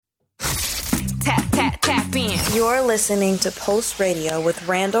Tap, tap, tap in. You're listening to Pulse Radio with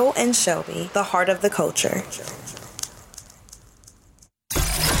Randall and Shelby, the heart of the culture. From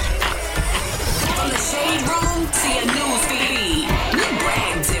the shade room to your news feed, we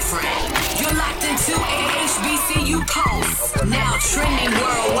brag different. You're locked into HBCU Pulse, now trending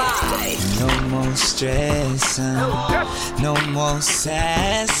worldwide. No more stressing, no more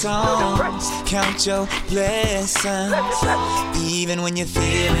sad songs. Count your blessings, even when you're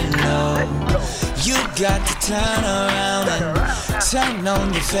feeling low. You got to turn around and turn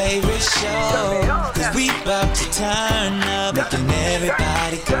on your favorite show. Cause we about to turn up, making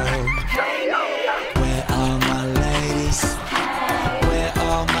everybody go. Where are my ladies? Where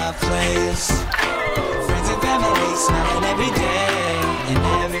are my players? Friends and family smiling every day, and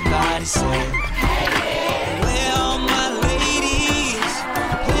everybody say, where are my ladies?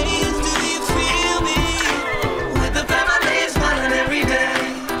 Ladies, do you feel me? With the family smiling every day,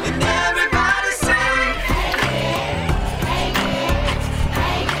 and everybody say,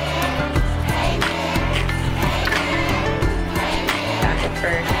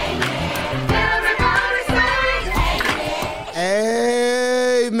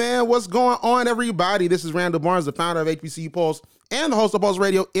 Hey, man, what's going on, everybody? This is Randall Barnes, the founder of HBCU Pulse and the host of Pulse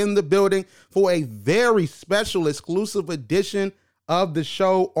Radio, in the building for a very special exclusive edition of the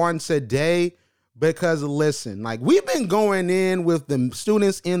show on today. Because listen, like, we've been going in with the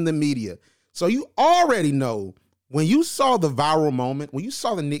students in the media. So you already know, when you saw the viral moment, when you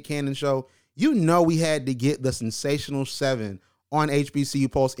saw the Nick Cannon show, you know we had to get the Sensational 7 on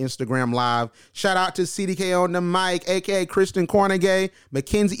HBCU Pulse Instagram Live. Shout out to CDK on the mic, aka Kristen Cornegay,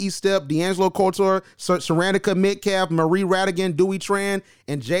 Mackenzie Estep, D'Angelo Couture, Saranica Metcalf, Marie Radigan, Dewey Tran,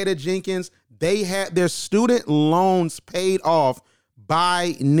 and Jada Jenkins. They had their student loans paid off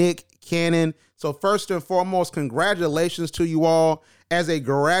by Nick Cannon. So first and foremost, congratulations to you all. As a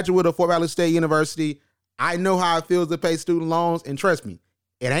graduate of Fort Valley State University, I know how it feels to pay student loans, and trust me,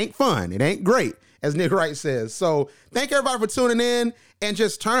 it ain't fun. It ain't great, as Nick Wright says. So thank everybody for tuning in and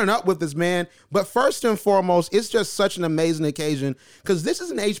just turning up with this, man. But first and foremost, it's just such an amazing occasion because this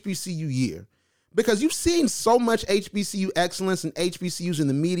is an HBCU year. Because you've seen so much HBCU excellence and HBCUs in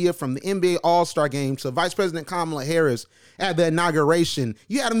the media, from the NBA All-Star Game to Vice President Kamala Harris at the inauguration.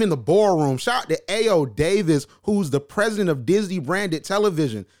 You had him in the ballroom. Shout out to A.O. Davis, who's the president of Disney Branded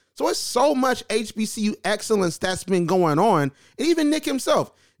Television. So it's so much HBCU excellence that's been going on. And even Nick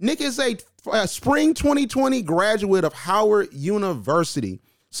himself. Nick is a spring 2020 graduate of Howard University.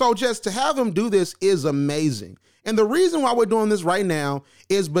 So just to have him do this is amazing. And the reason why we're doing this right now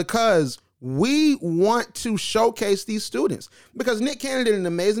is because we want to showcase these students. Because Nick Cannon did an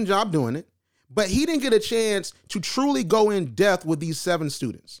amazing job doing it, but he didn't get a chance to truly go in depth with these 7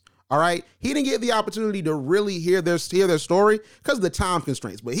 students. All right. He didn't get the opportunity to really hear their story because of the time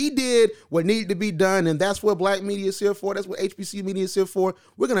constraints. But he did what needed to be done. And that's what Black media is here for. That's what HBCU media is here for.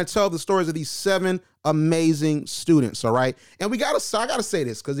 We're going to tell the stories of these 7 amazing students. All right. And I got to say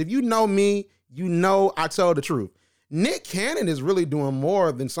this, because if you know me, you know I tell the truth. Nick Cannon is really doing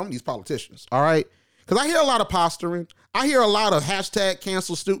more than some of these politicians. All right. Because I hear a lot of posturing. I hear a lot of hashtag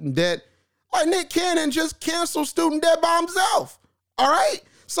cancel student debt. Like, Nick Cannon just canceled student debt by himself. All right.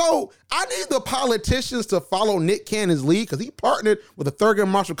 So I need the politicians to follow Nick Cannon's lead, because he partnered with the Thurgood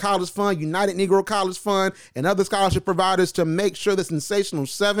Marshall College Fund, United Negro College Fund, and other scholarship providers to make sure the Sensational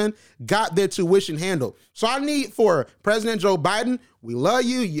 7 got their tuition handled. So I need for President Joe Biden, we love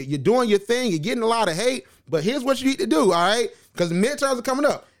you. You're doing your thing. You're getting a lot of hate, but here's what you need to do, all right? Because the midterms are coming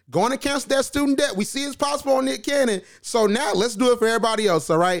up. Going to cancel that student debt. We see it's possible on Nick Cannon. So now let's do it for everybody else,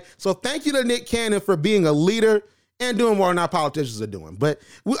 all right? So thank you to Nick Cannon for being a leader and doing more than our politicians are doing. But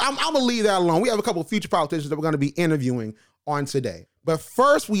I'm going to leave that alone. We have a couple of future politicians that we're going to be interviewing on today. But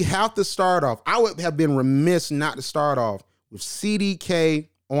first, we have to start off. I would have been remiss not to start off with CDK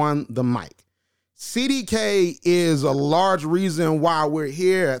on the mic. CDK is a large reason why we're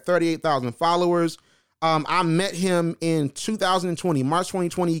here at 38,000 followers. I met him in 2020, March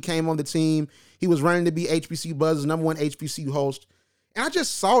 2020. He came on the team. He was running to be HBCU Buzz's #1 HBCU host. And I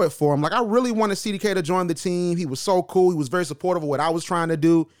just saw it for him. Like, I really wanted CDK to join the team. He was so cool. He was very supportive of what I was trying to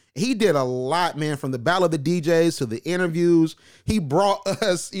do. He did a lot, man, from the Battle of the DJs to the interviews. He brought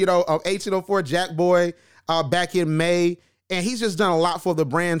us, 1804 Jack Boy back in May. And he's just done a lot for the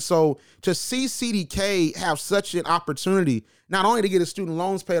brand. So to see CDK have such an opportunity, not only to get his student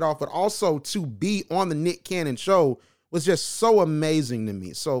loans paid off, but also to be on the Nick Cannon show was just so amazing to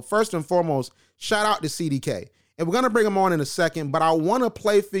me. So first and foremost, shout out to CDK. And we're going to bring him on in a second, but I want to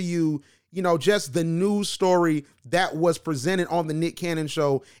play for you, just the news story that was presented on the Nick Cannon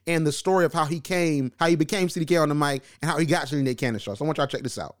show and the story of how he became CDK on the mic and how he got to the Nick Cannon show. So I want y'all to check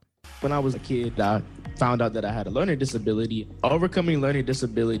this out. When I was a kid, I found out that I had a learning disability. Overcoming learning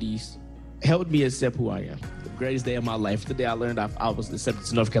disabilities helped me accept who I am. The greatest day of my life, the day I learned I was accepted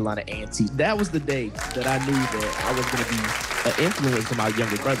to North Carolina A&T. That was the day that I knew that I was going to be an influence to my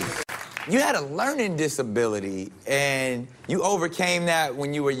younger brothers. You had a learning disability, and you overcame that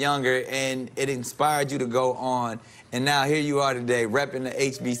when you were younger, and it inspired you to go on. And now here you are today, repping the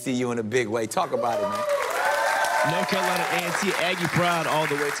HBCU in a big way. Talk about it, man. North Carolina A&T, Aggie Pride all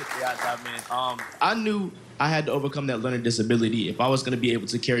the way to the outside, man. I knew I had to overcome that learning disability if I was going to be able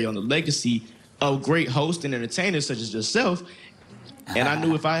to carry on the legacy of great hosts and entertainers such as yourself. And I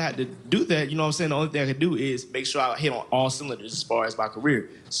knew if I had to do that, you know what I'm saying, the only thing I could do is make sure I hit on all cylinders as far as my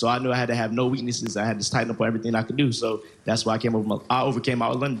career. So I knew I had to have no weaknesses. I had to tighten up on everything I could do. So that's why I overcame my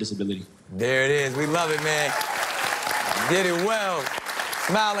learning disability. There it is. We love it, man. Did it well.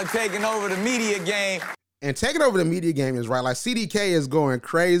 Smiling, taking over the media game. And taking over the media game is right. Like, CDK is going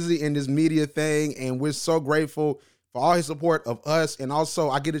crazy in this media thing, and we're so grateful for all his support of us. And also,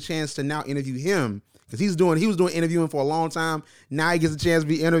 I get a chance to now interview him because he was doing interviewing for a long time. Now he gets a chance to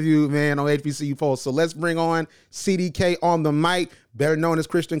be interviewed, man, on HBCU Pulse. So let's bring on CDK on the mic, better known as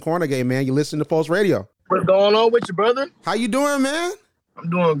Christian Cornegay, man. You listen to Pulse Radio. What's going on with you, brother? How you doing, man?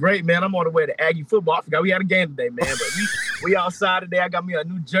 I'm doing great, man. I'm on the way to Aggie football. I forgot we had a game today, man. But we outside today. I got me a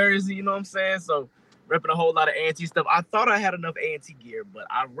new jersey, you know what I'm saying? So repping a whole lot of A&T stuff. I thought I had enough A&T gear, but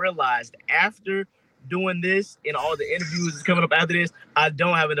I realized after doing this and all the interviews that's coming up after this, I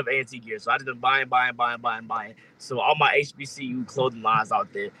don't have enough A&T gear. So I just been buying. So all my HBCU clothing lines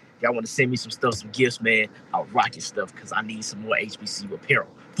out there, if y'all want to send me some stuff, some gifts, man, I'll rock your stuff because I need some more HBCU apparel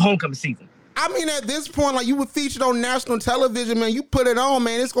for homecoming season. I mean, at this point, like, you were featured on national television, man. You put it on,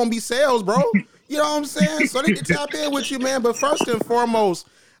 man. It's going to be sales, bro. You know what I'm saying? So they can tap in with you, man. But first and foremost,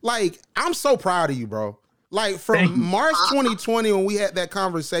 like, I'm so proud of you, bro. Like, from March 2020, when we had that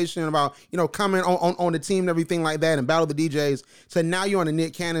conversation about, you know, coming on the team and everything like that and Battle of the DJs, to now you're on the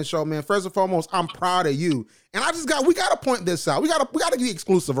Nick Cannon show, man. First and foremost, I'm proud of you. And we got to point this out. We got to be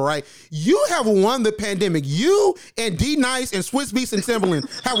exclusive, all right? You have won the pandemic. You and D-Nice and Swiss Beats and Timberland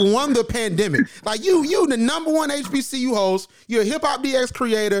have won the pandemic. Like, you the number one HBCU host. You're a Hip Hop DX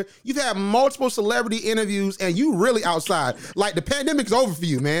creator. You've had multiple celebrity interviews, and you really outside. Like, the pandemic's over for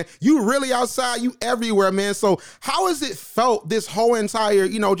you, man. You really outside. You everywhere, man. So how has it felt this whole entire,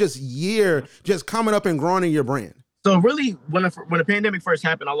 you know, just year just coming up and growing in your brand? So really, when the pandemic first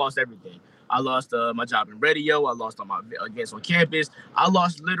happened, I lost everything. I lost my job in radio. I lost all my events on campus. I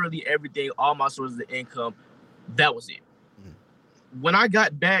lost literally everything, all my sources of income. That was it. When I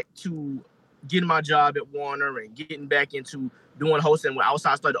got back to getting my job at Warner and getting back into doing hosting, when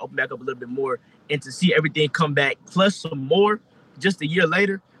outside started to open back up a little bit more, and to see everything come back plus some more just a year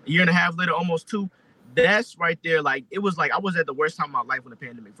later, a year and a half later, almost two, that's right there. Like, it was like I was at the worst time of my life when the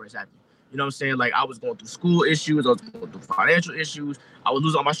pandemic first happened. You know what I'm saying? Like, I was going through school issues. I was going through financial issues. I was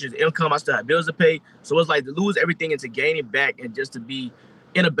losing all my shit's income. I still had bills to pay. So it was like to lose everything and to gain it back and just to be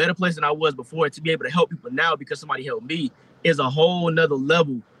in a better place than I was before, and to be able to help people now because somebody helped me is a whole nother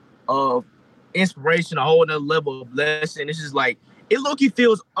level of inspiration, a whole nother level of blessing. It's just like, it low-key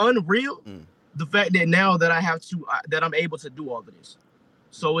feels unreal, the fact that now that that I'm able to do all of this.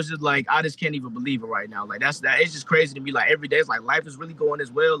 So it's just like, I just can't even believe it right now. Like, it's just crazy to me. Like, every day, it's like life is really going as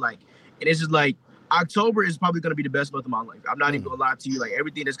well. Like, and it's just like, October is probably going to be the best month of my life. I'm not even going to lie to you. Like,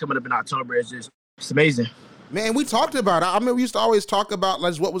 everything that's coming up in October is just, it's amazing. Man, we talked about it. I mean, we used to always talk about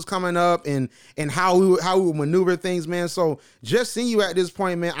like what was coming up and how we would maneuver things, man. So just seeing you at this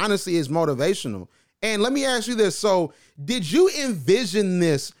point, man, honestly, is motivational. And let me ask you this. So did you envision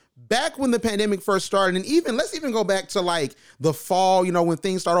this back when the pandemic first started? And even, let's even go back to like the fall, you know, when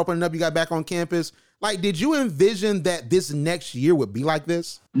things started opening up, you got back on campus. Like, did you envision that this next year would be like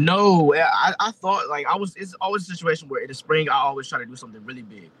this? No, I thought like it's always a situation where in the spring, I always try to do something really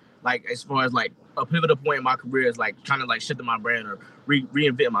big. Like, as far as like a pivotal point in my career is like trying to like shift my brand or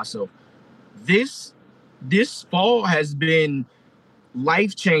reinvent myself. This fall has been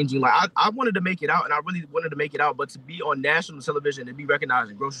life-changing. Like, I wanted to make it out, and I really wanted to make it out, but to be on national television and be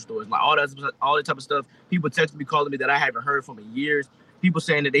recognized in grocery stores, like all that type of stuff, people texting me, calling me that I haven't heard from in years, people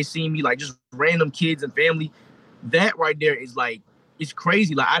saying that they seen me, like just random kids and family, that right there is like, it's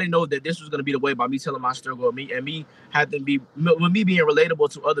crazy. Like, I didn't know that this was going to be the way by me telling my struggle with me being relatable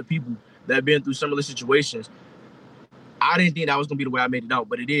to other people that have been through similar situations. I didn't think that was going to be the way I made it out,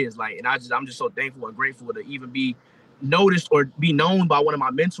 but it is. Like, and I'm just so thankful and grateful to even be noticed or be known by one of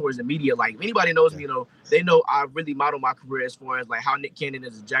my mentors in media. Like, if anybody knows me, you know, they know I really model my career as far as like how Nick Cannon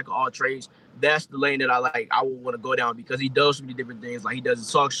is a jack of all trades. That's the lane that I would want to go down, because he does so many different things. Like, he does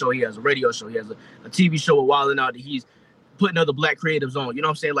a talk show, he has a radio show, he has a TV show with Wild 'N Out that he's putting other black creatives on. You know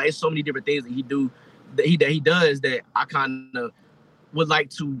what I'm saying? Like, it's so many different things that he does that I kind of would like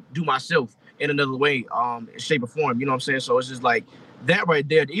to do myself in another way, shape or form. You know what I'm saying? So it's just like that right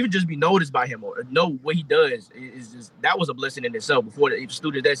there, to even just be noticed by him or know what he does is just, that was a blessing in itself before the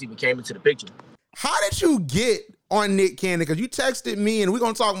Student Desk even came into the picture. How did you get on Nick Cannon? Because you texted me, and we're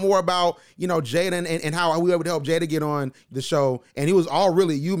going to talk more about, you know, Jada and how we were able to help Jada get on the show. And he was all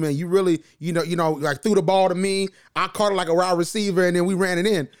really you, man. You really, you know, like threw the ball to me. I caught it like a wide receiver, and then we ran it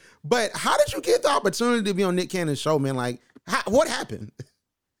in. But how did you get the opportunity to be on Nick Cannon's show, man? Like, what happened?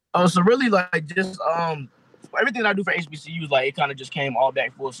 So really, like, just everything I do for HBCUs, like, it kind of just came all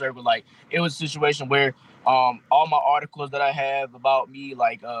back full circle. Like, it was a situation where all my articles that I have about me,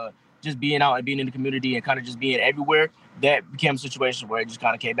 like, just being out and being in the community and kind of just being everywhere, that became a situation where it just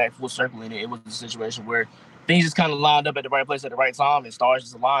kind of came back full circle. And it was a situation where things just kind of lined up at the right place at the right time, and stars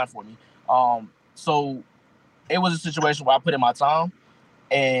just aligned for me. So it was a situation where I put in my time,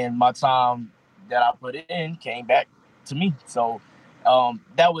 and my time that I put in came back to me. So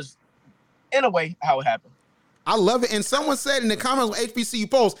that was, in a way, how it happened. I love it. And someone said in the comments on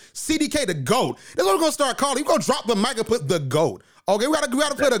HBCU Pulse, CDK the GOAT. That's what we're gonna start calling. We're gonna drop the mic and put the GOAT. Okay, we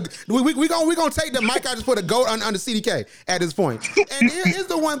gotta put a we gonna take the mic out, just put a GOAT under CDK at this point. And here's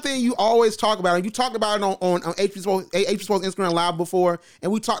the one thing you always talk about, and you talked about it on HP Sports Instagram Live before,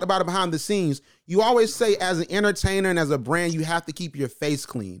 and we talked about it behind the scenes. You always say, as an entertainer and as a brand, you have to keep your face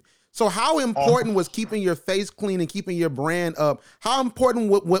clean. So how important was keeping your face clean and keeping your brand up? How important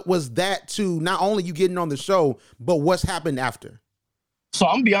what was that to not only you getting on the show, but what's happened after? So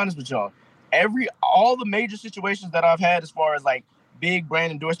I'm gonna be honest with y'all. All the major situations that I've had as far as like big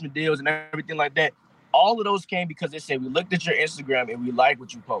brand endorsement deals and everything like that, all of those came because they said, we looked at your Instagram and we like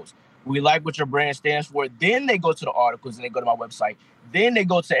what you post. We like what your brand stands for. Then they go to the articles and they go to my website. Then they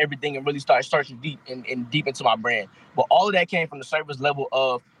go to everything and really start searching deep into my brand. But all of that came from the surface level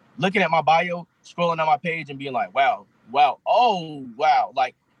of looking at my bio, scrolling on my page and being like, wow, oh, wow.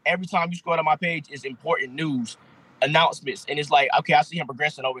 Like, every time you scroll on my page is important news, announcements. And it's like, okay, I see him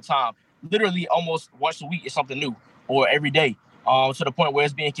progressing over time. Literally almost once a week is something new, or every day, to the point where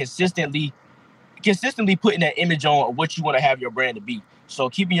it's being consistently putting that image on what you want to have your brand to be. So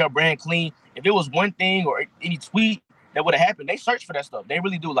keeping your brand clean. If it was one thing or any tweet that would have happened, they search for that stuff. They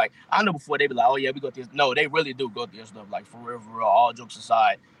really do. Like, I know before they be like, oh yeah, we go through this. No, they really do go through this stuff. Like, for real, all jokes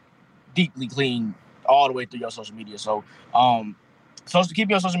aside, deeply clean all the way through your social media. So keeping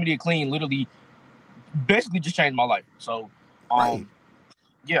your social media clean literally basically just changed my life. So right.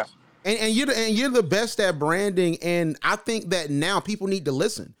 Yeah. And you're the best at branding, and I think that now people need to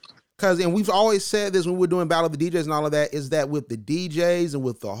listen. And we've always said this when we're doing Battle of the DJs and all of that, is that with the DJs and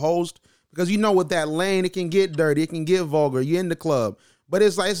with the host, because you know with that lane, it can get dirty, it can get vulgar, you're in the club. But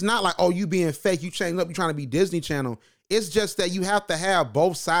it's not like, oh, you being fake, you change up, you're trying to be Disney Channel. It's just that you have to have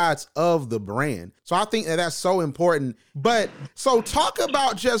both sides of the brand. So I think that that's so important. But so talk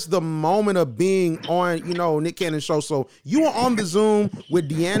about just the moment of being on, Nick Cannon's show. So you were on the Zoom with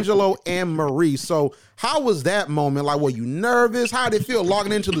D'Angelo and Marie. So how was that moment? Like, were you nervous? How did it feel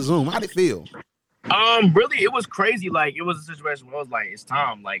logging into the Zoom? How did it feel? Really, it was crazy. Like, it was a situation where I was like, it's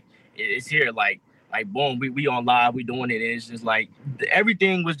time. Like, it's here. Like boom, we on live, we doing it. And it's just like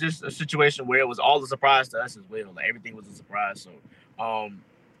everything was just a situation where it was all a surprise to us as well. Like, everything was a surprise. So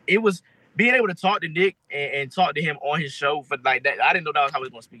it was being able to talk to Nick and talk to him on his show for like that. I didn't know that was how he was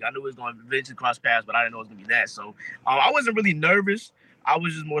going to speak. I knew he was going to eventually cross paths, but I didn't know it was going to be that. So I wasn't really nervous. I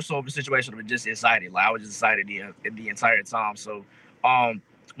was just more so of a situation of just excited. Like, I was just excited the entire time. So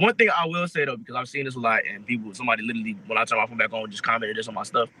one thing I will say though, because I've seen this a lot, and somebody literally, when I turn my phone back on, just commented this on my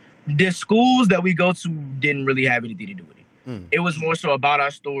stuff. The schools that we go to didn't really have anything to do with it. It was more so about our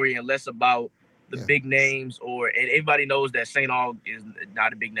story and less about the big names. And everybody knows that St. Aug is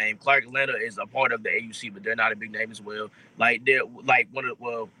not a big name. Clark Atlanta is a part of the AUC, but they're not a big name as well. Like, they're like when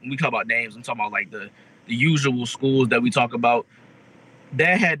we talk about names, I'm talking about like the usual schools that we talk about.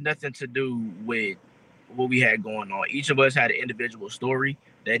 That had nothing to do with what we had going on. Each of us had an individual story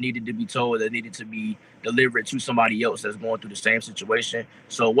that needed to be told, that needed to be delivered to somebody else that's going through the same situation.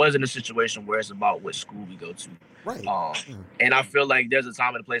 So it wasn't a situation where it's about what school we go to. Right. And I feel like there's a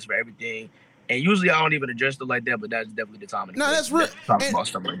time and a place for everything. And usually I don't even address stuff like that, but that's definitely the time and the place. No, that's real. Talk about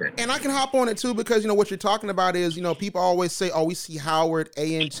stuff like that. And I can hop on it too, because what you're talking about is, people always say, oh, we see Howard,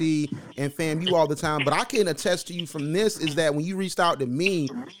 ANT, and FAMU all the time. But I can attest to you from this is that when you reached out to me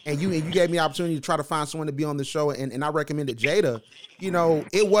and you gave me the opportunity to try to find someone to be on the show, and I recommended Jada,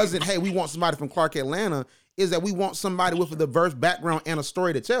 it wasn't, hey, we want somebody from Clark Atlanta. is that we want somebody with a diverse background and a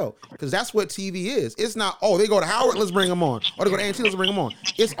story to tell, because that's what TV is. It's not, oh, they go to Howard, let's bring them on, or they go to A&T, let's bring them on.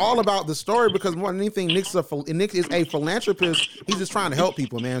 It's all about the story, because more than anything, Nick is a philanthropist. He's just trying to help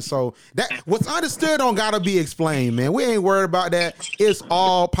people, man. So that what's understood don't gotta be explained, man. We ain't worried about that. It's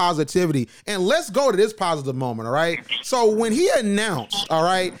all positivity. And let's go to this positive moment, all right? So when he announced, all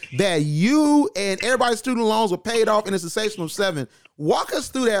right, that you and everybody's student loans were paid off in a sensational 7, walk us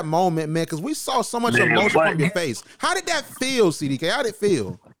through that moment, man, because we saw so much emotion from your face. How did that feel, CDK? How did it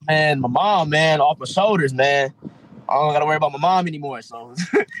feel? Man, my mom, man, off my shoulders, man. I don't gotta worry about my mom anymore. So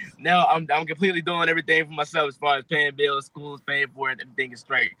now I'm completely doing everything for myself as far as paying bills, school's paying for it, everything is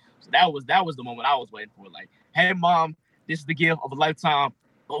straight. So that was the moment I was waiting for. Like, hey, mom, this is the gift of a lifetime.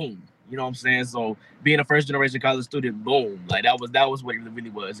 Boom. You know what I'm saying? So being a first generation college student, boom. Like that was what it really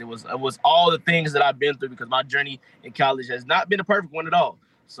was. It was all the things that I've been through, because my journey in college has not been a perfect one at all.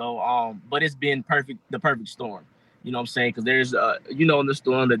 So but it's been the perfect storm. You know what I'm saying? Because there's in the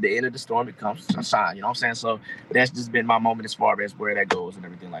storm, at the end of the storm it comes sunshine. You know what I'm saying? So that's just been my moment as far as where that goes and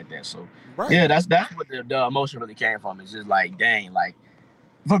everything like that. So right. Yeah, that's what the emotion really came from. It's just like, dang, like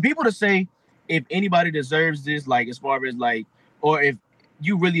for people to say if anybody deserves this, like as far as like, or if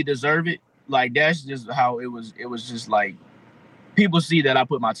you really deserve it, like that's just how it was. It was just like people see that I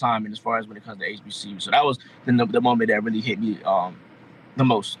put my time in as far as when it comes to HBCU. So that was the moment that really hit me the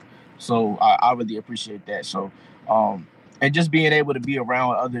most. So I really appreciate that. So and just being able to be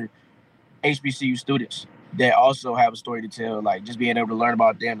around other HBCU students that also have a story to tell, like just being able to learn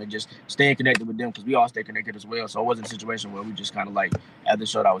about them and just staying connected with them, because we all stay connected as well. So it wasn't a situation where we just kind of like at the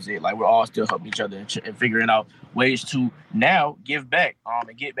show that was it. Like we're all still helping each other and figuring out ways to now give back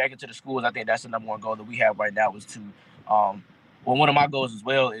and get back into the schools. I think that's the number one goal that we have right now is to one of my goals as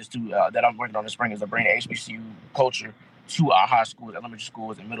well is to that I'm working on this spring is to bring the HBCU culture to our high schools, elementary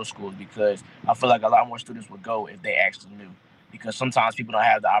schools, and middle schools, because I feel like a lot more students would go if they actually knew. Because sometimes people don't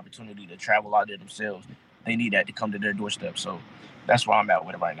have the opportunity to travel out there themselves. They need that to come to their doorstep. So that's where I'm at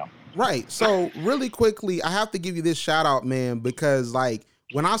with it right now. Right. So really quickly, I have to give you this shout out, man, because like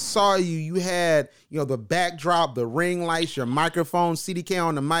when I saw you, you had, the backdrop, the ring lights, your microphone, CDK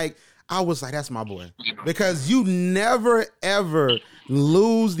on the mic. I was like, that's my boy, because you never, ever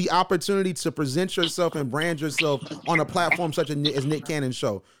lose the opportunity to present yourself and brand yourself on a platform such as Nick Cannon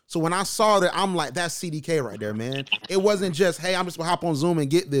Show. So when I saw that, I'm like, that's CDK right there, man. It wasn't just, hey, I'm just gonna hop on Zoom and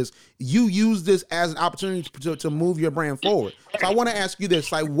get this. You use this as an opportunity to move your brand forward. So I want to ask you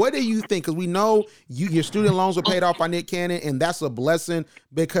this, like, what do you think? Because we know your student loans were paid off by Nick Cannon, and that's a blessing,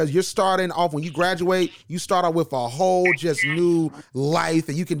 because you're starting off, when you graduate, you start out with a whole just new life,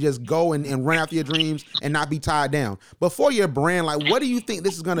 and you can just go and run after your dreams and not be tied down. But for your brand, like, what do you think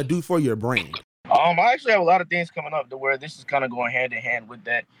this is going to do for your brand? I actually have a lot of things coming up to where this is kind of going hand in hand with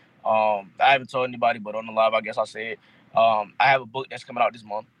that. I haven't told anybody, but on the live, I guess I'll say it. I have a book that's coming out this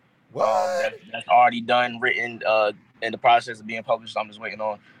month. That's already done, written, in the process of being published. I'm just waiting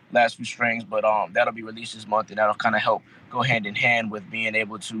on last few strings, but that'll be released this month, and that'll kind of help go hand in hand with being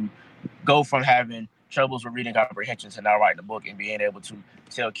able to go from having troubles with reading comprehension to now writing a book and being able to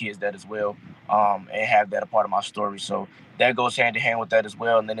tell kids that as well, and have that a part of my story. So that goes hand in hand with that as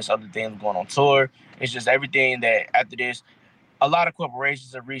well. And then there's other things going on tour. It's just everything that after this, a lot of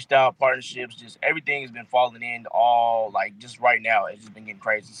corporations have reached out, partnerships, just everything has been falling in all like just right now. It's just been getting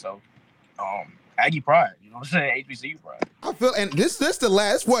crazy. So Aggie pride, you know what I'm saying? HBCU pride. I feel, and this the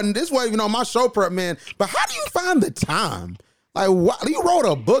last one. This wasn't even on my show prep, man. But how do you find the time? Like, what, you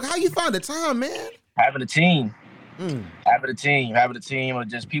wrote a book. How you find the time, man? Having a team. Having a team of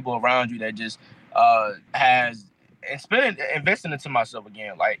just people around you that just investing into myself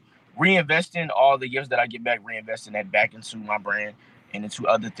again, like reinvesting all the gifts that I get back, reinvesting that back into my brand and into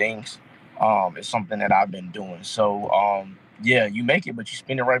other things is something that I've been doing. So yeah, you make it, but you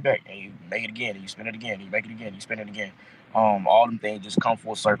spend it right back, and you make it again, and you spend it again, and you make it again, and you spend it again. All them things just come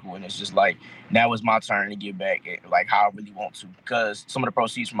full circle, and it's just like now it's my turn to give back, like how I really want to, because some of the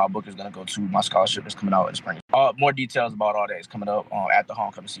proceeds from my book is gonna go to my scholarship that's coming out in the spring. More details about all that is coming up at the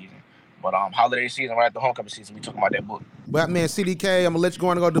homecoming season. But holiday season, right at the homecoming season, we talking about that book. But man, CDK, I'm gonna let you go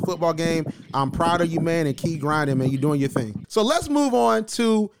and go to the football game. I'm proud of you, man, and keep grinding, man. You're doing your thing. So let's move on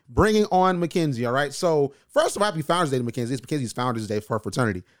to bringing on Mackenzie. All right. So first of all, happy Founders Day to Mackenzie. It's Mackenzie's Founders Day for her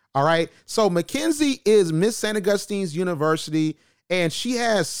fraternity. All right. So Mackenzie is Miss St. Augustine's University, and she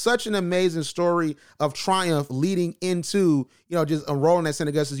has such an amazing story of triumph leading into, just enrolling at St.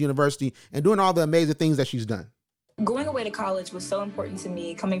 Augustine's University and doing all the amazing things that she's done. Going away to college was so important to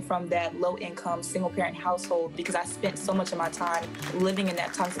me, coming from that low-income, single-parent household, because I spent so much of my time living in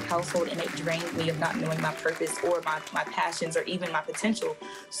that toxic household, and it drained me of not knowing my purpose or my passions or even my potential.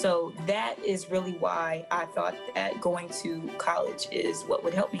 So that is really why I thought that going to college is what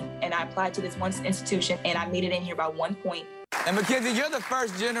would help me. And I applied to this one institution, and I made it in here by 1 point. And Mackenzie, you're the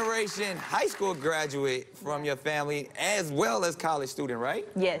first generation high school graduate from your family as well as college student, right?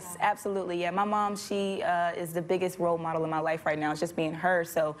 Yes, absolutely. Yeah, my mom, she is the biggest role model in my life right now. It's just being her.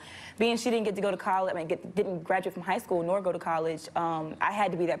 So being she didn't get to go to college, didn't graduate from high school nor go to college, I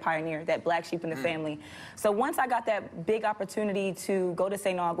had to be that pioneer, that black sheep in the family. So once I got that big opportunity to go to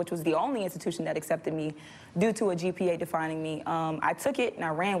St. Aug, which was the only institution that accepted me due to a GPA defining me, I took it and I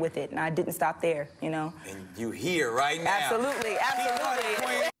ran with it, and I didn't stop there, you know. And you here right now. Absolutely,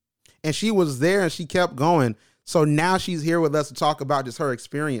 absolutely. And she was there and she kept going. So now she's here with us to talk about just her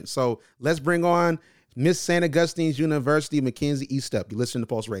experience. So let's bring on Miss St. Augustine's University, Mackenzie Eastep. You listen to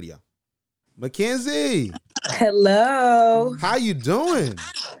Pulse Radio. Mackenzie. Hello. How you doing?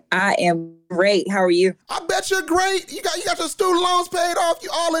 I am great. How are you? I bet you're great. You got your student loans paid off. You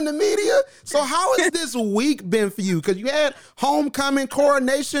all in the media. So how has this week been for you? Because you had homecoming,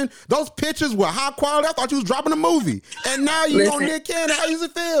 coronation. Those pictures were high quality. I thought you was dropping a movie. And now you on Nick Cannon. How does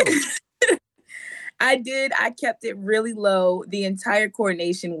it feel? I did. I kept it really low the entire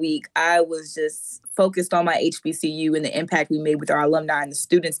coronation week. I was just focused on my HBCU and the impact we made with our alumni and the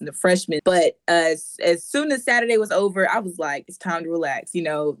students and the freshmen. But as soon as Saturday was over, I was like, it's time to relax, you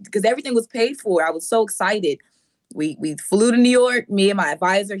know, because everything was paid for. I was so excited. We flew to New York. Me and my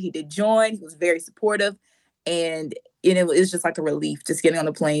advisor, he did join. He was very supportive. And you know, it was just like a relief just getting on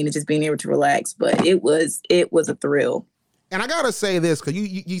the plane and just being able to relax. But it was a thrill. And I gotta say this, because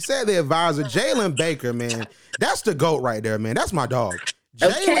you said the advisor, Jalen Baker, man, that's the GOAT right there, man. That's my dog.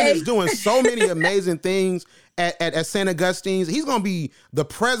 Jalen is doing so many amazing things at St. Augustine's. He's going to be the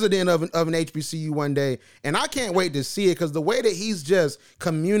president of an HBCU one day, and I can't wait to see it, because the way that he's just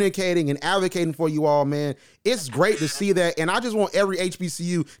communicating and advocating for you all, man, it's great to see that. And I just want every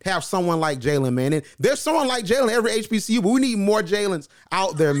HBCU to have someone like Jalen, man. And there's someone like Jalen at every HBCU, but we need more Jalens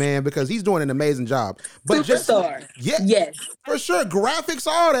out there, man, because he's doing an amazing job. But Superstar. Yes, for sure. Graphics,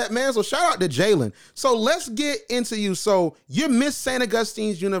 all that, man. So shout out to Jalen. So let's get into you. So you're Miss St.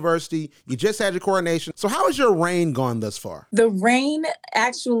 Augustine's University. You just had your coronation. So how has your reign gone thus far? The reign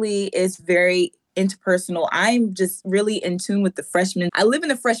actually is very interpersonal. I'm just really in tune with the freshmen. I live in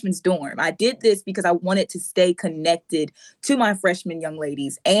the freshmen's dorm. I did this because I wanted to stay connected to my freshman young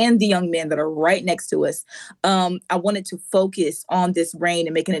ladies and the young men that are right next to us. I wanted to focus on this reign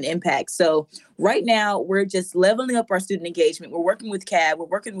and making an impact. So right now, we're just leveling up our student engagement. We're working with CAB. We're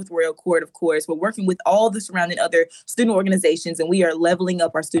working with Royal Court, of course. We're working with all the surrounding other student organizations, and we are leveling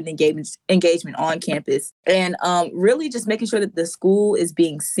up our student engagement on campus. And really just making sure that the school is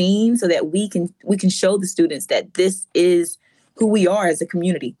being seen so that we can show the students that this is who we are as a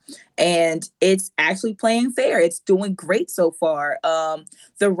community. And it's actually playing fair. It's doing great so far.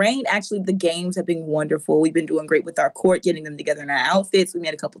 The reign, actually, the games have been wonderful. We've been doing great with our court, getting them together in our outfits. We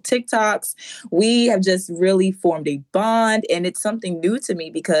made a couple TikToks. We have just really formed a bond. And it's something new to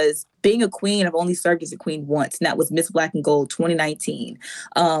me because being a queen, I've only served as a queen once, and that was Miss Black and Gold 2019.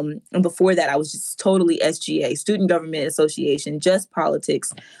 And before that, I was just totally SGA, Student Government Association, just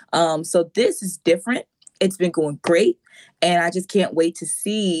politics. So this is different. It's been going great. And I just can't wait to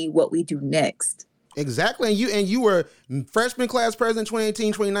see what we do next. Exactly. And you were freshman class president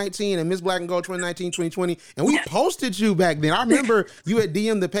 2018, 2019, and Miss Black and Gold 2019, 2020. And we posted you back then. I remember you had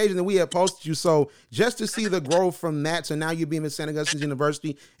DM'd the page and then we had posted you. So just to see the growth from that to now you being at St. Augustine's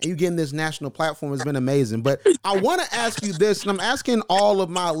University and you getting this national platform has been amazing. But I want to ask you this, and I'm asking all of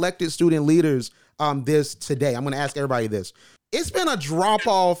my elected student leaders this today. I'm going to ask everybody this. It's been a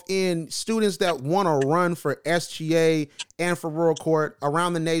drop-off in students that want to run for SGA and for Royal Court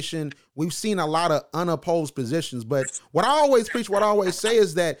around the nation. We've seen a lot of unopposed positions, but what I always preach, what I always say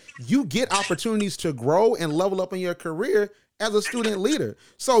is that you get opportunities to grow and level up in your career as a student leader.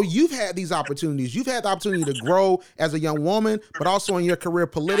 So you've had these opportunities. You've had the opportunity to grow as a young woman, but also in your career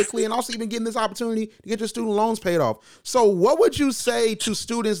politically, and also even getting this opportunity to get your student loans paid off. So what would you say to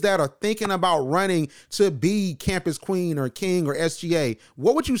students that are thinking about running to be campus queen or king or SGA?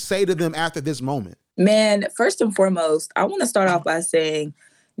 What would you say to them after this moment? Man, first and foremost, I want to start off by saying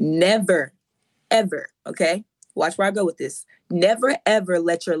never, ever, okay? Watch where I go with this. Never, ever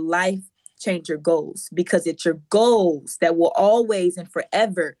let your life change your goals, because it's your goals that will always and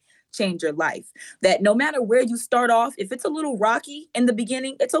forever change your life. That no matter where you start off, if it's a little rocky in the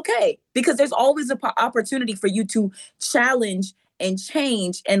beginning, it's okay, because there's always an opportunity for you to challenge and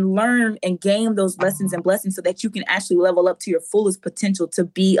change and learn and gain those lessons and blessings so that you can actually level up to your fullest potential to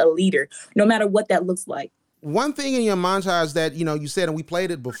be a leader, no matter what that looks like. One thing in your montage that, you said, and we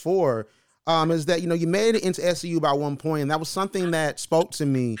played it before, is that, you made it into SCU by one point, and that was something that spoke to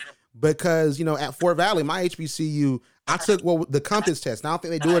me because, at Fort Valley, my HBCU, I took the compass test. Now, I don't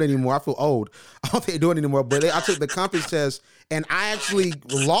think they do it anymore. I feel old. I don't think they do it anymore, but I took the compass test, and I actually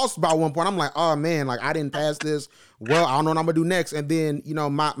lost by one point. I'm like, oh, man, like, I didn't pass this. Well, I don't know what I'm going to do next. And then,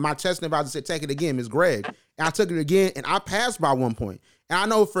 my testing advisor said, take it again, Ms. Greg. And I took it again, and I passed by one point. And I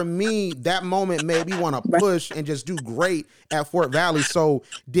know for me, that moment made me want to push and just do great at Fort Valley. So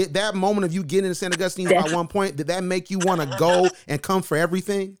did that moment of you getting into St. Augustine by one point, did that make you want to go and come for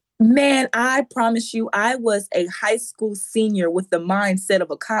everything? Man, I promise you, I was a high school senior with the mindset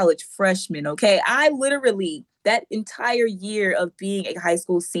of a college freshman, okay? I literally, that entire year of being a high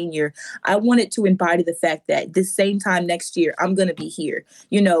school senior, I wanted to embody the fact that this same time next year, I'm going to be here.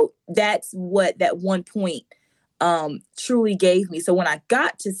 That's what that one point truly gave me. So when I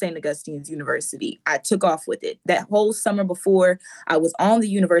got to St. Augustine's University, I took off with it. That whole summer before I was on the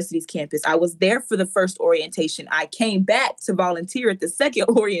university's campus, I was there for the first orientation. I came back to volunteer at the second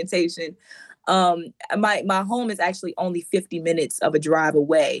orientation. My home is actually only 50 minutes of a drive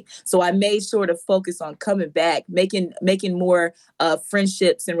away. So I made sure to focus on coming back, making more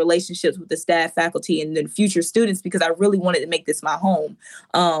friendships and relationships with the staff, faculty, and then future students, because I really wanted to make this my home.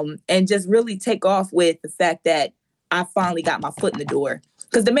 And just really take off with the fact that I finally got my foot in the door.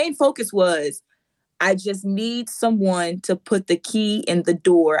 Because the main focus was, I just need someone to put the key in the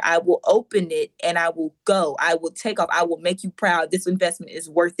door. I will open it and I will go. I will take off. I will make you proud. This investment is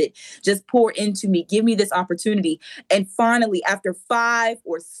worth it. Just pour into me. Give me this opportunity. And finally, after 5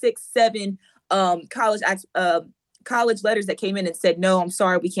 or 6, 7 college letters that came in and said, no, I'm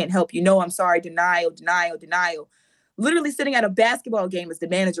sorry, we can't help you. No, I'm sorry, denial. Literally sitting at a basketball game as the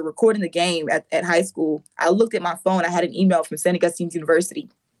manager recording the game at high school. I looked at my phone. I had an email from St. Augustine's University.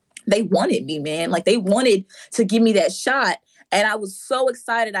 They wanted me, man. Like, they wanted to give me that shot. And I was so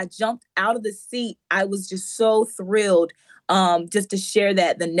excited. I jumped out of the seat. I was just so thrilled just to share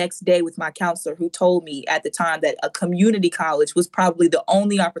that the next day with my counselor, who told me at the time that a community college was probably the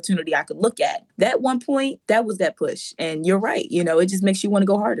only opportunity I could look at. That one point, that was that push. And you're right. It just makes you want to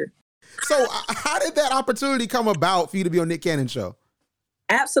go harder. So how did that opportunity come about for you to be on Nick Cannon Show?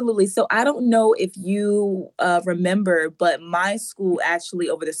 Absolutely. So I don't know if you remember, but my school actually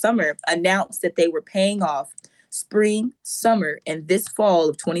over the summer announced that they were paying off spring, summer, and this fall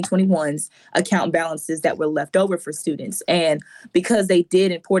of 2021's account balances that were left over for students. And because they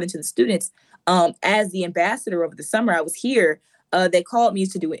did import into the students, as the ambassador over the summer, I was here, they called me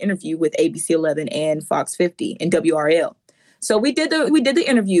to do an interview with ABC 11 and Fox 50 and WRL. So we did the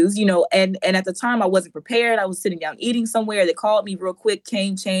interviews, and at the time I wasn't prepared. I was sitting down eating somewhere. They called me real quick,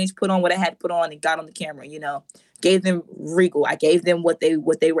 came, changed, put on what I had to put on, and got on the camera, gave them regal. I gave them what they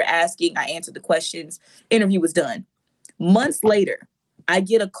were asking. I answered the questions. Interview was done. Months later, I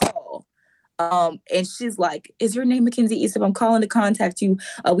get a call. And she's like, is your name Mackenzie Eastham? I'm calling to contact you.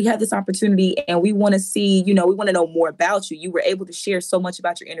 We have this opportunity and we want to see, we want to know more about you. You were able to share so much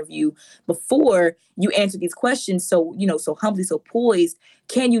about your interview before you answered these questions. So, so humbly, so poised.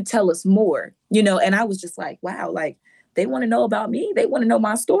 Can you tell us more? And I was just like, wow, like, they want to know about me. They want to know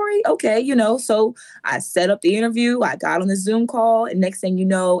my story. Okay, so I set up the interview. I got on the Zoom call. And next thing you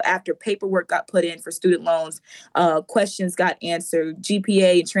know, after paperwork got put in for student loans, questions got answered,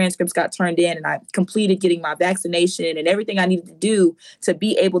 GPA and transcripts got turned in, and I completed getting my vaccination and everything I needed to do to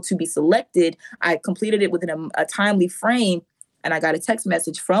be able to be selected. I completed it within a timely frame. And I got a text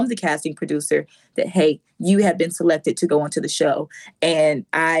message from the casting producer that, hey, you have been selected to go onto the show. And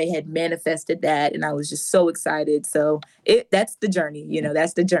I had manifested that, and I was just so excited. So that's the journey,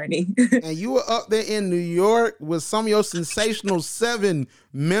 that's the journey. And you were up there in New York with some of your sensational 7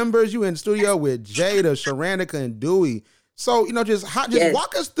 members. You in the studio with Jada, Sharanica, and Dewey. So, just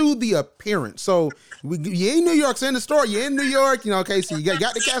walk us through the appearance. So you're in New York, so in the store, you're in New York, okay, so you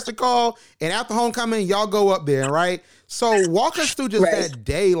got the casting call, and after homecoming, y'all go up there, right? So walk us through just that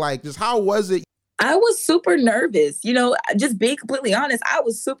day, like, just how was it? I was super nervous, just being completely honest. I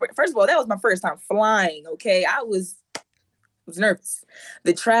was first of all, that was my first time flying, okay? I was nervous.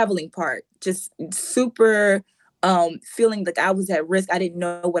 The traveling part, just super feeling like I was at risk. I didn't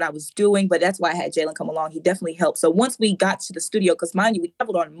know what I was doing, but that's why I had Jalen come along. He definitely helped. So once we got to the studio, because mind you, we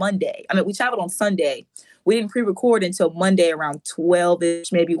traveled on Sunday. We didn't pre-record until Monday around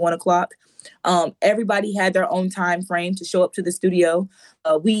 12-ish, maybe 1 o'clock. Everybody had their own time frame to show up to the studio.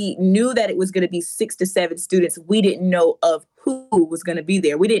 We knew that it was going to be 6 to 7 students. We didn't know of who was going to be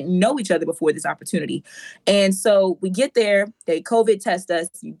there. We didn't know each other before this opportunity. And so we get there, they COVID test us.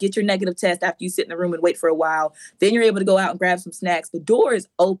 You get your negative test after you sit in the room and wait for a while. Then you're able to go out and grab some snacks. The door is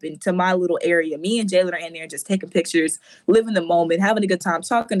open to my little area. Me and Jalen are in there just taking pictures, living the moment, having a good time,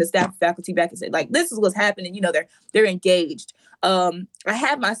 talking to staff and faculty back and say, like, this is what's happening. You know, they're engaged. I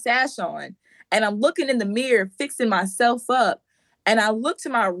have my sash on and I'm looking in the mirror, fixing myself up. And I look to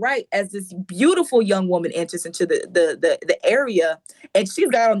my right as this beautiful young woman enters into the area. And she's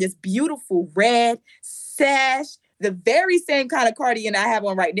got on this beautiful red sash, the very same kind of cardigan I have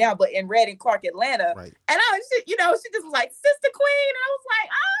on right now, but in red and Clark, Atlanta. Right. And I was, she just was like, Sister Queen. And I was like,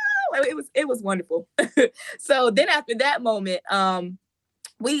 oh, it was wonderful. So then after that moment,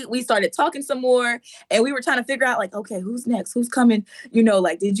 we started talking some more and we were trying to figure out like, okay, who's next? Who's coming?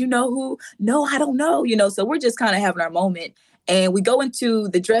 Like, did you know who? No, I don't know. So we're just kind of having our moment. And we go into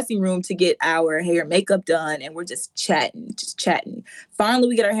the dressing room to get our hair and makeup done. And we're just chatting. Finally,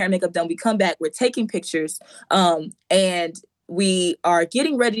 we get our hair and makeup done. We come back. We're taking pictures. And we are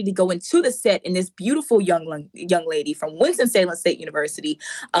getting ready to go into the set. And this beautiful young lady from Winston-Salem State University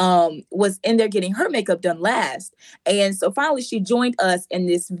was in there getting her makeup done last. And so finally, she joined us. And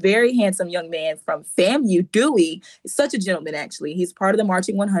this very handsome young man from FAMU, Dewey, is such a gentleman, actually. He's part of the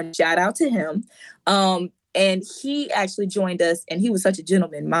Marching 100. Shout out to him. And he actually joined us, and he was such a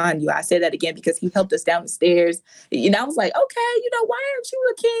gentleman, mind you. I say that again because he helped us down the stairs. I was like, okay, why aren't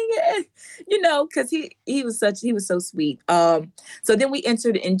you a king? Because he was so sweet. So then we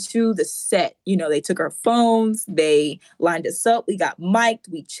entered into the set. They took our phones, they lined us up, we got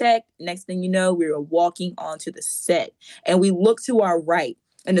mic'd, we checked. Next thing you know, we were walking onto the set, and we looked to our right.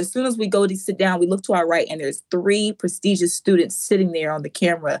 And as soon as we go to sit down, we look to our right and there's 3 prestigious students sitting there on the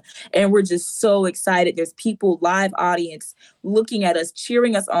camera. And we're just so excited. There's people, live audience, looking at us,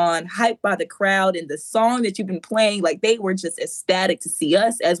 cheering us on, hyped by the crowd and the song that you've been playing. Like, they were just ecstatic to see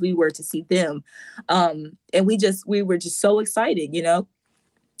us as we were to see them. And we were just so excited,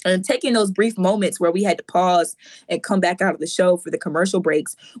 And taking those brief moments where we had to pause and come back out of the show for the commercial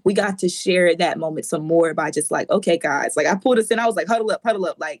breaks, we got to share that moment some more by just like, okay, guys, like I pulled us in. I was like, huddle up.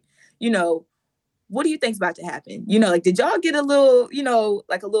 Like, what do you think's about to happen? Like, did y'all get a little,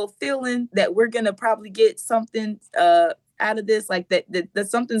 like a little feeling that we're going to probably get something out of this? Like that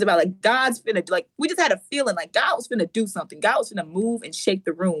something's about like God's finna, like we just had a feeling like God was finna do something. God was finna move and shake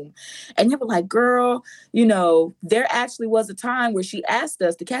the room. And they were like, girl, there actually was a time where she asked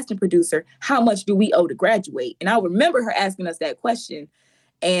us, the casting producer, how much do we owe to graduate? And I remember her asking us that question.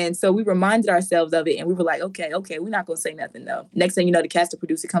 And so we reminded ourselves of it and we were like, okay, we're not going to say nothing though. Next thing you know, the casting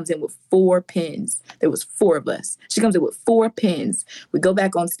producer comes in with 4 pens. There was 4 of us. She comes in with 4 pens. We go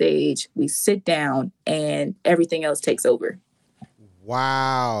back on stage, we sit down, and everything else takes over.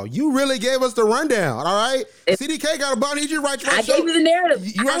 Wow. You really gave us the rundown, all right? CDK got a bunch. You write your I gave you the narrative.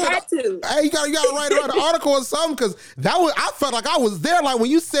 I had to. Hey, you got to write an article or something because I felt like I was there. Like when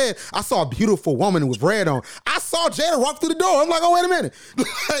you said, I saw a beautiful woman with red on, I saw Jada walk through the door. I'm like, oh, wait a minute.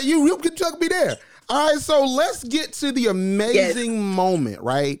 you could be there. All right, so let's get to the amazing moment,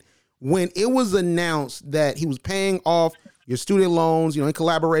 right? When it was announced that he was paying off your student loans, in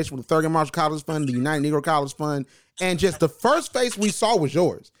collaboration with the Thurgood Marshall College Fund, the United Negro College Fund, and just the first face we saw was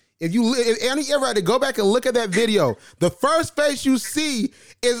yours. If any ever had to go back and look at that video, the first face you see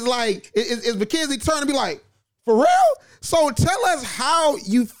is like, is Mackenzie turning to be like, for real? So tell us how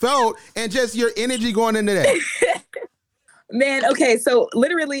you felt and just your energy going into that. Man, okay, so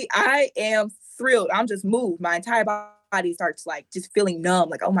literally I am thrilled. I'm just moved. My entire body starts like just feeling numb.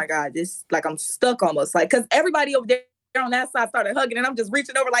 Like, oh my God, this, like I'm stuck almost. Like, cause everybody over there on that side started hugging and I'm just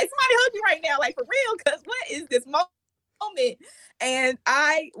reaching over like, somebody hug me right now, like for real, because what is this moment? And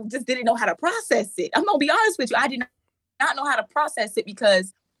I just didn't know how to process it. I'm gonna be honest with you, I did not know how to process it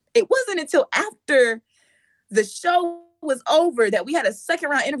because it wasn't until after the show was over that we had a second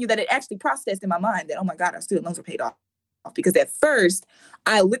round interview that it actually processed in my mind that, oh my God, our student loans were paid off. Because at first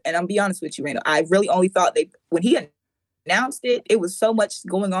and I'm be honest with you, Randall, I really only thought when he announced it, it was so much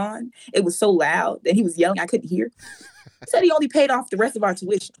going on. It was so loud that he was yelling, I couldn't hear. He said he only paid off the rest of our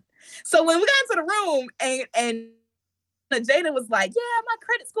tuition. So when we got into the room and Jada was like, yeah, my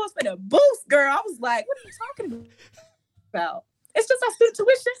credit score's been a boost, girl. I was like, what are you talking about? It's just our student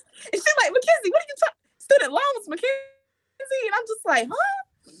tuition. And she's like, Mackenzie, what are you talking? Student loans, Mackenzie. And I'm just like,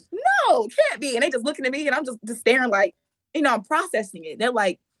 huh? No, can't be. And they just looking at me and I'm just staring like, I'm processing it. They're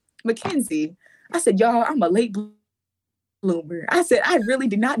like, Mackenzie. I said, y'all, I'm a late bloomer. I said, I really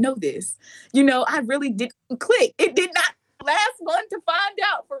did not know this. I really didn't click. It did not last one to find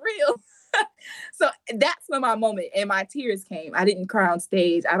out for real. was my moment, and my tears came. I didn't cry on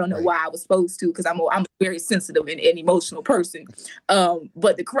stage. I don't know why I was supposed to, because I'm a very sensitive and emotional person.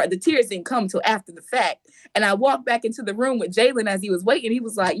 But the tears didn't come until after the fact. And I walked back into the room with Jalen as he was waiting. He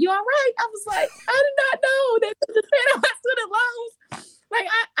was like, "You all right?" I was like, "I did not know that the paid on my student loans. Like,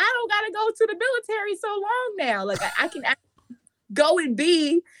 I don't gotta go to the military so long now. Like, I can go and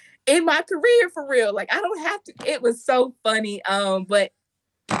be in my career for real. Like, I don't have to." It was so funny. But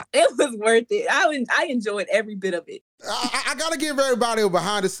it was worth it. I enjoyed every bit of it. I gotta give everybody a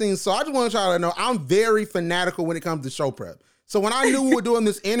behind the scenes. So I just want y'all to know I'm very fanatical when it comes to show prep. So when I knew we were doing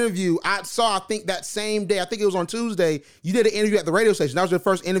this interview, I think that same day, I think it was on Tuesday, you did an interview at the radio station. That was your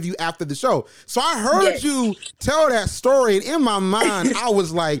first interview after the show. So I heard you tell that story, and in my mind, I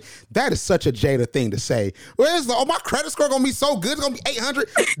was like, that is such a Jada thing to say. Where's my credit score gonna be so good? It's gonna be 800.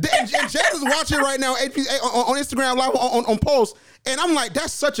 And Jada's watching right now on Instagram Live on Pulse. And I'm like,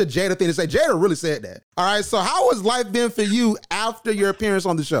 that's such a Jada thing to say. Jada really said that. All right, so how has life been for you after your appearance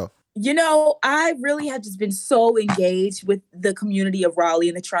on the show? You know, I really have just been so engaged with the community of Raleigh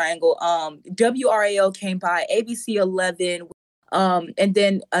and the Triangle. WRAL came by, ABC 11, and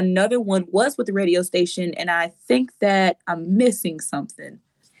then another one was with the radio station. And I think that I'm missing something.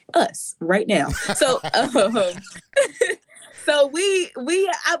 Us right now. So, so we've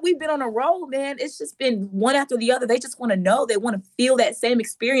been on a roll, man. It's just been one after the other. They just want to know. They want to feel that same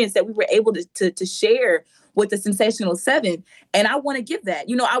experience that we were able to share with the Sensational Seven. And I want to give that,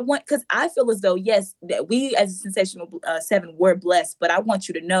 because I feel as though, yes, that we as a Sensational Seven were blessed, but I want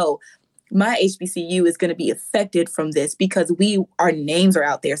you to know my HBCU is going to be affected from this because our names are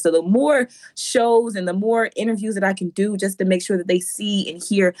out there. So the more shows and the more interviews that I can do just to make sure that they see and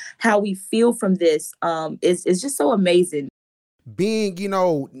hear how we feel from this is just so amazing. Being,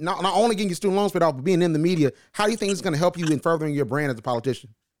 not only getting your student loans paid off, but being in the media, how do you think it's going to help you in furthering your brand as a politician?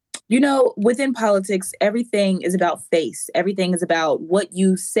 Within politics, everything is about face. Everything is about what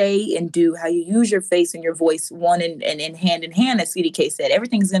you say and do, how you use your face and your voice, one and hand in hand, as CDK said.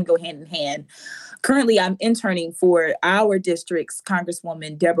 Everything is going to go hand in hand. Currently, I'm interning for our district's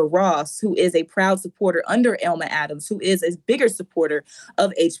Congresswoman, Deborah Ross, who is a proud supporter under Elma Adams, who is a bigger supporter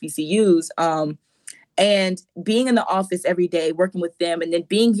of HBCUs. And being in the office every day, working with them, and then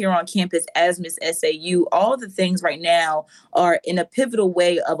being here on campus as Miss SAU, all the things right now are in a pivotal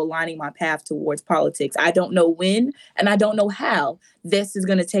way of aligning my path towards politics. I don't know when, and I don't know how this is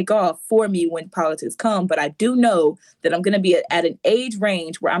going to take off for me when politics come, but I do know that I'm going to be at an age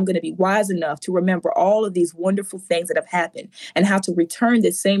range where I'm going to be wise enough to remember all of these wonderful things that have happened and how to return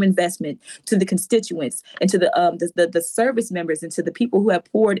this same investment to the constituents and to the service members and to the people who have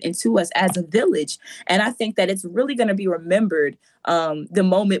poured into us as a village. And I think that it's really going to be remembered the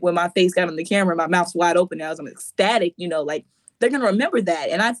moment when my face got on the camera, my mouth's wide open, I'm ecstatic, like they're going to remember that.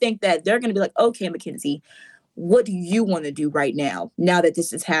 And I think that they're going to be like, okay, Mackenzie, what do you want to do right now that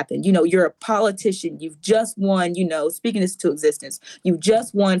this has happened? You're a politician. You've just won, speaking this to existence. You've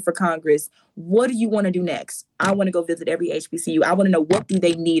just won for Congress. What do you want to do next? I want to go visit every HBCU. I want to know, what do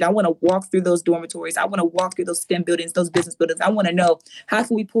they need? I want to walk through those dormitories. I want to walk through those STEM buildings, those business buildings. I want to know, how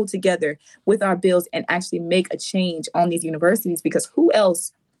can we pull together with our bills and actually make a change on these universities? Because who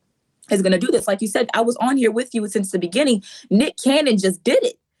else is going to do this? Like you said, I was on here with you since the beginning. Nick Cannon just did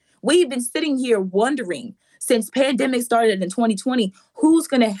it. We've been sitting here wondering, since pandemic started in 2020, who's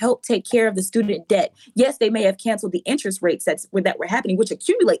going to help take care of the student debt? Yes, they may have canceled the interest rates that were happening, which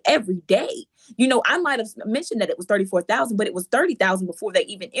accumulate every day. I might have mentioned that it was $34,000, but it was $30,000 before they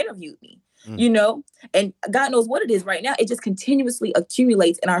even interviewed me. And God knows what it is right now. It just continuously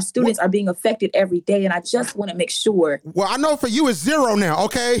accumulates, and our students are being affected every day. And I just want to make sure. Well, I know for you it's zero now.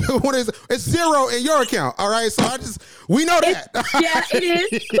 Okay, it's zero in your account. All right, so we know that.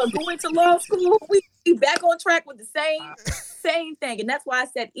 It is. But going to law school, we back on track with the same thing. And that's why I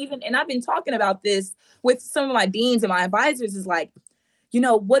said, and I've been talking about this with some of my deans and my advisors, is like,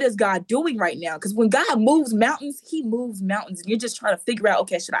 what is God doing right now? Because when God moves mountains, he moves mountains. And you're just trying to figure out,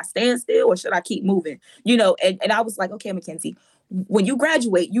 okay, should I stand still or should I keep moving? And I was like, okay, Mackenzie, when you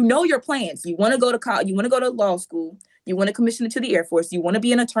graduate, your plans. You want to go to college, you want to go to law school, you want to commission into the Air Force, you want to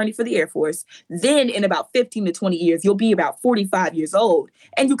be an attorney for the Air Force. Then in about 15 to 20 years, you'll be about 45 years old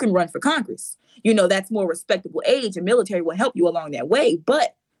and you can run for Congress. That's more respectable age, and military will help you along that way.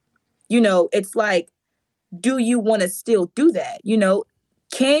 But, it's like, do you want to still do that?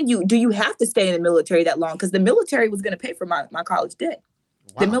 Do you have to stay in the military that long? Because the military was going to pay for my college debt.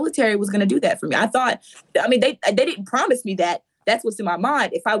 Wow. The military was going to do that for me. They didn't promise me that. That's what's in my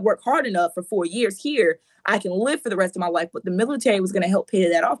mind. If I work hard enough for 4 years here, I can live for the rest of my life, but the military was going to help pay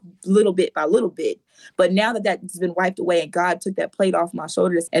that off little bit by little bit. But now that that's been wiped away and God took that plate off my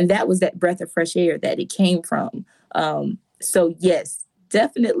shoulders, and that was that breath of fresh air that it came from. So yes,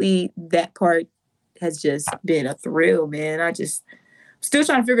 definitely that part has just been a thrill, man. Still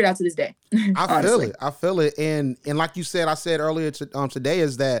trying to figure it out to this day. I feel it. And like you said, I said earlier today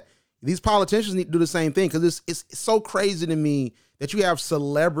is that these politicians need to do the same thing, because it's so crazy to me that you have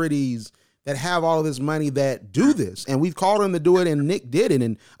celebrities that have all of this money that do this. And we've called them to do it, and Nick did it,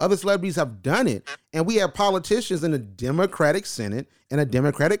 and other celebrities have done it. And we have politicians in a Democratic Senate and a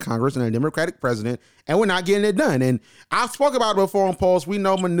Democratic Congress and a Democratic president, and we're not getting it done. And I've spoken about it before on Pulse. We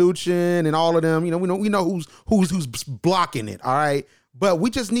know Mnuchin and all of them. You know, we know who's blocking it. All right. But we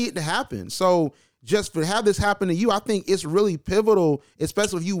just need it to happen. So just to have this happen to you, I think it's really pivotal,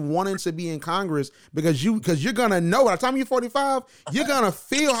 especially if you wanting to be in Congress, because you're gonna know by the time you're 45, you're gonna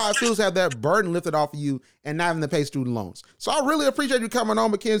feel how it feels to have that burden lifted off of you and not having to pay student loans. So I really appreciate you coming on,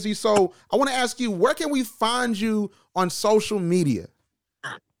 Mackenzie. So I want to ask you, where can we find you on social media?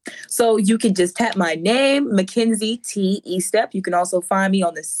 So you can just tap my name, Mackenzie T. Estep. You can also find me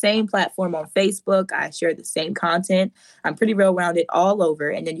on the same platform on Facebook. I share the same content. I'm pretty well-rounded all over.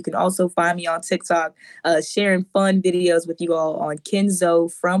 And then you can also find me on TikTok, sharing fun videos with you all on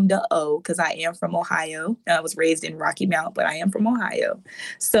Kenzo from the O, because I am from Ohio. I was raised in Rocky Mount, but I am from Ohio.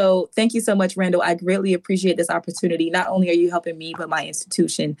 So thank you so much, Randall. I greatly appreciate this opportunity. Not only are you helping me, but my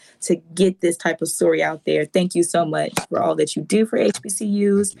institution to get this type of story out there. Thank you so much for all that you do for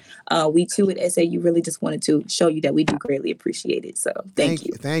HBCUs. We too at SAU really just wanted to show you that we do greatly appreciate it. So thank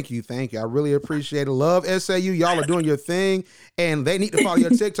you. Thank you. I really appreciate it. Love SAU. Y'all are doing your thing, and they need to follow your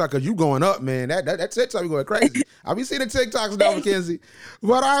TikTok, because you going up, man. That TikTok, you going crazy. I'll be seeing the TikToks now, Mackenzie.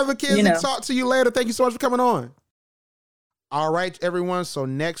 But all right, Mackenzie, talk to you later. Thank you so much for coming on. All right, everyone. So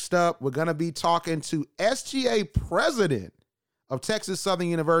next up, we're going to be talking to SGA president of Texas Southern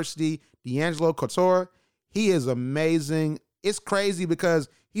University, D'Angelo Couture. He is amazing. It's crazy because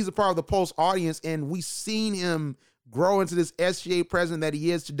he's a part of the Pulse audience, and we've seen him grow into this SGA president that he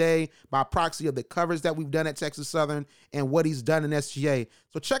is today by proxy of the coverage that we've done at Texas Southern and what he's done in SGA.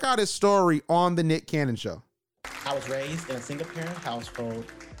 So check out his story on The Nick Cannon Show. I was raised in a single-parent household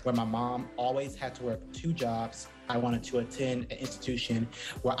where my mom always had to work 2 jobs. I wanted to attend an institution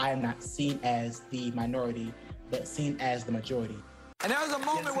where I am not seen as the minority, but seen as the majority. And there was a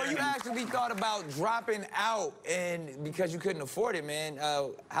moment where you actually thought about dropping out, and because you couldn't afford it, man.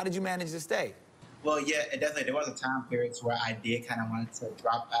 How did you manage to stay? Well, yeah, definitely. There was a time period where I did kind of want to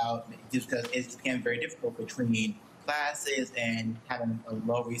drop out, just because it became very difficult between classes and having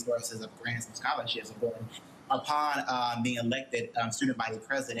low resources of grants and scholarships. But upon being elected student body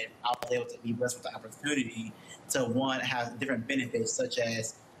president, I was able to be blessed with the opportunity to, one, have different benefits, such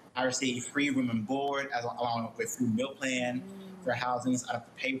as I received free room and board, along with free meal plan for housing I have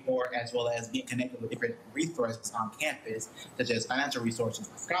to pay for, as well as being connected with different resources on campus, such as financial resources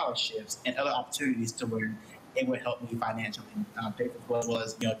for scholarships and other opportunities to where it would help me financially pay for, as well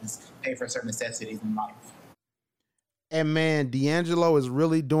as just pay for certain necessities in life. And man, D'Angelo is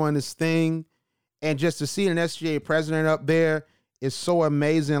really doing this thing, and just to see an SGA president up there is so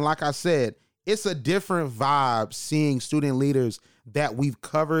amazing. Like I said, it's a different vibe seeing student leaders that we've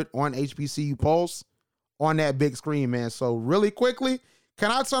covered on HBCU Pulse on that big screen, man. So really quickly,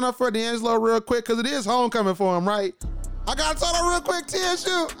 can I turn up for D'Angelo real quick? Because it is homecoming for him, right? I got to turn up real quick,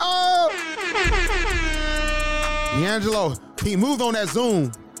 TSU. Oh! D'Angelo, he moved on that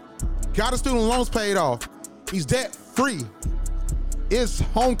Zoom. Got his student loans paid off. He's debt free. It's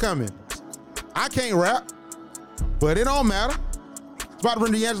homecoming. I can't rap, but it don't matter. It's about to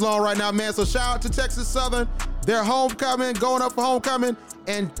bring D'Angelo on right now, man. So shout out to Texas Southern. They're homecoming, going up for homecoming.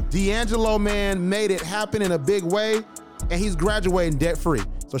 And D'Angelo, man, made it happen in a big way. And he's graduating debt-free.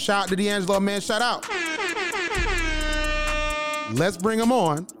 So shout out to D'Angelo, man. Shout out. Let's bring him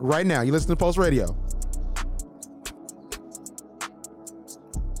on right now. You listen to Pulse Radio.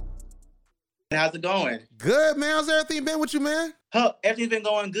 How's it going? Good, man. How's everything been with you, man? Everything's been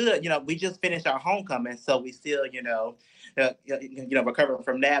going good. We just finished our homecoming, so we still, recovering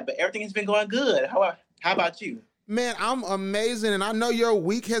from that. But everything has been going good. How about you? Man, I'm amazing, and I know your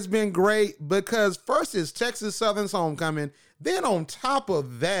week has been great because first is Texas Southern's homecoming. Then on top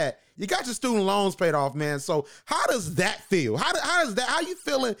of that, you got your student loans paid off, man. So how does that feel? How you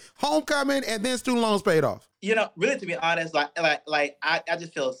feeling homecoming and then student loans paid off? Really, to be honest, I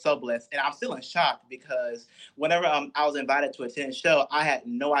just feel so blessed, and I'm still in shock because whenever I was invited to attend the show, I had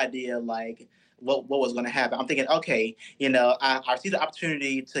no idea what was going to happen. I'm thinking, okay, I see the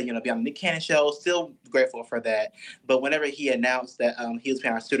opportunity to, be on the Nick Cannon Show. Still grateful for that. But whenever he announced that he was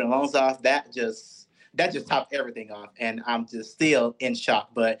paying our student loans off, that just that just topped everything off. And I'm just still in shock.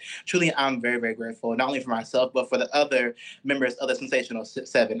 But truly, I'm very, very grateful, not only for myself, but for the other members of the Sensational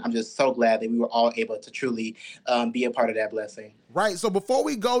Seven. I'm just so glad that we were all able to truly be a part of that blessing. Right. So before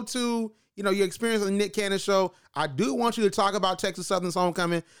we go to, your experience on the Nick Cannon Show, I do want you to talk about Texas Southern's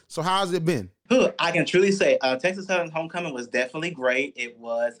homecoming. So how's it been? I can truly say Texas Southern's homecoming was definitely great. It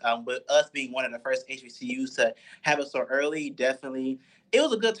was, with us being one of the first HBCUs to have it so early, definitely. It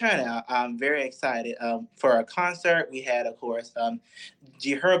was a good turnout. I'm very excited. For a concert, we had, of course,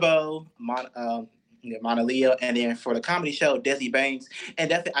 G Herbo, Mona Leo, and then for the comedy show, Desi Banks. And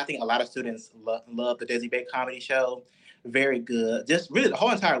definitely, I think a lot of students love the Desi Banks comedy show. Very good. Just really, the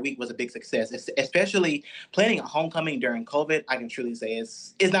whole entire week was a big success, especially planning a homecoming during COVID. I can truly say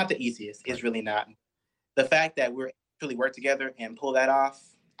it's not the easiest. It's really not. The fact that we're truly work together and pull that off,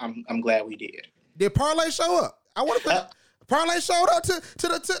 I'm glad we did. Did Parlay show up? I want to Parlay showed up to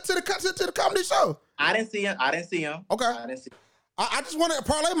the comedy show. I didn't see him. Okay. I didn't see him. I just want to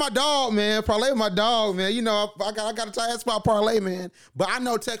Parlay my dog, man. Parlay my dog, man. I got to ask about Parlay, man. But I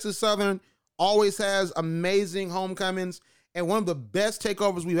know Texas Southern always has amazing homecomings. And one of the best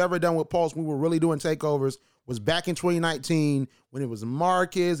takeovers we've ever done with Pulse, we were really doing takeovers, was back in 2019 when it was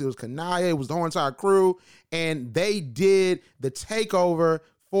Marcus, it was Kanaya, it was the whole entire crew. And they did the takeover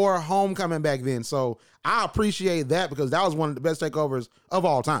for homecoming back then. So I appreciate that because that was one of the best takeovers of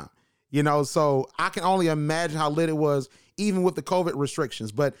all time. So I can only imagine how lit it was, even with the COVID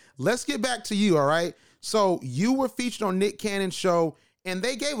restrictions. But let's get back to you, all right? So you were featured on Nick Cannon's show, and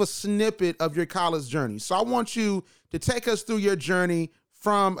they gave a snippet of your college journey. So I want you to take us through your journey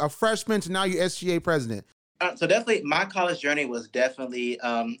from a freshman to now you're SGA president. So definitely, my college journey was definitely,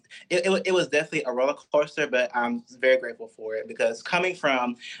 it was definitely a roller coaster, but I'm very grateful for it because coming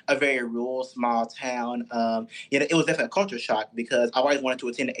from a very rural, small town, it was definitely a culture shock because I always wanted to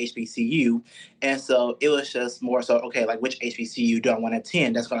attend an HBCU. And so it was just more so, okay, like which HBCU do I want to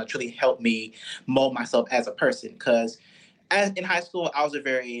attend? That's going to truly help me mold myself as a person because in high school, I was a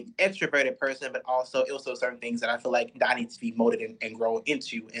very extroverted person, but also it was so certain things that I feel like I need to be molded and grow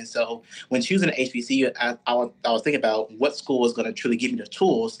into. And so when choosing an HBCU, I was thinking about what school was going to truly give me the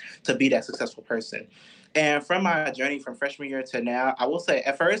tools to be that successful person. And from my journey from freshman year to now, I will say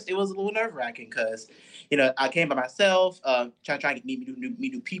at first it was a little nerve-wracking because, I came by myself, trying to meet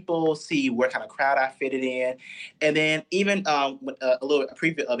new people, see what kind of crowd I fitted in. And then even with a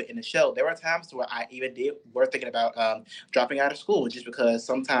preview of it in the show, there were times where I even were thinking about dropping out of school just because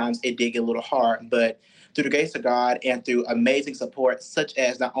sometimes it did get a little hard. But through the grace of God and through amazing support, such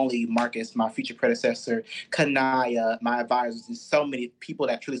as not only Marcus, my future predecessor, Kanaya, my advisors, and so many people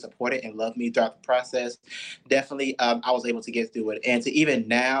that truly supported and loved me throughout the process, definitely I was able to get through it. And to even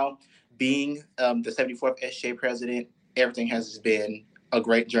now, being the 74th SGA president, everything has just been a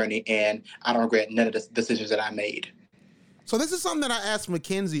great journey, and I don't regret none of the decisions that I made. So this is something that I asked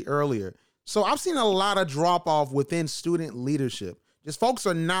Mackenzie earlier. So I've seen a lot of drop-off within student leadership. Just folks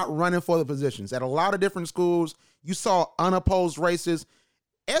are not running for the positions. At a lot of different schools, you saw unopposed races.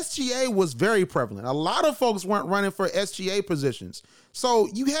 SGA was very prevalent. A lot of folks weren't running for SGA positions. So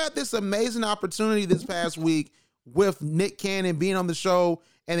you had this amazing opportunity this past week with Nick Cannon being on the show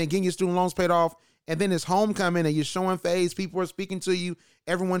and then getting your student loans paid off. And then it's homecoming and you're showing face. People are speaking to you.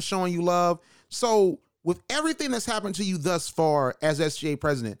 Everyone's showing you love. So with everything that's happened to you thus far as SGA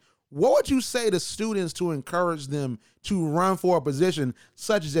president, what would you say to students to encourage them to run for a position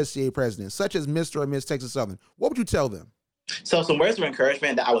such as SGA president, such as Mr. or Miss Texas Southern? What would you tell them? So some words of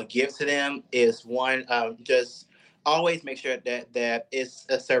encouragement that I would give to them is one, just always make sure that it's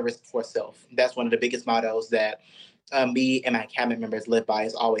a service for self. That's one of the biggest mottos that me and my cabinet members live by,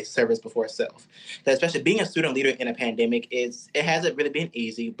 is always service before self. Especially being a student leader in a pandemic, it hasn't really been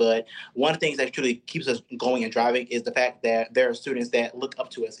easy, but one of the things that truly keeps us going and driving is the fact that there are students that look up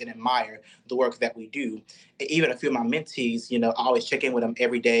to us and admire the work that we do. Even a few of my mentees, I always check in with them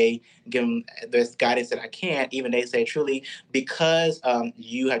every day, give them this guidance that I can. Even they say, truly, because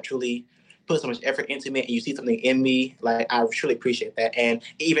you have truly put so much effort into me and you see something in me, like I truly appreciate that. And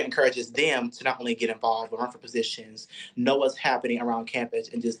it even encourages them to not only get involved, but run for positions, know what's happening around campus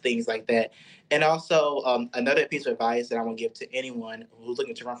and just things like that. And also another piece of advice that I want to give to anyone who's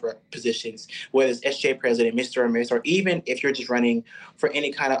looking to run for positions, whether it's SGA president, Mr. or Miss, or even if you're just running for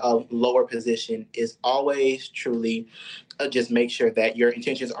any kind of lower position, is always truly just make sure that your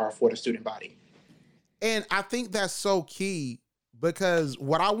intentions are for the student body. And I think that's so key, because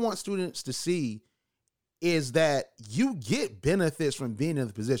what I want students to see is that you get benefits from being in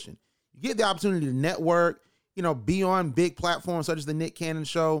the position. You get the opportunity to network, be on big platforms such as the Nick Cannon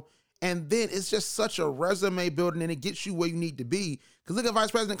Show, And then it's just such a resume building, and it gets you where you need to be. Because look at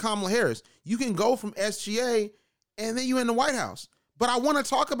Vice President Kamala Harris. You can go from SGA and then you're in the White House. But I want to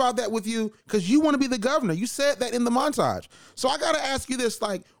talk about that with you because you want to be the governor. You said that in the montage. So I got to ask you this,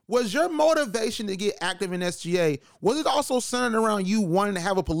 like, was your motivation to get active in SGA, was it also centered around you wanting to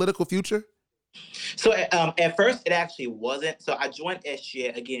have a political future? So at first, it actually wasn't. So I joined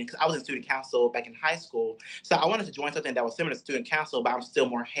SGA again because I was in student council back in high school. So I wanted to join something that was similar to student council, but I'm still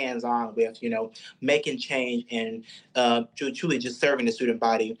more hands-on with, making change and truly just serving the student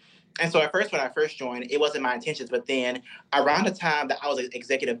body. And so at first, when I first joined, it wasn't my intentions. But then around the time that I was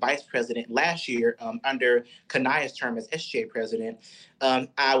executive vice president last year, under Kanaya's term as SGA president,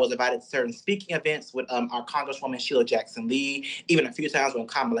 I was invited to certain speaking events with our Congresswoman Sheila Jackson Lee. Even a few times when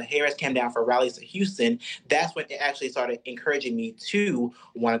Kamala Harris came down for rallies to Houston, that's when it actually started encouraging me to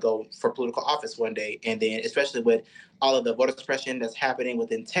want to go for political office one day. And then especially with all of the voter suppression that's happening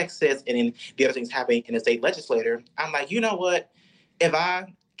within Texas and then the other things happening in the state legislature, I'm like, you know what? If I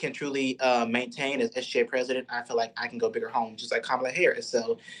can truly maintain as SGA president, I feel like I can go bigger home, just like Kamala Harris.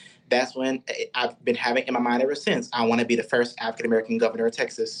 So that's when I've been having in my mind ever since. I want to be the first African-American governor of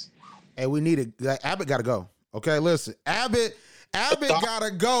Texas. Hey, we need it. Abbott got to go. Okay, listen. Abbott got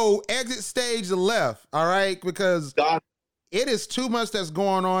to go. Exit stage left, all right? Because it is too much that's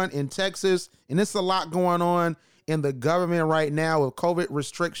going on in Texas, and it's a lot going on in the government right now with COVID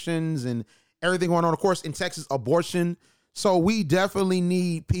restrictions and everything going on. Of course, in Texas, abortion. So we definitely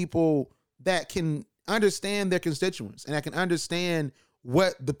need people that can understand their constituents and that can understand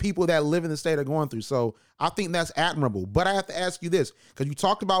what the people that live in the state are going through. So I think that's admirable. But I have to ask you this, because you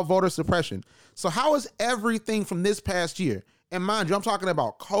talked about voter suppression. So how is everything from this past year? And mind you, I'm talking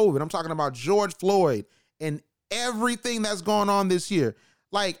about COVID. I'm talking about George Floyd and everything that's going on this year.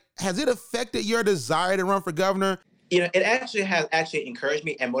 Like, has it affected your desire to run for governor? It actually has encouraged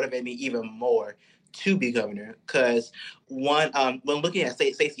me and motivated me even more to be governor, because when looking at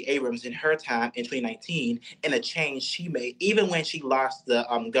Stacey Abrams in her time in 2019 and the change she made, even when she lost the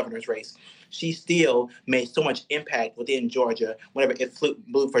governor's race, she still made so much impact within Georgia whenever it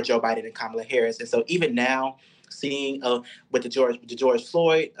blew for Joe Biden and Kamala Harris. And so even now, seeing with the George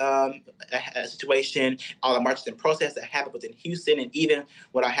Floyd situation, all the marches and protests that happened within Houston, and even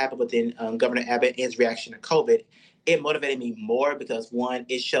what happened within Governor Abbott and his reaction to COVID, it motivated me more because, one,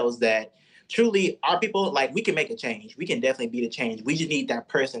 it shows that truly our people, like, we can make a change. We can definitely be the change. We just need that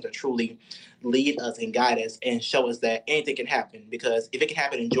person to truly lead us and guide us and show us that anything can happen. Because if it can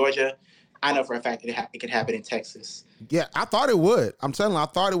happen in Georgia, I know for a fact it can happen in Texas. Yeah, I thought it would. I'm telling you, I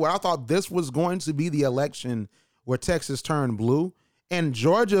thought it would. I thought this was going to be the election where Texas turned blue and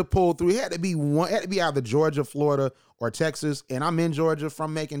Georgia pulled through. It had to be either Georgia, Florida, or Texas. And I'm in Georgia,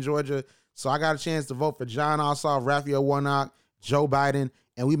 from Macon, Georgia. So I got a chance to vote for Jon Ossoff, Raphael Warnock, Joe Biden,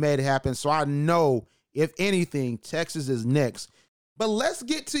 and we made it happen. So I know, if anything, Texas is next. But let's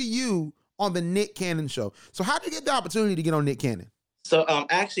get to you on the Nick Cannon show. So how'd you get the opportunity to get on Nick Cannon? So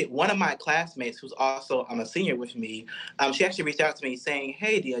actually, one of my classmates, who's also a senior with me, she actually reached out to me saying,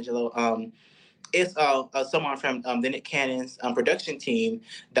 "Hey, D'Angelo, it's someone from the Nick Cannon's production team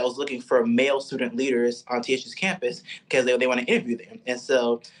that was looking for male student leaders on TSU's campus because they want to interview them." And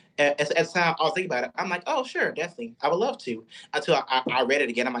so at the time I was thinking about it, I'm like, "Oh, sure, definitely, I would love to." Until I read it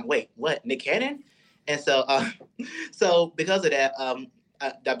again, I'm like, "Wait, what? Nick Cannon?" And so so because of that.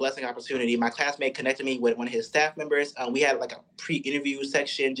 That blessing opportunity, my classmate connected me with one of his staff members. We had like a pre-interview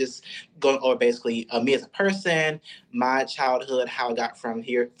section, just going over basically me as a person, my childhood, how I got from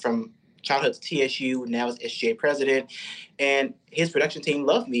childhood to TSU, now as SGA president, and his production team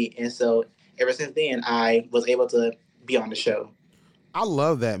loved me. And so ever since then, I was able to be on the show. I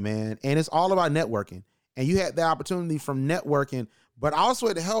love that, man. And it's all about networking. And you had the opportunity from networking, but also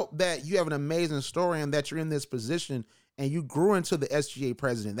it helped that you have an amazing story and that you're in this position and you grew into the SGA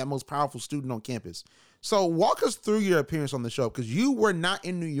president, that most powerful student on campus. So walk us through your appearance on the show, because you were not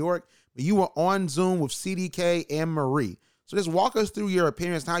in New York, but you were on Zoom with CDK and Marie. So just walk us through your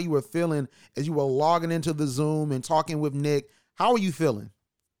appearance, how you were feeling as you were logging into the Zoom and talking with Nick. How are you feeling?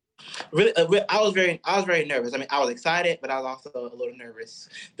 Really, I was very nervous. I mean, I was excited, but I was also a little nervous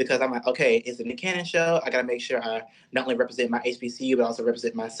because I'm like, okay, it's a Nick Cannon show. I got to make sure I not only represent my HBCU, but also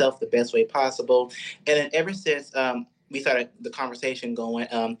represent myself the best way possible. And then ever since we started the conversation going,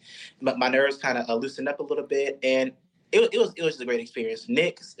 my nerves kind of loosened up a little bit, and it was just a great experience.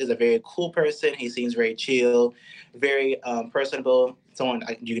 Nick is a very cool person. He seems very chill, very personable, someone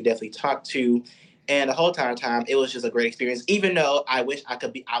you could definitely talk to. And the whole entire time, it was just a great experience. Even though I wish I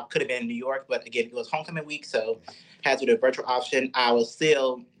could have been in New York, but again, it was homecoming week, so had to do a virtual option. I was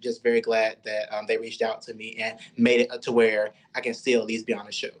still just very glad that they reached out to me and made it to where I can still at least be on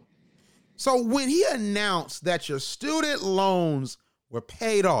the show. So when he announced that your student loans were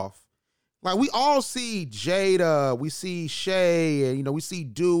paid off, like we all see Jada, we see Shay, and we see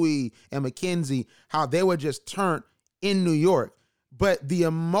Dewey and Mackenzie, how they were just turned in New York. But the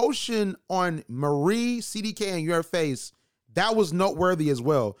emotion on Marie, CDK, and your face, that was noteworthy as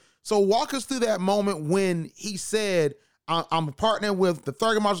well. So walk us through that moment when he said, I'm partnering with the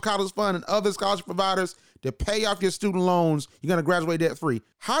Thurgood Marshall College Fund and other scholarship providers to pay off your student loans. You're going to graduate debt free.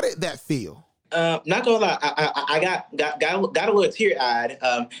 How did that feel? Not gonna lie, I got a little teary eyed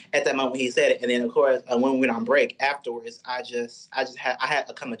at that moment when he said it, and then of course when we went on break afterwards, I had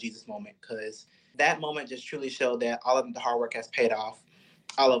a come to Jesus moment, because that moment just truly showed that all of the hard work has paid off,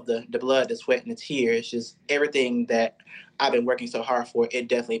 all of the blood, the sweat, and the tears, just everything that I've been working so hard for, it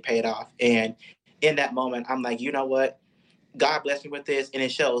definitely paid off. And in that moment, I'm like, you know what? God blessed me with this, and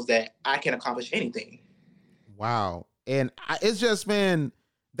it shows that I can accomplish anything. Wow. And it's just, man,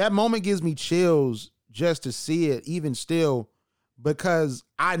 that moment gives me chills just to see it, even still, because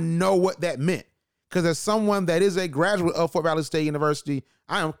I know what that meant. Because as someone that is a graduate of Fort Valley State University,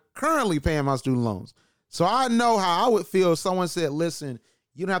 I am currently paying my student loans. So I know how I would feel if someone said, listen,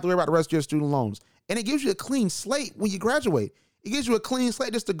 you don't have to worry about the rest of your student loans. And it gives you a clean slate when you graduate. It gives you a clean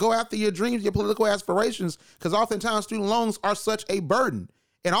slate just to go after your dreams, your political aspirations, because oftentimes student loans are such a burden.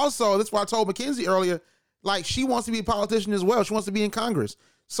 And also, that's why I told Mackenzie earlier, like, she wants to be a politician as well. She wants to be in Congress.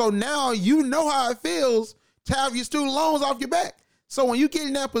 So now you know how it feels to have your student loans off your back. So when you get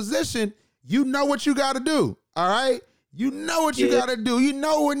in that position, you know what you got to do, all right? You know what you got to do. You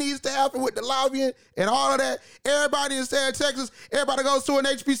know what needs to happen with the lobbying and all of that. Everybody in the state of Texas, everybody goes to an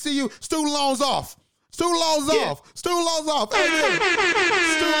HBCU, student loans off. Student loans off. Student loans off. Hey, student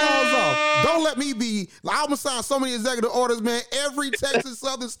loans off. Don't let me be. I'm going to sign so many executive orders, man. Every Texas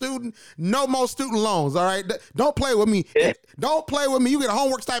Southern student, no more student loans, all right? Don't play with me. Don't play with me. You get a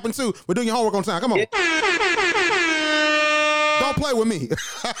homework stipend too. We're doing your homework on time. Come on. Don't play with me.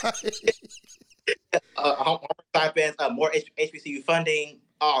 Homework stipends, more HBCU funding,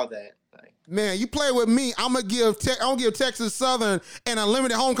 all that. Man, you play with me, I'm gonna give Texas Southern an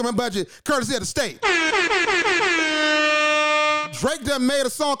unlimited homecoming budget, courtesy of the state. Drake done made a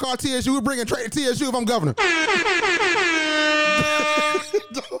song called TSU. We're bringing Drake to TSU if I'm governor.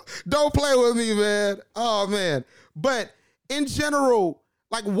 Don't play with me, man. Oh man. But in general,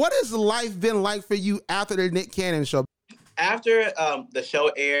 like, what has life been like for you after the Nick Cannon show? After the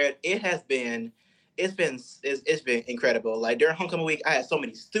show aired, it's been incredible. Like, during homecoming week, I had so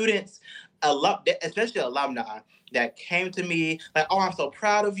many students, especially alumni, that came to me like, "Oh, I'm so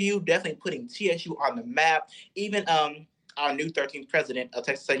proud of you, definitely putting TSU on the map." Even our new 13th president of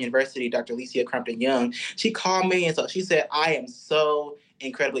Texas Southern University, Dr. Alicia Crumpton-Young, she called me, and so she said, "I am so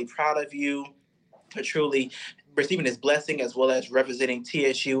incredibly proud of you for truly receiving this blessing, as well as representing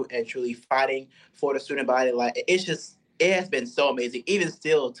TSU and truly fighting for the student body." Like, it has been so amazing. Even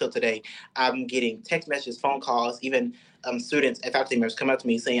still till today, I'm getting text messages, phone calls, even students and faculty members come up to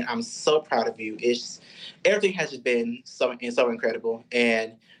me saying, "I'm so proud of you." Everything has just been so incredible.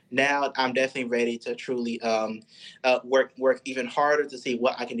 And now I'm definitely ready to truly work even harder to see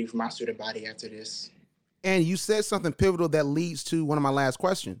what I can do for my student body after this. And you said something pivotal that leads to one of my last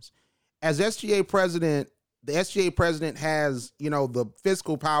questions. As SGA president, the SGA president has, the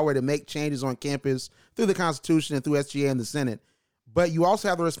fiscal power to make changes on campus through the Constitution and through SGA and the Senate. But you also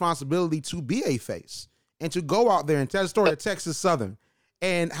have the responsibility to be a face and to go out there and tell the story of Texas Southern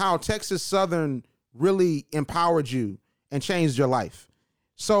and how Texas Southern really empowered you and changed your life.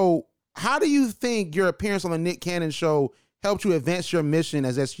 So how do you think your appearance on the Nick Cannon show helped you advance your mission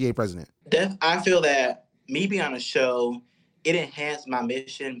as SGA president? I feel that me being on a show, it enhanced my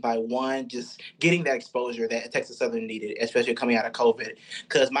mission by, one, just getting that exposure that Texas Southern needed, especially coming out of COVID,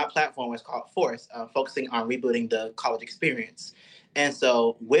 because my platform was called Force, focusing on rebuilding the college experience. And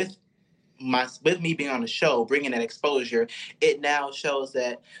so with me being on the show, bringing that exposure, it now shows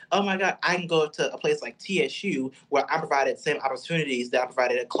that, oh my God, I can go to a place like TSU where I provided the same opportunities that I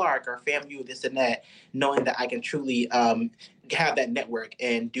provided at Clark or FAMU, this and that, knowing that I can truly have that network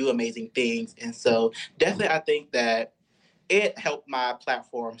and do amazing things. And so definitely I think that it helped my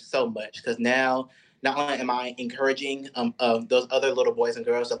platform so much, because now not only am I encouraging those other little boys and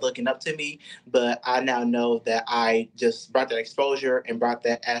girls that are looking up to me, but I now know that I just brought that exposure and brought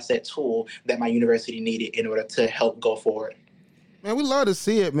that asset tool that my university needed in order to help go forward. Man, we love to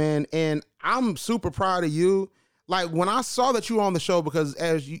see it, man. And I'm super proud of you. Like, when I saw that you were on the show, because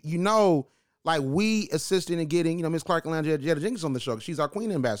as you know, like, we assisted in getting, Ms. Clark and Jada Jenkins on the show. She's our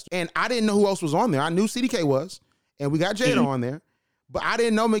Queen Ambassador. And I didn't know who else was on there. I knew CDK was, and we got Jada on there. But I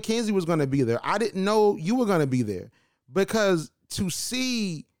didn't know Mackenzie was going to be there. I didn't know you were going to be there, because to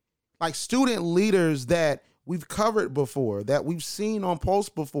see like student leaders that we've covered before, that we've seen on posts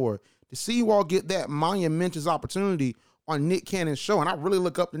before, to see you all get that monumentous opportunity on Nick Cannon's show. And I really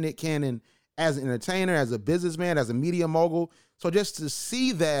look up to Nick Cannon as an entertainer, as a businessman, as a media mogul. So just to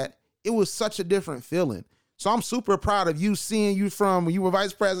see that, it was such a different feeling. So I'm super proud of you, seeing you from when you were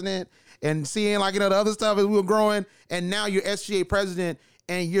vice president and seeing like, the other stuff as we were growing. And now you're SGA president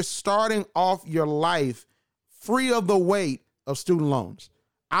and you're starting off your life free of the weight of student loans.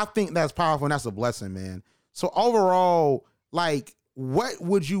 I think that's powerful and that's a blessing, man. So overall, like, what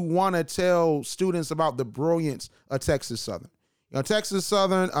would you want to tell students about the brilliance of Texas Southern? Texas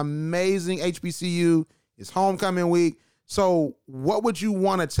Southern, amazing HBCU. It's homecoming week. So what would you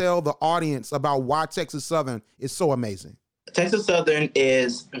want to tell the audience about why Texas Southern is so amazing? Texas Southern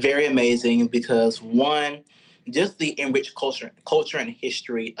is very amazing because, one, just the enriched culture and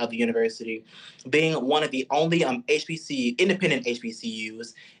history of the university, being one of the only independent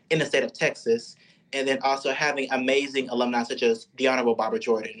HBCUs in the state of Texas, and then also having amazing alumni such as the Honorable Barbara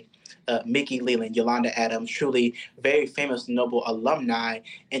Jordan, Mickey Leland, Yolanda Adams, truly very famous, noble alumni,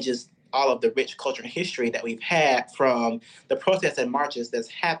 and just all of the rich culture and history that we've had from the protests and marches that's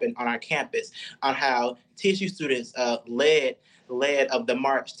happened on our campus, on how TSU students led of the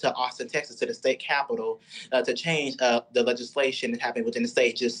march to Austin, Texas, to the state capitol, to change the legislation that happened within the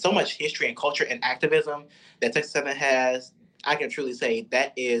state. Just so much history and culture and activism that Texas Southern has. I can truly say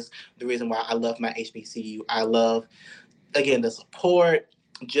that is the reason why I love my HBCU. I love, again, the support,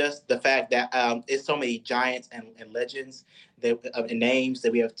 just the fact that it's so many giants and legends and names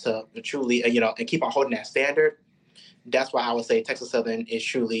that we have to truly, and keep on holding that standard. That's why I would say Texas Southern is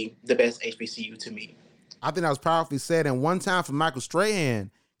truly the best HBCU to me. I think that was powerfully said. And one time for Michael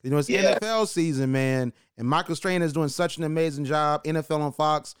Strahan, it's NFL season, man. And Michael Strahan is doing such an amazing job, NFL on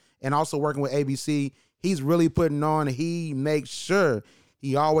Fox, and also working with ABC. He's really putting on. He makes sure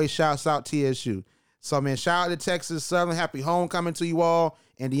he always shouts out TSU. So, man, shout out to Texas Southern. Happy homecoming to you all.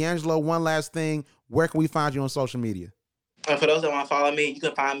 And D'Angelo, one last thing. Where can we find you on social media? For those that want to follow me, you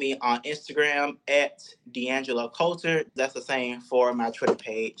can find me on Instagram at D'Angelo Coulter. That's the same for my Twitter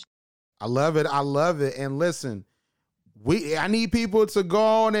page. I love it. I love it. And listen, I need people to go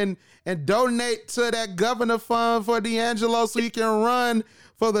on and donate to that governor fund for D'Angelo so you can run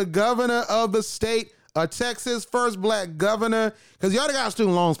for the governor of the state of Texas, first black governor, because you already got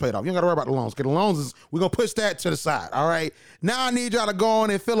student loans paid off. You don't got to worry about the loans, because the loans we're going to push that to the side, all right? Now I need y'all to go on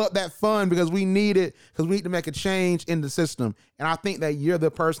and fill up that fund because we need it, because we need to make a change in the system. And I think that you're the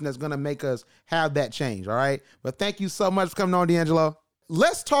person that's going to make us have that change, all right? But thank you so much for coming on, D'Angelo.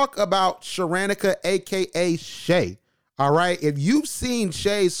 Let's talk about Sharanica, a.k.a. Shay, all right? If you've seen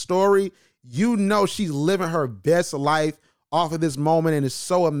Shay's story, you know she's living her best life off of this moment, and it's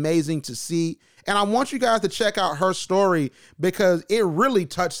so amazing to see. And I want you guys to check out her story because it really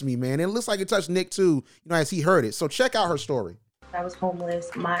touched me, man. It looks like it touched Nick too, as he heard it. So check out her story. I was homeless.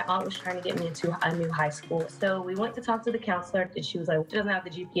 My aunt was trying to get me into a new high school. So we went to talk to the counselor, and she was like, she doesn't have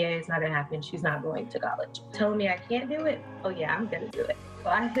the GPA. It's not going to happen. She's not going to college. Telling me I can't do it. Oh yeah, I'm going to do it. So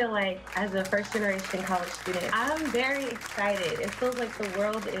I feel like as a first generation college student, I'm very excited. It feels like the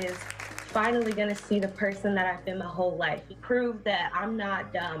world is finally going to see the person that I've been my whole life. Prove that I'm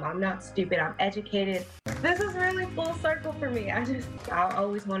not dumb, I'm not stupid, I'm educated. This is really full circle for me. I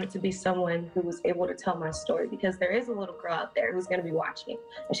always wanted to be someone who was able to tell my story, because there is a little girl out there who's going to be watching,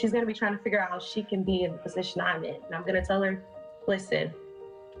 and she's going to be trying to figure out how she can be in the position I'm in. And I'm going to tell her, listen,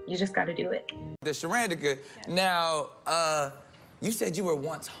 you just got to do it. The Sharanica, now, you said you were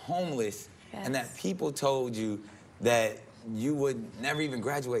once homeless, Yes. and that people told you that you would never even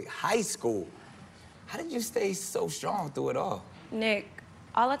graduate high school. How did you stay so strong through it all? Nick,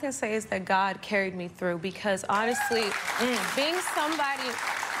 all I can say is that God carried me through, because honestly, being somebody,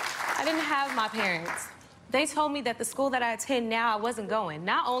 I didn't have my parents. They told me that the school that I attend now, I wasn't going.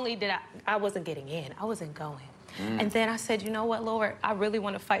 Not only did I wasn't getting in, I wasn't going. And then I said, you know what, Lord, I really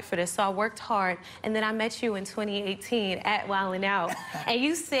want to fight for this. So I worked hard, and then I met you in 2018 at Wildin' Out. And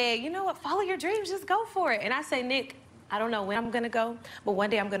you said, you know what, follow your dreams, just go for it. And I said, Nick, I don't know when I'm going to go, but one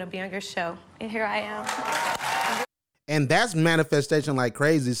day I'm going to be on your show. And here I am. And that's manifestation like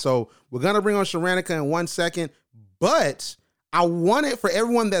crazy. So we're going to bring on Sharanica in 1 second. But I wanted, for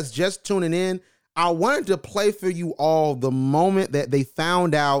everyone that's just tuning in, I wanted to play for you all the moment that they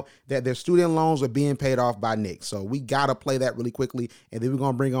found out that their student loans were being paid off by Nick. So we got to play that really quickly, and then we're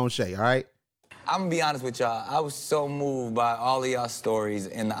going to bring on Shay, all right? I'm gonna be honest with y'all. I was so moved by all of y'all stories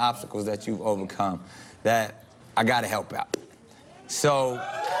and the obstacles that you've overcome that I gotta help out. So,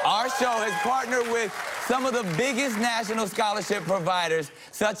 our our show has partnered with some of the biggest national scholarship providers,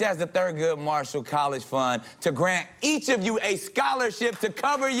 such as the Thurgood Marshall College Fund, to grant each of you a scholarship to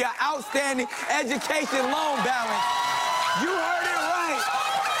cover your outstanding education loan balance. You heard it right.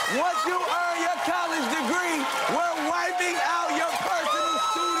 Once you earn your college degree, we're wiping out your personal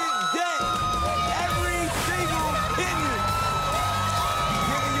student debt. Every single penny.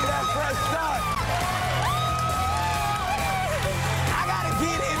 Giving you that fresh start. I gotta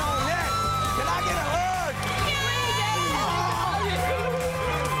get in on that. Can I get a hug?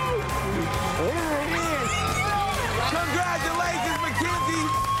 There it is. Congratulations, Mackenzie,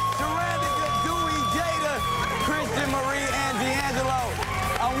 Sharonda, Dewey, Jada, Christian, Marie, and D'Angelo.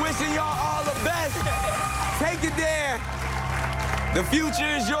 I'm wishing y'all all the best. Take it there. The future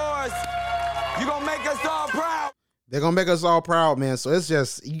is yours. You're gonna make us all proud. They're going to make us all proud, man. So it's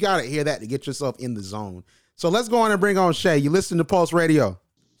just, you got to hear that to get yourself in the zone. So let's go on and bring on Shay. You listen to Pulse Radio.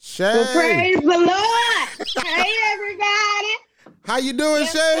 Shay. Well, praise the Lord. Hey, everybody. How you doing,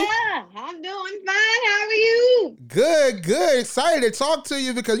 Yes, Shay? sir. I'm doing fine. How are you? Good, good. Excited to talk to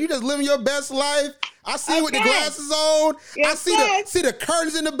you because you just living your best life. I see you with the Okay. glasses on. Yes, I see the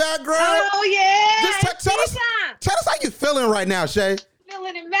curtains in the background. Oh, yeah. Just tell us how you feeling right now, Shay.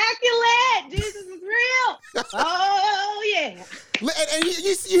 Feeling immaculate. Jesus is real. Oh, yeah. And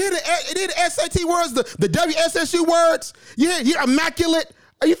you hear the SAT words, the WSSU words. You hear immaculate.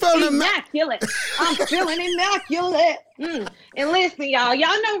 Are you feeling immaculate? I'm feeling immaculate. And listen, y'all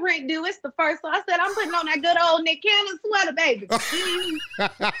know rent due. It's the first. So I said, I'm putting on that good old Nick Cannon sweater, baby.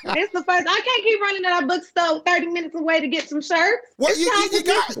 It's the first. I can't keep running to that bookstore 30 minutes away to get some shirts. Well, you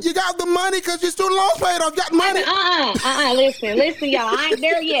got the money because your student loans paid off. You got money. Listen, y'all. I ain't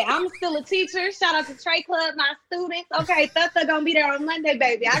there yet. I'm still a teacher. Shout out to Trey Club, my students. Okay, Thutha gonna be there on Monday,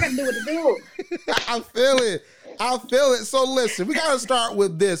 baby. I gotta do what to do. I feel it. So listen, we gotta start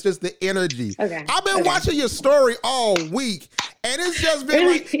with this, just the energy. Okay. I've been watching your story all week, and it's just been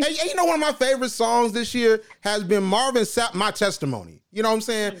like, and you know, one of my favorite songs this year has been Marvin Sapp, My Testimony. You know what I'm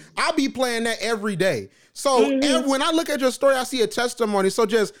saying? I'll be playing that every day. So when I look at your story, I see a testimony. So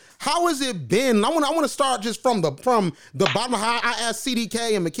just how has it been? I want to start just from the bottom. How I asked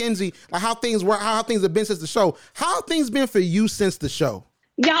CDK and Mackenzie like how things were, how things have been since the show. How have things been for you since the show?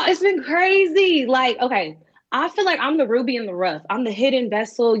 Y'all, it's been crazy. Like, okay, I feel like I'm the ruby in the rough. I'm the hidden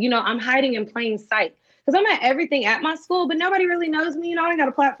vessel. You know, I'm hiding in plain sight because I'm at everything at my school, but nobody really knows me. You know, I ain't got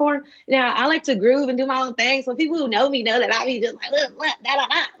a platform. Now, I like to groove and do my own thing. So people who know me know that I be just like,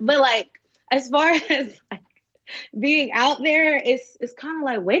 but like, as far as like being out there, it's kind of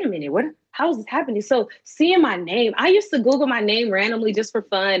like, wait a minute, how is this happening? So seeing my name, I used to Google my name randomly just for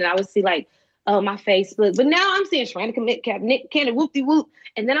fun, and I would see like, my Facebook, but now I'm seeing Sharonda Metcalf, Nick Cannon, whoop-de-whoop,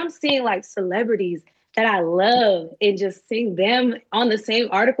 and then I'm seeing like celebrities that I love and just seeing them on the same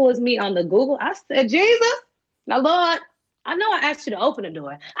article as me on the Google. I said, Jesus, now Lord, I know I asked you to open the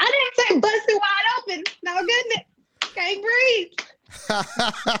door. I didn't say bust it wide open. No goodness, can't breathe.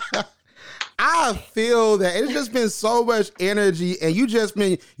 I feel that it's just been so much energy, and you've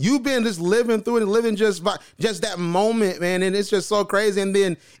been just living through it and living just that moment, man. And it's just so crazy. And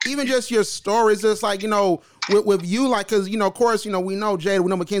then even just your story is just like, you know, with you, like, cause, you know, of course, you know, we know Jada, we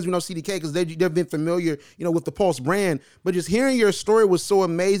know Mackenzie, we know CDK, cause they've been familiar, you know, with the Pulse brand, but just hearing your story was so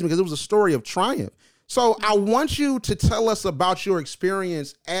amazing because it was a story of triumph. So I want you to tell us about your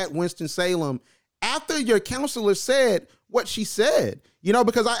experience at Winston-Salem after your counselor said what she said, you know,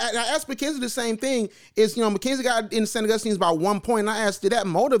 because I asked Mackenzie the same thing is, you know, Mackenzie got in St. Augustine's about 1 point, and I asked, did that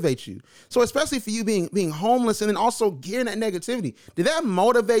motivate you? So especially for you being homeless and then also hearing that negativity, did that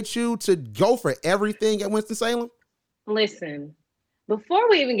motivate you to go for everything at Winston-Salem? Listen, before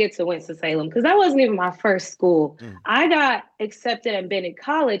we even get to Winston-Salem, because that wasn't even my first school, I got accepted at Bennett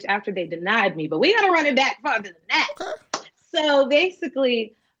College after they denied me, but we got to run it back farther than that. Okay. So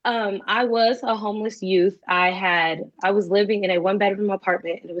basically, I was a homeless youth. I was living in a 1-bedroom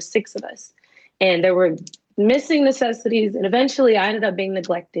apartment, and it was 6 of us. And there were missing necessities. And eventually I ended up being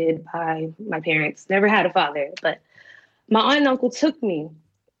neglected by my parents. Never had a father, but my aunt and uncle took me.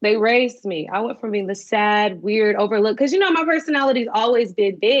 They raised me. I went from being the sad, weird, overlooked, because, you know, my personality's always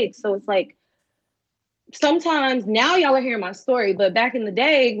been big. So it's like, sometimes now y'all are hearing my story, but back in the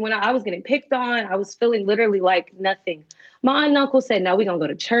day when I was getting picked on, I was feeling literally like nothing. My aunt and uncle said, no, we're going to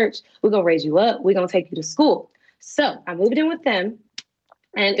go to church. We're going to raise you up. We're going to take you to school. So I moved in with them.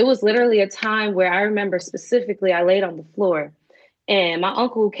 And it was literally a time where I remember specifically I laid on the floor and my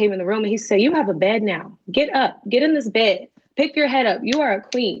uncle came in the room and he said, you have a bed now. Get up, get in this bed, pick your head up. You are a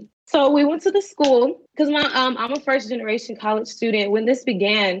queen. So we went to the school because I'm a first generation college student. When this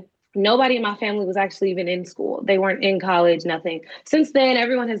began, Nobody in my family was actually even in school. They weren't in college, nothing. Since then,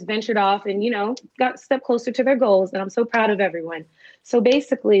 everyone has ventured off and, got a step closer to their goals. And I'm so proud of everyone. So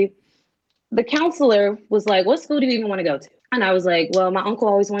basically, the counselor was like, what school do you even want to go to? And I was like, well, my uncle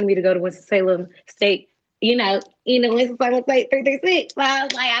always wanted me to go to Winston-Salem State, Winston-Salem State 336. So I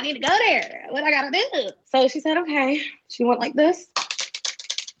was like, I need to go there. What I got to do? So she said, okay. She went like this.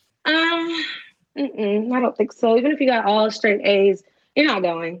 I don't think so. Even if you got all straight A's, you're not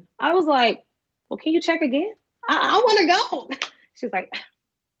going. I was like, well, can you check again? I want to go. She's like,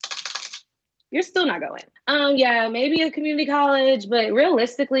 you're still not going. Yeah, maybe a community college, but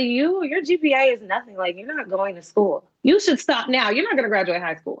realistically, your GPA is nothing. Like, you're not going to school. You should stop now. You're not going to graduate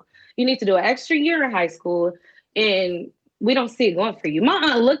high school. You need to do an extra year in high school, and we don't see it going for you. My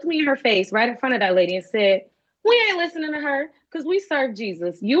aunt looked me in her face right in front of that lady and said, we ain't listening to her because we serve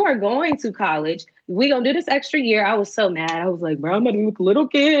Jesus. You are going to college. We gonna do this extra year. I was so mad. I was like, bro, I'm gonna look little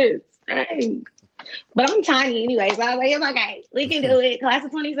kids. Dang. But I'm tiny anyway. So I was like, it's okay. We can do it. Class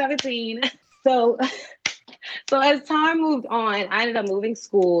of 2017. So as time moved on, I ended up moving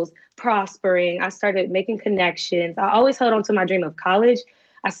schools, prospering. I started making connections. I always held on to my dream of college.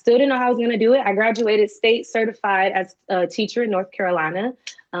 I still didn't know how I was going to do it. I graduated state certified as a teacher in North Carolina.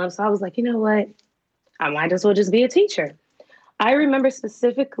 So I was like, you know what? I might as well just be a teacher. I remember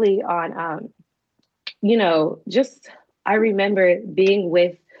specifically on, I remember being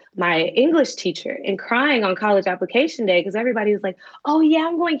with my English teacher and crying on college application day because everybody was like, oh yeah,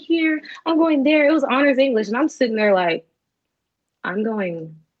 I'm going here, I'm going there. It was honors English. And I'm sitting there like, I'm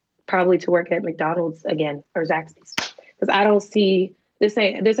going probably to work at McDonald's again or Zaxby's because I don't see, this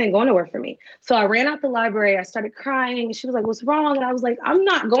ain't going to work for me. So I ran out the library. I started crying. And she was like, what's wrong? And I was like, I'm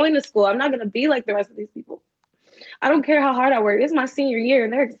not going to school. I'm not going to be like the rest of these people. I don't care how hard I work. It's my senior year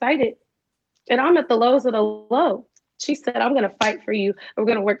and they're excited. And I'm at the lowest of the low. She said, I'm going to fight for you. We're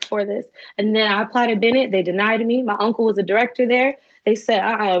going to work for this. And then I applied to Bennett. They denied me. My uncle was a director there. They said,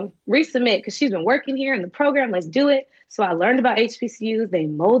 resubmit because she's been working here in the program. Let's do it. So I learned about HBCUs. They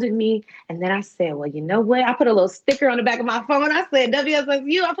molded me. And then I said, well, you know what? I put a little sticker on the back of my phone. I said,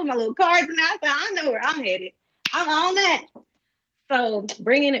 WSSU. I put my little cards in there. I said, I know where I'm headed. I'm on that. So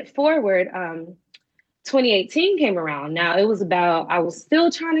bringing it forward, 2018 came around. Now it was I was still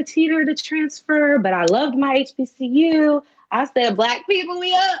trying to teeter to transfer, but I loved my HBCU. I said, Black people,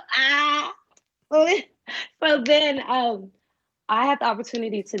 we up. So then I had the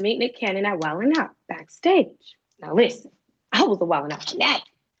opportunity to meet Nick Cannon at Wildin' Out backstage. Now listen, I was a Wildin' Out fanatic.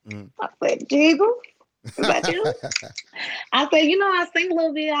 I said, Jesus, is that you? I said, I sing a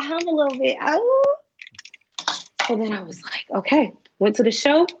little bit, I hum a little bit. Oh. So then I was like, okay, went to the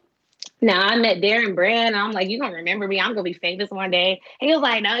show. Now I met Darren Brand. I'm like, you're going to remember me. I'm going to be famous one day. And he was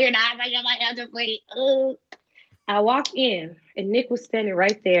like, no, you're not. I'm like, I'm just waiting. I walked in and Nick was standing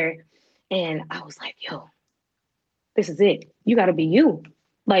right there. And I was like, yo, this is it. You got to be you.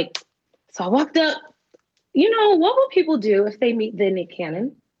 So I walked up. What would people do if they meet the Nick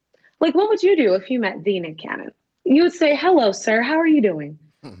Cannon? What would you do if you met the Nick Cannon? You would say, hello, sir. How are you doing?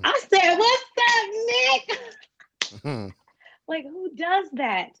 I said, what's up, Nick? Who does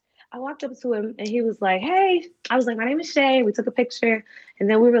that? I walked up to him and he was like, hey. I was like, my name is Shay. We took a picture. And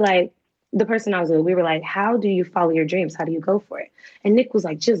then we were like, the person I was with, we were like, how do you follow your dreams? How do you go for it? And Nick was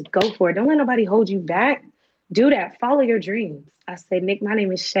like, just go for it. Don't let nobody hold you back. Do that. Follow your dreams. I said, Nick, my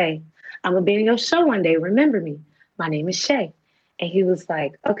name is Shay. I'm going to be in your show one day. Remember me. My name is Shay. And he was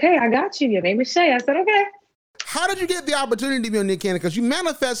like, okay, I got you. Your name is Shay. I said, okay. How did you get the opportunity to be on Nick Cannon? Because you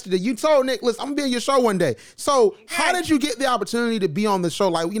manifested it. You told Nick, listen, I'm going to be on your show one day. So how did you get the opportunity to be on the show?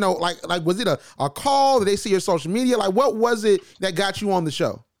 Was it a call? Did they see your social media? What was it that got you on the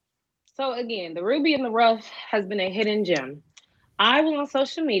show? So again, the Ruby in the Rough has been a hidden gem. I was on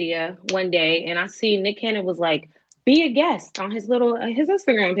social media one day and I see Nick Cannon was like, be a guest on his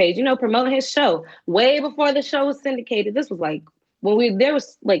Instagram page, promoting his show way before the show was syndicated. This was when there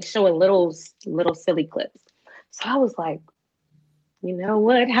was showing little silly clips. So I was like, you know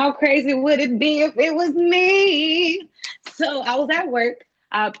what? How crazy would it be if it was me? So I was at work.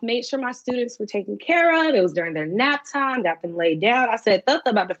 I made sure my students were taken care of. It was during their nap time, got them laid down. I said, Thutha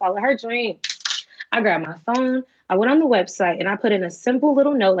about to follow her dream. I grabbed my phone. I went on the website and I put in a simple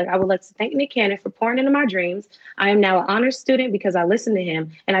little note. I would like to thank Nick Cannon for pouring into my dreams. I am now an honors student because I listened to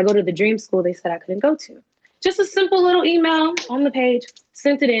him and I go to the dream school they said I couldn't go to. Just a simple little email on the page,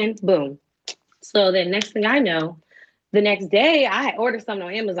 sent it in, boom. So then next thing I know, the next day I had ordered something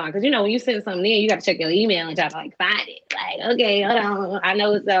on Amazon. Cause when you send something in, you got to check your email and try to find it. Okay, hold on. I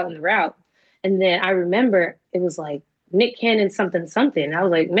know it's out on the route. And then I remember it was Nick Cannon something. I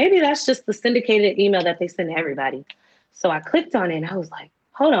was like, maybe that's just the syndicated email that they send to everybody. So I clicked on it and I was like,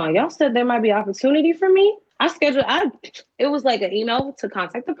 hold on, y'all said there might be opportunity for me. It was like an email to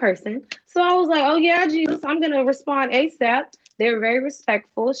contact the person. So I was like, oh yeah, Jesus, I'm going to respond ASAP. They were very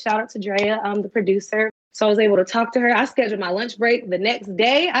respectful. Shout out to Drea, the producer. So I was able to talk to her. I scheduled my lunch break the next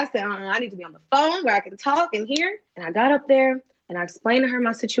day. I said, I need to be on the phone where I can talk and hear. And I got up there and I explained to her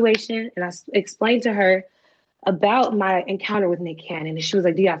my situation. And I explained to her about my encounter with Nick Cannon. And she was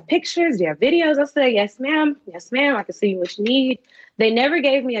like, do you have pictures? Do you have videos? I said, yes, ma'am. Yes, ma'am. I can see what you need. They never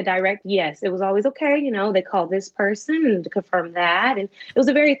gave me a direct yes. It was always, okay, you know, they called this person to confirm that. And it was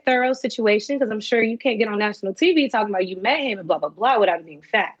a very thorough situation because I'm sure you can't get on national TV talking about you met him and blah, blah, blah without it being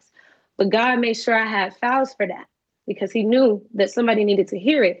facts. But God made sure I had files for that because he knew that somebody needed to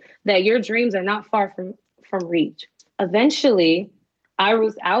hear it, that your dreams are not far from reach. Eventually, I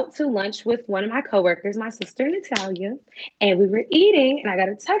was out to lunch with one of my coworkers, my sister Natalia, and we were eating and I got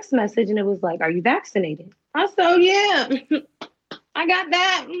a text message and it was like, are you vaccinated? I said, oh, yeah, I got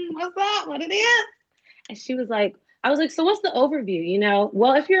that. What's up? What it is? And she was like, I was like, so what's the overview? You know,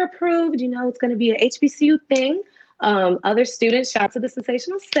 well, if you're approved, you know, it's going to be an HBCU thing. Other students, shout out to the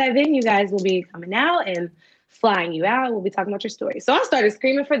Sensational 7. You guys will be coming out and flying you out. We'll be talking about your story. So I started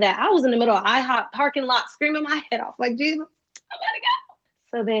screaming for that. I was in the middle of IHOP parking lot screaming my head off like, Jesus, I'm about to go.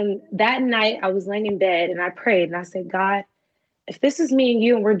 So then that night I was laying in bed and I prayed and I said, God, if this is me and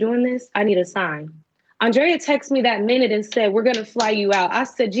you and we're doing this, I need a sign. Andrea texted me that minute and said, we're going to fly you out. I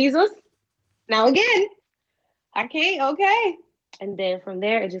said, Jesus, now again, I can't, okay. And then from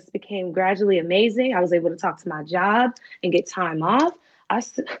there, it just became gradually amazing. I was able to talk to my job and get time off. I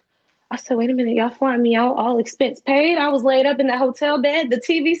said, wait a minute, y'all flying me out, all expense paid. I was laid up in the hotel bed. The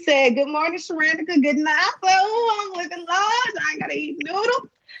TV said, good morning, Sharandica, good night. I said, oh, I'm living large. I ain't got to eat noodles.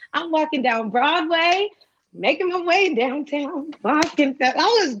 I'm walking down Broadway, making my way downtown. Walking down.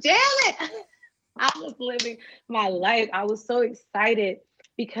 I was jamming. I was living my life. I was so excited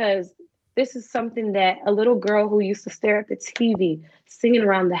because this is something that a little girl who used to stare at the TV, singing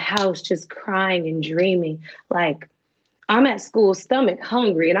around the house, just crying and dreaming. Like, I'm at school, stomach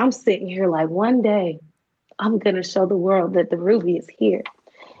hungry, and I'm sitting here like, one day, I'm going to show the world that the Ruby is here.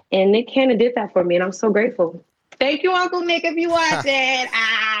 And Nick Cannon did that for me, and I'm so grateful. Thank you, Uncle Nick, if you watch it.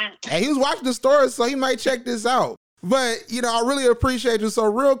 Hey, he was watching the story, so he might check this out. But, you know, I really appreciate you.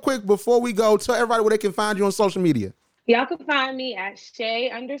 So real quick, before we go, tell everybody where they can find you on social media. Y'all can find me at Shay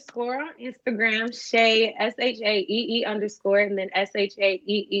 _ on Instagram, Shay, SHAEE _, and then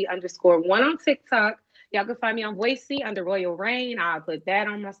SHAEE _ 1 on TikTok. Y'all can find me on Voicey under Royal Rain. I'll put that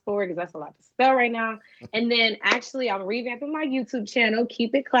on my story because that's a lot to spell right now. And then actually, I'm revamping my YouTube channel,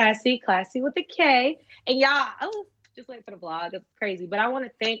 Keep It Classy, classy with a K. And y'all, just wait for the vlog. It's crazy. But I want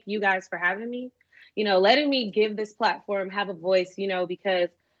to thank you guys for having me, you know, letting me give this platform, have a voice, you know, because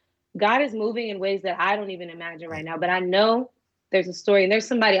God is moving in ways that I don't even imagine right now. But I know there's a story and there's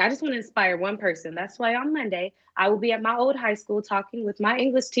somebody. I just want to inspire one person. That's why on Monday, I will be at my old high school talking with my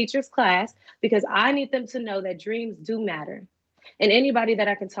English teachers class because I need them to know that dreams do matter. And anybody that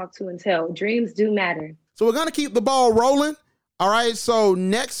I can talk to and tell, dreams do matter. So we're going to keep the ball rolling. All right. So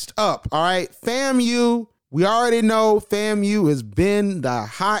next up, all right, FAMU. We already know FAMU has been the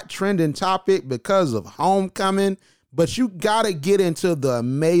hot trending topic because of homecoming. But you got to get into the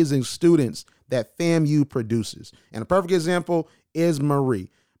amazing students that FAMU produces. And a perfect example is Marie.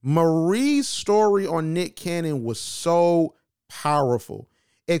 Marie's story on Nick Cannon was so powerful,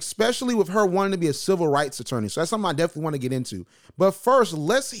 especially with her wanting to be a civil rights attorney. So that's something I definitely want to get into. But first,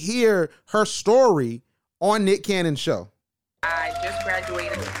 let's hear her story on Nick Cannon's show. I just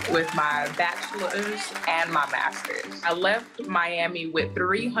graduated with my bachelor's and my master's. I left Miami with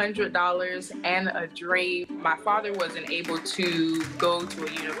 $300 and a dream. My father wasn't able to go to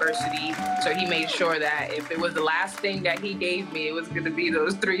a university, so he made sure that if it was the last thing that he gave me, it was going to be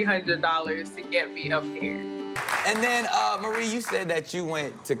those $300 to get me up here. And then, Marie, you said that you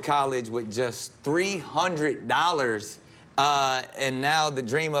went to college with just $300. And now the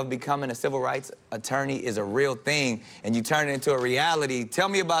dream of becoming a civil rights attorney is a real thing, and you turn it into a reality. Tell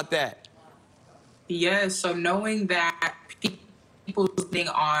me about that. Yes, so knowing that people sitting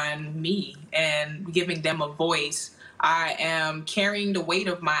on me and giving them a voice, I am carrying the weight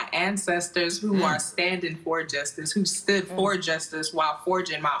of my ancestors who are standing for justice, who stood for justice while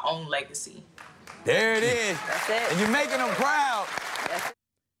forging my own legacy. There it is. That's it. And you're making them proud.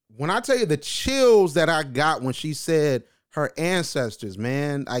 When I tell you the chills that I got when she said her ancestors,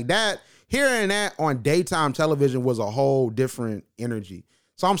 man, like that, hearing that on daytime television was a whole different energy.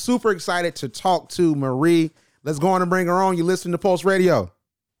 So I'm super excited to talk to Marie. Let's go on and bring her on. You listening to Pulse Radio.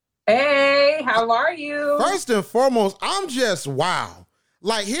 Hey, how are you? First and foremost, I'm just wow.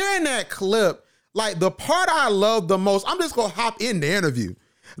 Like hearing that clip, like the part I love the most, I'm just going to hop in the interview.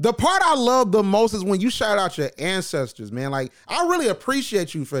 The part I love the most is when you shout out your ancestors, man. Like, I really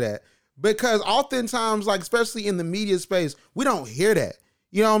appreciate you for that, because oftentimes, like, especially in the media space, we don't hear that.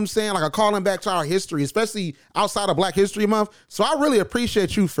 You know what I'm saying? Like, a calling back to our history, especially outside of Black History Month. So I really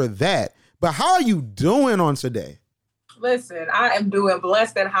appreciate you for that. But how are you doing on today? Listen, I am doing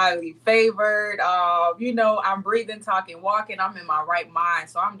blessed and highly favored. I'm breathing, talking, walking. I'm in my right mind,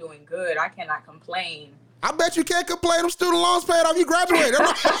 so I'm doing good. I cannot complain. I bet you can't complain. Them student loans paid off. You graduated.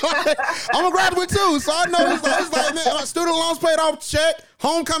 I'm a graduate too, so I know it's like, man, my student loans paid off, check.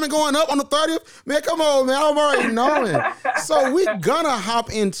 Homecoming going up on the 30th. Man, come on, man. I'm already knowing. So we gonna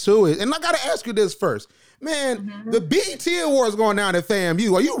hop into it. And I gotta ask you this first. Man, the BET Awards going down at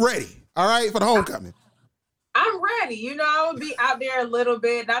FAMU. Are you ready? All right, for the homecoming? I'm ready. I'm gonna be out there a little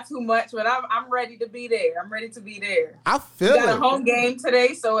bit, not too much, but I'm ready to be there. I'm ready to be there. I feel we got a home game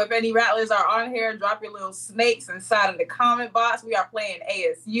today, so if any Rattlers are on here, drop your little snakes inside of the comment box. We are playing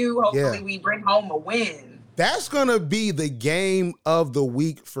ASU. Hopefully we bring home a win. That's gonna be the game of the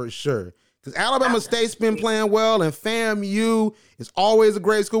week for sure. Because Alabama State's been playing well, and FAMU is always a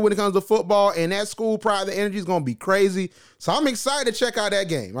great school when it comes to football, and that school pride, the energy is going to be crazy. So I'm excited to check out that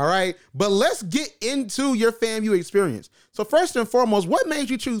game, all right? But let's get into your FAMU experience. So first and foremost, what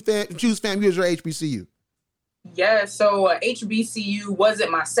made you choose FAMU as your HBCU? Yeah, so HBCU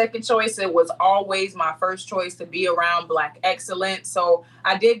wasn't my second choice. It was always my first choice to be around Black excellence. So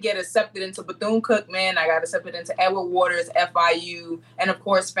I did get accepted into Bethune-Cookman. I got accepted into Edward Waters, FIU, and of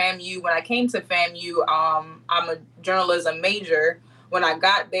course FAMU. When I came to FAMU, I'm a journalism major. When I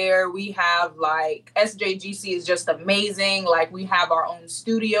got there, we have SJGC is just amazing. Like, we have our own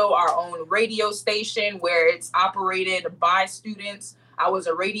studio, our own radio station where it's operated by students. I was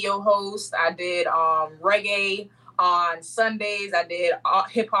a radio host. I did reggae on Sundays. I did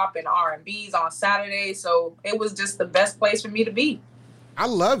hip hop and R&Bs on Saturdays. So it was just the best place for me to be. I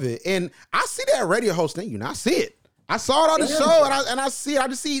love it. And I see that radio host thing. I see it. I saw it on the show, and I see it. I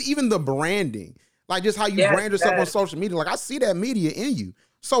just see even the branding, like just how you brand yourself on social media. Like, I see that media in you.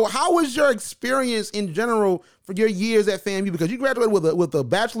 So how was your experience in general for your years at FAMU? Because you graduated with a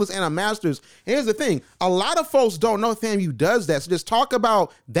bachelor's and a master's. And here's the thing. A lot of folks don't know FAMU does that. So just talk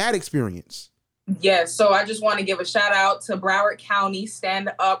about that experience. Yes. So I just want to give a shout out to Broward County.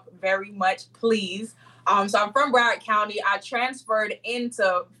 Stand up very much, please. So I'm from Broward County. I transferred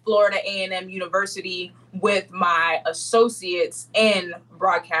into Florida A&M University with my associates in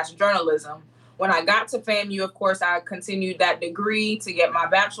broadcast journalism. When I got to FAMU, of course, I continued that degree to get my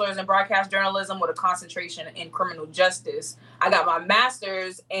bachelor's in broadcast journalism with a concentration in criminal justice. I got my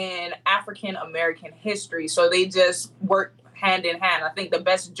master's in African American history. So they just worked hand in hand. I think the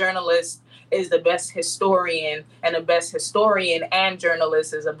best journalist is the best historian, and the best historian and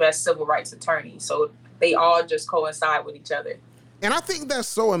journalist is the best civil rights attorney. So they all just coincide with each other. And I think that's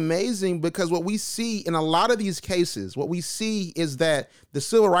so amazing, because what we see in a lot of these cases, what we see is that the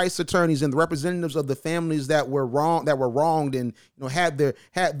civil rights attorneys and the representatives of the families that were wronged and had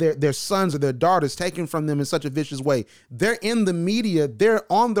their sons or their daughters taken from them in such a vicious way. They're in the media,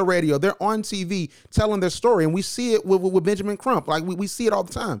 they're on the radio, they're on TV telling their story. And we see it with Benjamin Crump. Like, we see it all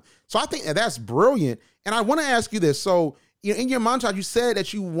the time. So I think that's brilliant. And I want to ask you this. So, in your montage, you said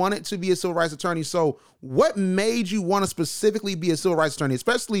that you wanted to be a civil rights attorney. So what made you want to specifically be a civil rights attorney,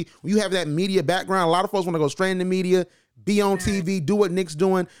 especially when you have that media background? A lot of folks want to go straight into media, be on TV, do what Nick's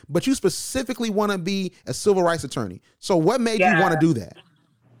doing, but you specifically want to be a civil rights attorney. So what made you want to do that?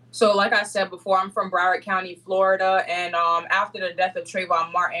 So like I said before, I'm from Broward County, Florida. And after the death of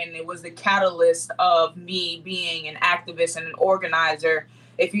Trayvon Martin, it was the catalyst of me being an activist and an organizer.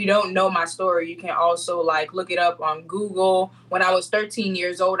 If you don't know my story, you can also look it up on Google. When I was 13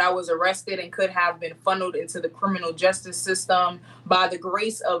 years old, I was arrested and could have been funneled into the criminal justice system. By the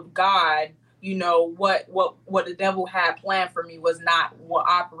grace of God, what the devil had planned for me was not what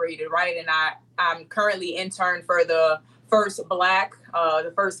operated, right? And I'm currently intern for the first Black,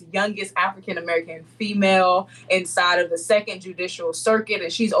 the first youngest African-American female inside of the Second Judicial Circuit.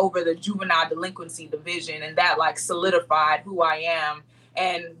 And she's over the Juvenile Delinquency Division. And that solidified who I am.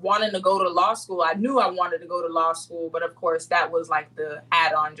 And wanting to go to law school, I knew I wanted to go to law school, but of course that was the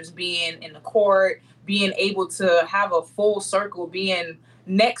add-on, just being in the court, being able to have a full circle, being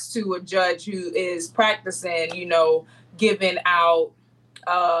next to a judge who is practicing, giving out,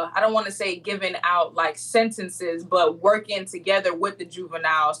 I don't want to say giving out sentences, but working together with the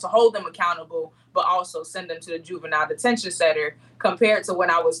juveniles to hold them accountable, but also send them to the juvenile detention center. Compared to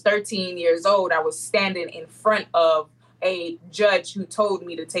when I was 13 years old, I was standing in front of a judge who told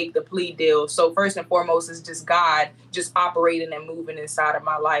me to take the plea deal. So first and foremost is just God just operating and moving inside of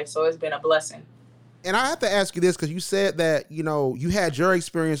my life. So it's been a blessing. And I have to ask you this because you said that, you know, you had your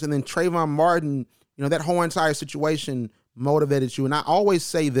experience and then Trayvon Martin, you know, that whole entire situation motivated you. And I always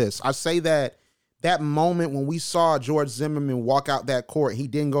say this. I say that moment when we saw George Zimmerman walk out that court, he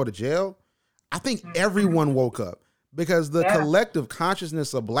didn't go to jail. I think everyone woke up because the collective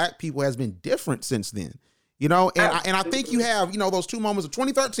consciousness of Black people has been different since then. You know, and I think you have, you know, those two moments of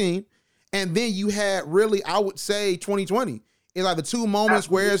 2013 and then you had really, I would say 2020. It's like the two moments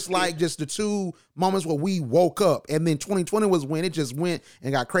where it's like just the two moments where we woke up. And then 2020 was when it just went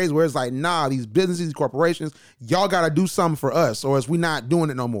and got crazy where it's like, nah, these businesses, these corporations, y'all got to do something for us or else we not doing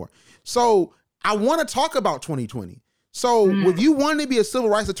it no more. So I want to talk about 2020. So with you wanting to be a civil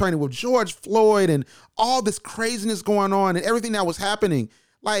rights attorney with George Floyd and all this craziness going on and everything that was happening,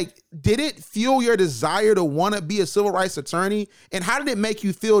 like, did it fuel your desire to want to be a civil rights attorney? And how did it make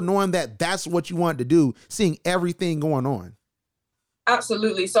you feel knowing that that's what you wanted to do, seeing everything going on?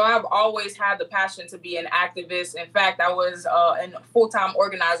 Absolutely. So I've always had the passion to be an activist. In fact, I was a full-time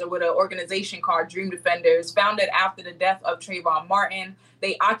organizer with an organization called Dream Defenders, founded after the death of Trayvon Martin.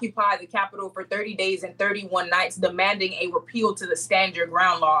 They occupied the Capitol for 30 days and 31 nights, demanding a repeal to the Stand Your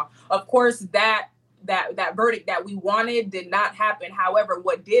Ground law. Of course, that verdict that we wanted did not happen. However,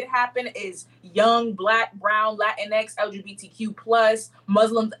 what did happen is young Black, brown, Latinx, LGBTQ plus,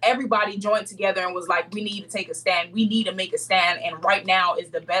 Muslims, everybody joined together and was like, we need to take a stand. We need to make a stand. And right now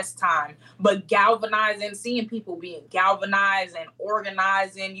is the best time. But galvanizing, seeing people being galvanized and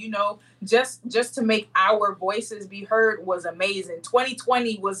organizing, you know, just to make our voices be heard was amazing.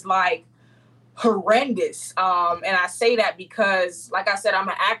 2020 was like horrendous. And I say that because, like I said, I'm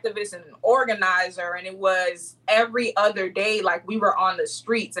an activist and an organizer, and it was every other day, like we were on the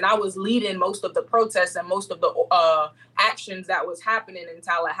streets, and I was leading most of the protests and most of the actions that was happening in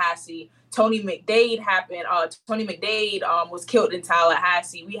Tallahassee. Tony McDade was killed in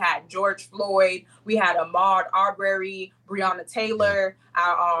Tallahassee. We had George Floyd. We had Ahmaud Arbery, Breonna Taylor.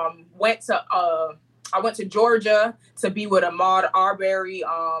 I went to Georgia to be with Ahmaud Arbery,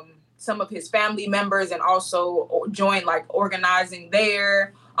 some of his family members, and also joined like organizing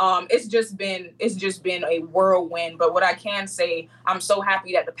there. It's just been a whirlwind. But what I can say, I'm so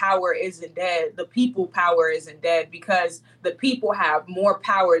happy that the power isn't dead. The people power isn't dead, because the people have more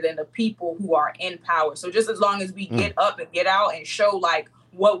power than the people who are in power. So just as long as we get up and get out and show like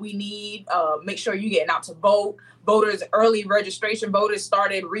what we need, make sure you're getting out to vote. Voters, early registration voters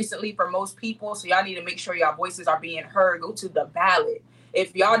started recently for most people. So y'all need to make sure y'all voices are being heard. Go to the ballot.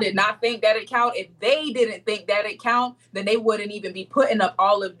 If y'all did not think that it count, if they didn't think that it count, then they wouldn't even be putting up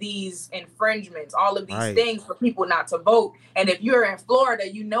all of these infringements, all of these things for people not to vote. And if you're in Florida,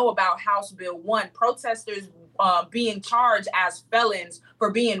 you know about House Bill 1, protesters being charged as felons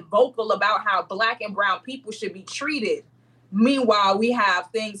for being vocal about how Black and brown people should be treated. Meanwhile, we have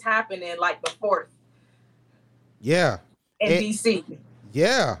things happening like the 4th. Yeah. In DC.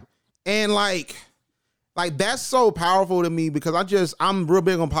 Yeah. And like that's so powerful to me, because I'm real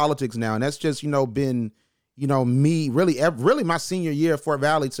big on politics now. And that's just, been, me really my senior year at Fort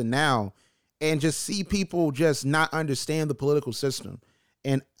Valley to now, and just see people just not understand the political system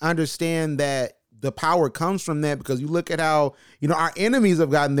and understand that the power comes from that, because you look at how, our enemies have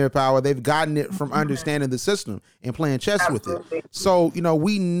gotten their power. They've gotten it from understanding the system and playing chess with it. So,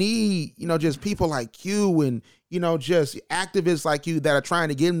 we need, just people like you and, just activists like you that are trying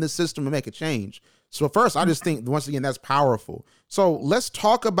to get in the system and make a change. So first, I just think, once again, that's powerful. So let's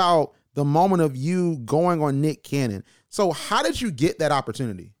talk about the moment of you going on Nick Cannon. So how did you get that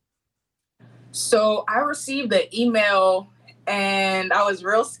opportunity? So I received the email and I was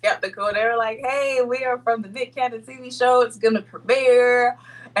real skeptical. They were like, hey, we are from the Nick Cannon TV show. It's going to premiere.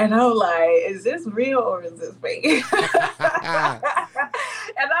 And I'm like, is this real or is this fake? And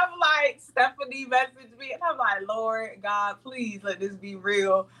I'm like, Stephanie messaged me and I'm like, Lord God, please let this be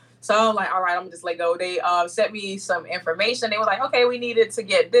real. So I'm like, all right, I'm gonna just let go. They sent me some information. They were like, okay, we needed to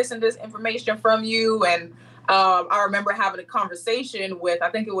get this and this information from you. And I remember having a conversation with,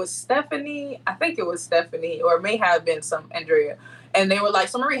 I think it was Stephanie, or it may have been some Andrea. And they were like,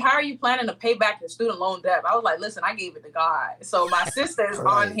 so Marie, how are you planning to pay back your student loan debt? I was like, listen, I gave it to God. So my sister's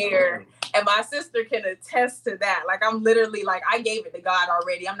on here, and my sister can attest to that. Like, I'm literally like, I gave it to God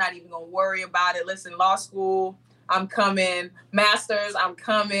already. I'm not even gonna worry about it. Listen, law school, I'm coming. Masters, I'm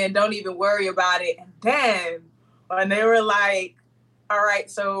coming. Don't even worry about it. And then when they were like, all right,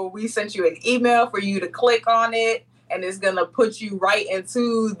 so we sent you an email for you to click on it, and it's going to put you right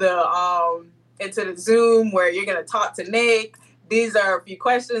into the Zoom where you're going to talk to Nick. These are a few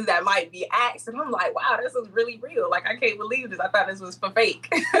questions that might be asked. And I'm like, wow, this is really real. Like, I can't believe this. I thought this was for fake.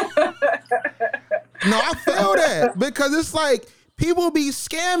 No, I feel that, because it's like people be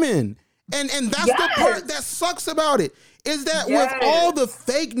scamming. And that's the part that sucks about it, is that with all the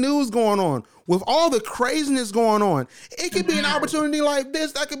fake news going on, with all the craziness going on, it could be an opportunity like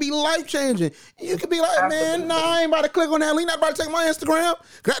this that could be life-changing. You could be like, man, nah, I ain't about to click on that link, not about to take my Instagram.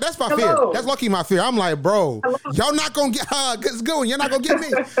 That's my fear. That's lucky my fear. I'm like, bro, y'all not going to get, it's good one. You're not going to get me.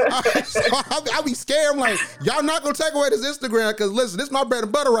 So I'll be scared. I'm like, y'all not going to take away this Instagram because, listen, this is my bread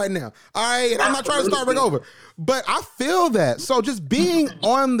and butter right now. All right? And I'm not trying to start back over. But I feel that. So just being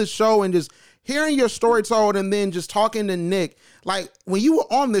on the show and just hearing your story told and then just talking to Nick, like when you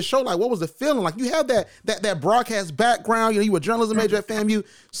were on this show, like what was the feeling? Like you had that broadcast background, you were a journalism major at FAMU.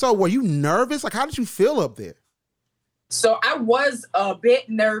 So were you nervous? Like how did you feel up there? So I was a bit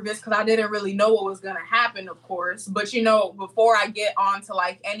nervous because I didn't really know what was going to happen, of course. But, before I get on to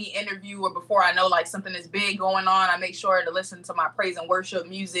like any interview or before I know like something is big going on, I make sure to listen to my praise and worship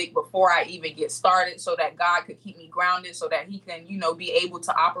music before I even get started so that God could keep me grounded so that he can, be able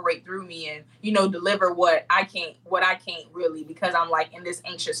to operate through me and, deliver what I can't really because I'm like in this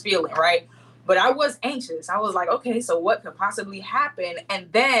anxious feeling, right? But I was anxious. I was like, okay, so what could possibly happen? And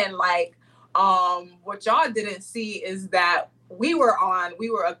then like, what y'all didn't see is that we were on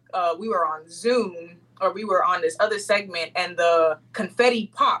Zoom or we were on this other segment and the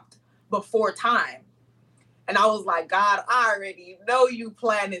confetti popped before time. And I was like, God, I already know you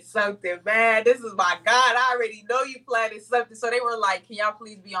planted something, man. This is my God. I already know you planted something. So they were like, can y'all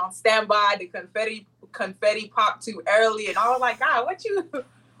please be on standby? The confetti popped too early. And I was like, God, what you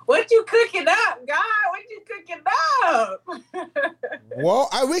cooking up, God? What you cooking up? Well,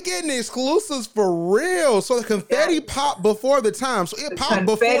 we're getting exclusives for real. So the confetti popped before the time. So it popped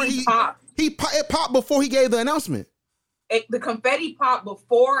before it popped before he gave the announcement. The confetti popped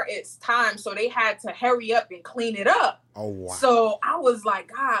before its time, so they had to hurry up and clean it up. Oh wow! So I was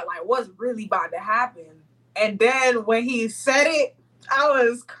like, God, like what's really about to happen? And then when he said it, I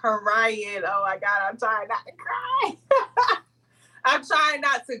was crying. Oh my God, I'm trying not to cry. I'm trying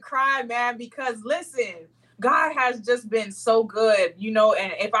not to cry, man, because listen, God has just been so good,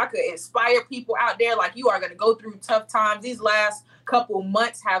 and if I could inspire people out there, like you are going to go through tough times. These last couple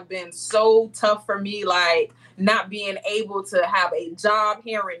months have been so tough for me, like not being able to have a job,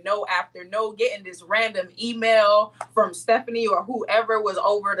 hearing no after no, getting this random email from Stephanie or whoever was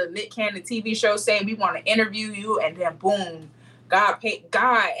over the Nick Cannon TV show saying we want to interview you, and then boom. God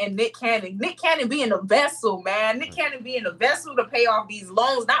and Nick Cannon being a vessel, man. Nick Cannon being a vessel to pay off these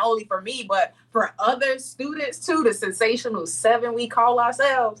loans, not only for me, but for other students too, the sensational 7 we call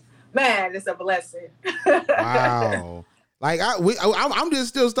ourselves. Man, it's a blessing. Wow. Like I'm just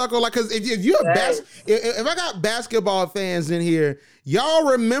still stuck on because if you're if I got basketball fans in here,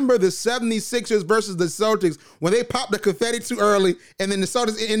 y'all remember the 76ers versus the Celtics when they popped the confetti too early and then the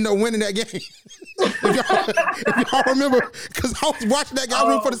Celtics ended up winning that game. if y'all remember, because I was watching that guy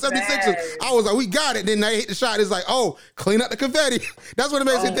room for the 76ers. Man. I was like, we got it. Then they hit the shot. It's like, oh, clean up the confetti. That's what it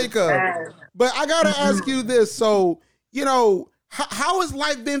makes me think of. But I gotta ask you this. So, how has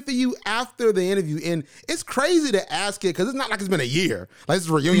life been for you after the interview? And it's crazy to ask it because it's not like it's been a year. Like this is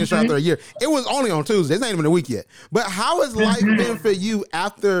a reunion show after a year. It was only on Tuesday. It's not even a week yet. But how has life been for you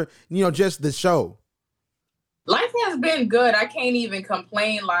after, just the show? Life has been good. I can't even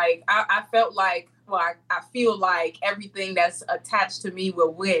complain. Like I felt like, I feel like everything that's attached to me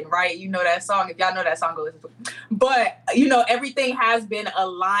will win, right? You know that song. If y'all know that song, go listen to it. But, everything has been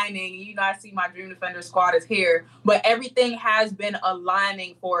aligning. I see my Dream Defender squad is here. But everything has been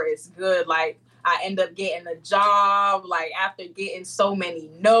aligning for its good. Like, I end up getting a job, like, after getting so many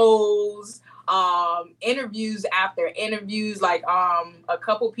no's. Interviews after interviews, like a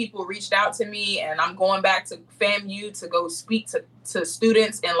couple people reached out to me and I'm going back to FAMU to go speak to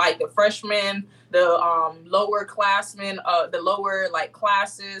students and like the freshmen, the lower classmen, the lower like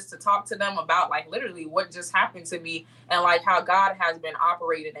classes to talk to them about like literally what just happened to me and like how God has been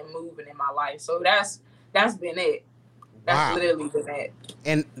operating and moving in my life. So that's been it. That's literally been it.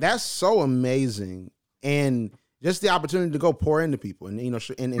 And that's so amazing. And just the opportunity to go pour into people. And,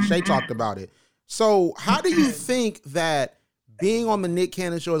 and Shay talked about it. So how do you think that being on the Nick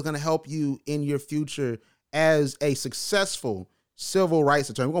Cannon show is going to help you in your future as a successful civil rights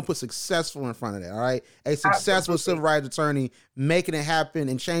attorney? We're going to put successful in front of that, all right? A successful civil rights attorney making it happen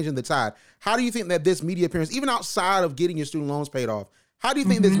and changing the tide. How do you think that this media appearance, even outside of getting your student loans paid off, how do you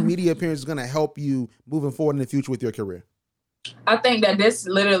think this media appearance is going to help you moving forward in the future with your career? I think that this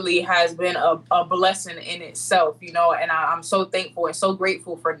literally has been a blessing in itself, you know, and I'm so thankful and so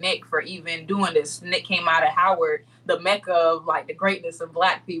grateful for Nick for even doing this. Nick came out of Howard, the mecca of like the greatness of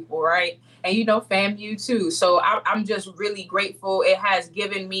Black people, right? And, you know, FAMU too. So I'm just really grateful. It has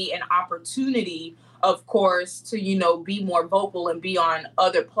given me an opportunity, of course, to, you know, be more vocal and be on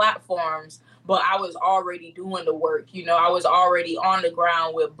other platforms. But I was already doing the work, you know, I was already on the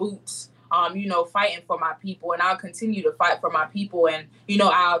ground with boots. You know, fighting for my people, and I'll continue to fight for my people, and you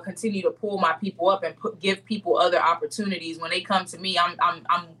know, I'll continue to pull my people up and give people other opportunities. When they come to me,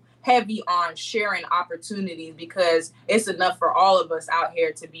 I'm heavy on sharing opportunities because it's enough for all of us out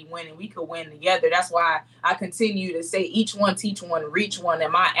here to be winning. We could win together. That's why I continue to say each one teach one, reach one,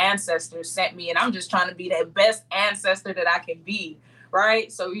 and my ancestors sent me, and I'm just trying to be that best ancestor that I can be,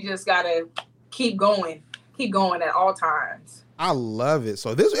 right? So we just gotta keep going at all times. I love it. So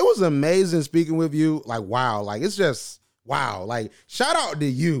it was amazing speaking with you. Like, wow. Like, it's just, wow. Like, shout out to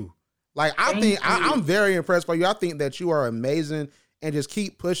you. Like, I'm very impressed by you. I think that you are amazing, and just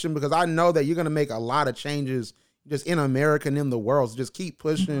keep pushing, because I know that you're going to make a lot of changes just in America and in the world. So just keep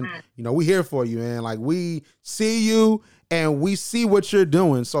pushing. Mm-hmm. You know, we here for you, man. Like, we see you and we see what you're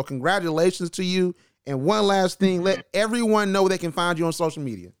doing. So congratulations to you. And one last thing, let everyone know they can find you on social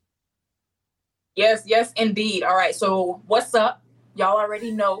media. Yes, indeed. All right. So what's up? Y'all already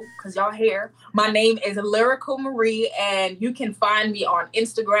know because y'all here. My name is Lyrical Marie, and you can find me on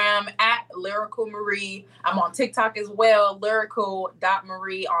Instagram at Lyrical Marie. I'm on TikTok as well,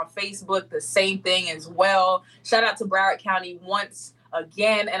 lyrical.marie. On Facebook, the same thing as well. Shout out to Broward County once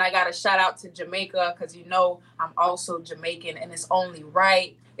again. And I got a shout out to Jamaica because, you know, I'm also Jamaican, and it's only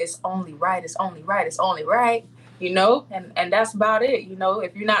right. It's only right. It's only right. It's only right. You know, and that's about it. You know,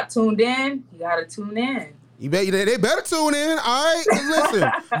 if you're not tuned in, you got to tune in. They better tune in. All right.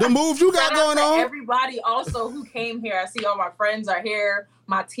 Listen, the moves you got going on. Everybody also who came here. I see all my friends are here.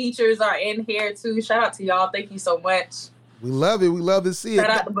 My teachers are in here too. Shout out to y'all. Thank you so much. We love it. We love to see it.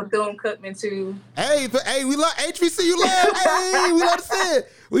 Shout out to Bethune-Cookman too. Hey, we love HBCU love. Hey, we love to see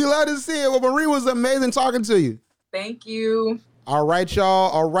it. We love to see it. Well, Marie, was amazing talking to you. Thank you. All right, y'all.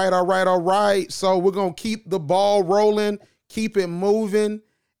 All right. So we're going to keep the ball rolling, keep it moving,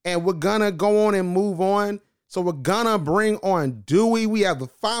 and we're going to go on and move on. So we're going to bring on Dewey. We have the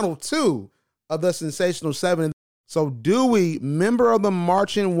final two of the Sensational Seven. So Dewey, member of the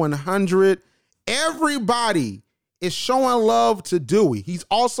Marching 100. Everybody is showing love to Dewey. He's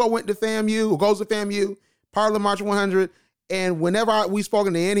also went to FAMU, or goes to FAMU, part of the Marching 100. And whenever we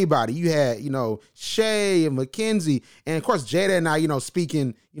spoken to anybody, you had, you know, Shay and Mackenzie, and of course, Jada and I, you know,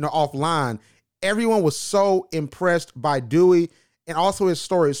 speaking, you know, offline. Everyone was so impressed by Dewey and also his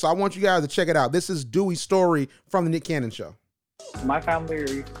story. So I want you guys to check it out. This is Dewey's story from the Nick Cannon Show. My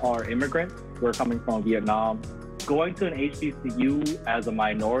family are immigrants. We're coming from Vietnam. Going to an HBCU as a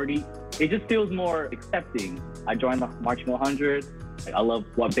minority, it just feels more accepting. I joined the Marching 100. I love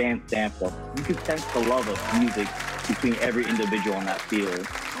what bands stand for. You can sense the love of music between every individual in that field.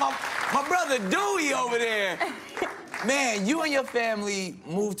 My brother Dewey over there. Man, you and your family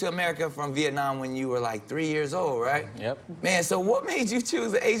moved to America from Vietnam when you were like 3 years old, right? Yep. Man, so what made you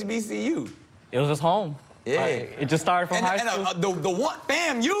choose the HBCU? It was just home. Yeah. It just started from high school. The one,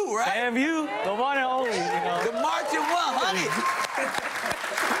 FAMU, right? FAMU, the one and only, you know. The Marching 100.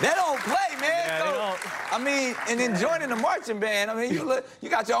 They don't play, man. Yeah, so, they don't. I mean, and then joining the marching band, I mean, you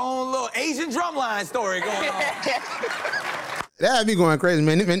got your own little Asian drumline story going on. That had me going crazy,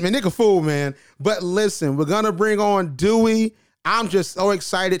 man. Nick a fool, man. But listen, we're going to bring on Dewey. I'm just so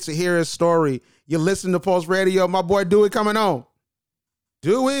excited to hear his story. You're listening to Pulse Radio. My boy Dewey coming on.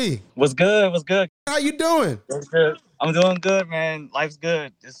 Dewey. What's good? How you doing? What's good? I'm doing good, man. Life's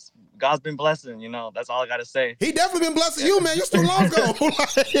good. God's been blessing, you know. That's all I got to say. He definitely been blessing you, man. You're still long ago.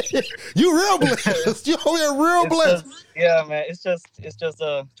 You real blessed. You're real blessed. Yeah, man. It's just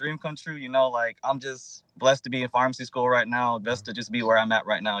a dream come true, you know. Like, I'm just blessed to be in pharmacy school right now. Blessed to just be where I'm at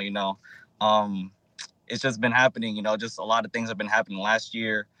right now, you know. It's just been happening, you know. Just a lot of things have been happening last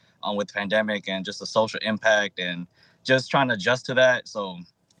year with the pandemic and just the social impact and just trying to adjust to that. So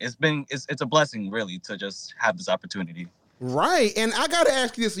it's a blessing, really, to just have this opportunity. Right. And I got to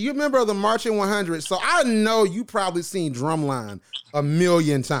ask you this. You're a member of the Marching 100, so I know you probably seen Drumline a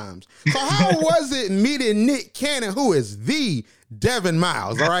million times. So how was it meeting Nick Cannon, who is the Devin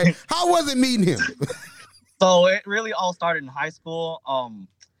Miles, all right? How was it meeting him? So it really all started in high school.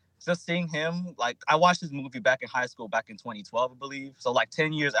 Just seeing him, like, I watched his movie back in high school back in 2012, I believe. So like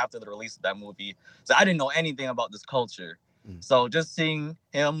 10 years after the release of that movie. So I didn't know anything about this culture. So just seeing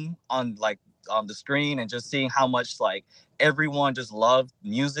him on the screen and just seeing how much like everyone just loved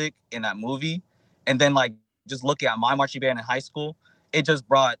music in that movie, and then like just looking at my marching band in high school, it just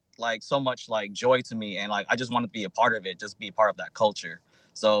brought like so much like joy to me, and like I just wanted to be a part of it, just be a part of that culture.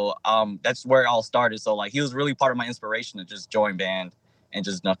 So that's where it all started. So like he was really part of my inspiration to just join band and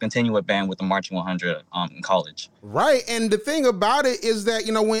just continue with band with the Marching 100 in college. Right, and the thing about it is that,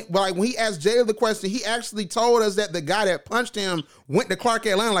 you know, when he asked Jada the question, he actually told us that the guy that punched him went to Clark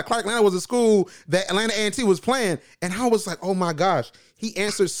Atlanta. Like Clark Atlanta was a school that Atlanta A&T was playing, and I was like, oh my gosh, he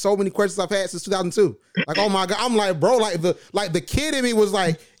answered so many questions I've had since 2002. Like, oh my God, I'm like, bro, like the kid in me was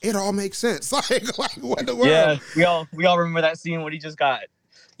like, it all makes sense. Like what the world? Yeah, we all remember that scene when he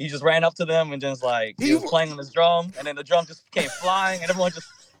just ran up to them and just like he was playing on his drum, and then the drum just came flying, and everyone just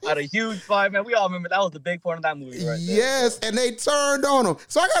had a huge fight. Man, we all remember that was the big part of that movie, right there. Yes, and they turned on him.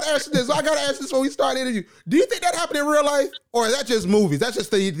 So I gotta ask you this when we start the interview. Do you think that happened in real life, or is that just movies? That's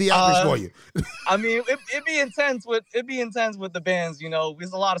just the actors for you. I mean, it'd be intense with the bands. You know,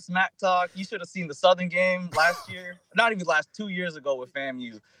 there's a lot of smack talk. You should have seen the Southern game last year, not even 2 years ago with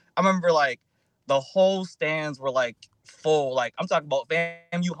FAMU. I remember like the whole stands were like full. Like I'm talking about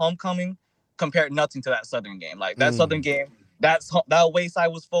FAMU homecoming compared nothing to that Southern game. Like that Southern game, that away side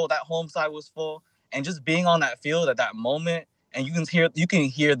was full, that home side was full, and just being on that field at that moment, and you can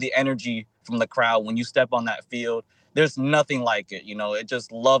hear the energy from the crowd when you step on that field. There's nothing like it, you know. It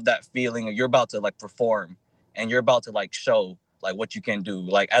just love that feeling of you're about to like perform, and you're about to like show like what you can do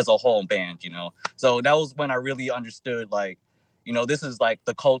like as a whole band, you know. So that was when I really understood like, you know, this is like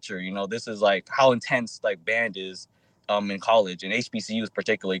the culture, you know, this is like how intense like band is in college and HBCUs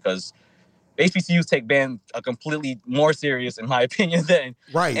particularly, because HBCUs take band completely more serious, in my opinion, than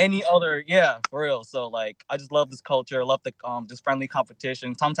any other. Yeah, for real. So like, I just love this culture. I love the this friendly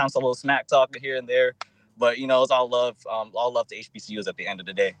competition. Sometimes a little smack talk here and there, but you know, it's all love. All love to HBCUs at the end of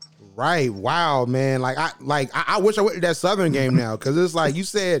the day. Right. Wow, man. I wish I went to that Southern game now, because it's like you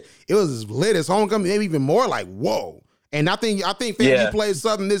said, it was as lit as homecoming, maybe even more. Like whoa. And I think FAMU plays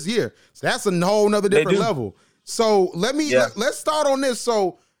Southern this year, so that's a whole nother different level. So let's start on this.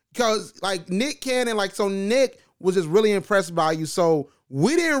 So, because like Nick Cannon, Nick was just really impressed by you. So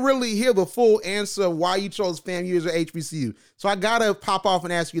we didn't really hear the full answer of why you chose FAMU as your HBCU. So I gotta pop off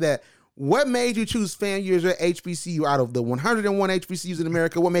and ask you that. What made you choose FAMU as your HBCU out of the 101 HBCUs in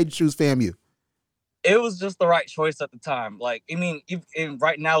America? What made you choose FAMU? It was just the right choice at the time. Like, I mean,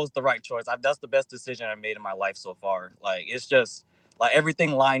 right now it's the right choice. That's the best decision I made in my life so far. Like, it's just like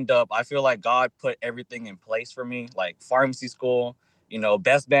everything lined up. I feel like God put everything in place for me. Like pharmacy school, you know,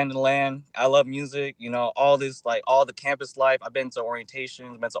 best band in the land. I love music, you know, all this, like all the campus life. I've been to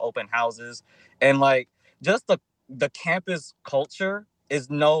orientations, been to open houses, and like just the campus culture is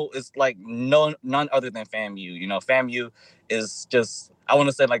none other than FAMU. You know, FAMU is just, I want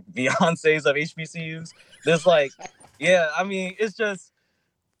to say like Beyonce's of HBCUs. There's like, yeah, I mean, it's just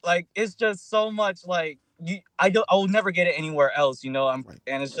so much like I will never get it anywhere else, you know.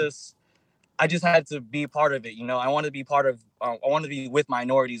 And it's just, I just had to be part of it, you know. I want to be part of, I want to be with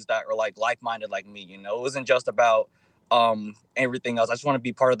minorities that are like-minded like me, you know. It wasn't just about everything else. I just want to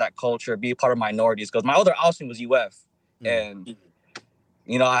be part of that culture, be a part of minorities, because my other option was UF, and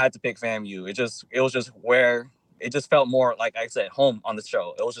you know, I had to pick FAMU. It was just where it just felt more like I said home on the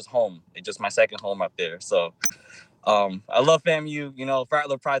show. It was just home. It's just my second home up there. So I love FAMU, you know,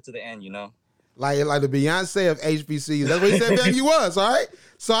 pride to the end, you know. Like the Beyonce of HBCUs. That's what he said FAMU was, all right?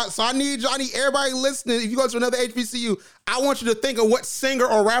 So I need everybody listening, if you go to another HBCU, I want you to think of what singer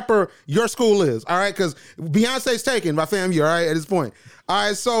or rapper your school is, all right? Because Beyonce's taken by FAMU, all right, at this point. All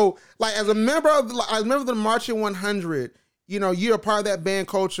right, so like as a member of the Marching 100, you know, you're a part of that band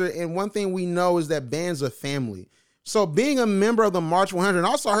culture, and one thing we know is that bands are family. So being a member of the March 100, and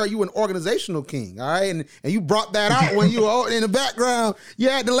also I heard you an organizational king, all right? And you brought that out when you were in the background. You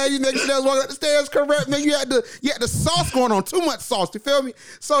had the lady next stairs walking up the stairs, correct, man. You had the sauce going on, too much sauce, you feel me?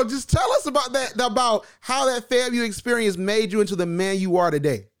 So just tell us about that, about how that FAMU experience made you into the man you are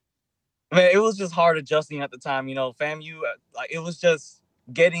today. Man, it was just hard adjusting at the time, you know. FAMU, like, it was just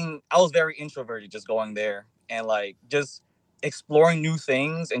I was very introverted just going there and like just exploring new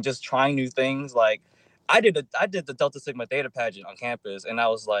things and just trying new things. Like I did the Delta Sigma Theta pageant on campus, and I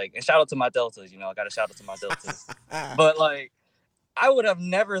was like, and shout out to my Deltas, you know, I got to shout out to my Deltas. But like, I would have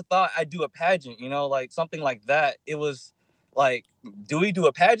never thought I'd do a pageant, you know, like something like that. It was like, do we do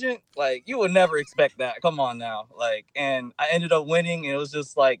a pageant? Like, you would never expect that. Come on now. Like, and I ended up winning, and it was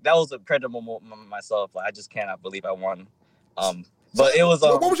just like, that was a credible moment myself. Like, I just cannot believe I won. But it was.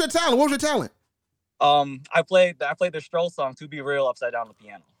 What was your talent? What was your talent? I played the Stroll song "To Be Real" upside down the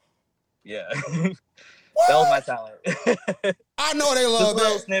piano. Yeah, that was my talent. I know they love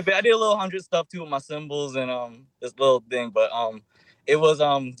that snippet. I did a little 100 stuff too with my cymbals and this little thing, but it was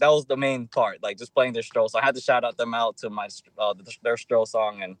that was the main part, like just playing their Stro. So I had to shout them out to my their Stro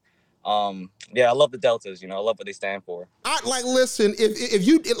song, and yeah, I love the Deltas. You know, I love what they stand for. Listen,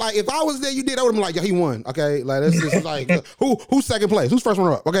 if I was there, you did, I would have been like, yeah, he won. Okay, like this is like who's second place, who's first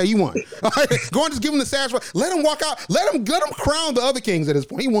runner up. Okay, you won. All right, go and just give him the sash. Let him walk out. Let him crown the other kings at this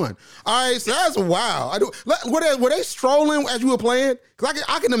point. He won. All right, so that's wild. Were they strolling as you were playing? Because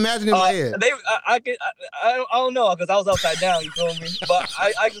I can imagine in my head. I don't know, because I was upside down. You feel me? But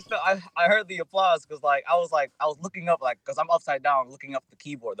I just felt I heard the applause because I was looking up, like, because I'm upside down looking up the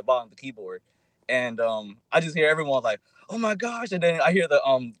keyboard, the bottom of the keyboard, and I just hear everyone like, oh my gosh, and then I hear the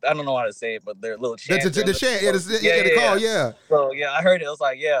I don't know how to say it, but their little chant. The chant, the call, yeah. So yeah, I heard it. I was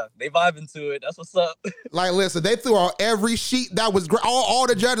like, yeah, they vibing to it. That's what's up. Like, listen, they threw out every sheet that was great. All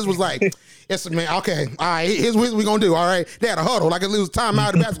the judges was like, yes, man, okay, all right, here's what we gonna do. All right, they had a huddle, like a little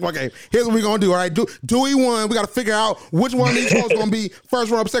timeout in the basketball game. Here's what we gonna do. All right, Dewey won. We got to figure out which one of these folks gonna be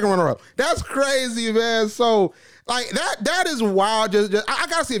first runner up, second runner up. That's crazy, man. So. Like that is wild. Just I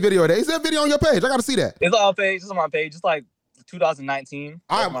gotta see a video of that. Is there a video on your page? I gotta see that. It's on page. It's on my page. It's like 2019.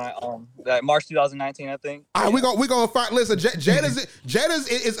 All right, March 2019, I think. All right, we gonna find. Listen, Jada's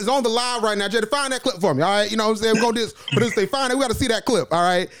is on the live right now. Jada, find that clip for me. All right, you know what I'm saying. We're gonna do this for this thing. Find it. We gotta see that clip. All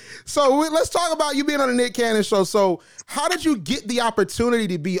right. So let's talk about you being on the Nick Cannon show. So how did you get the opportunity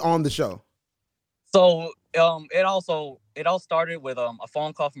to be on the show? So it all started with a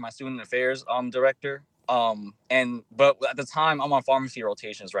phone call from my student affairs director. But at the time I'm on pharmacy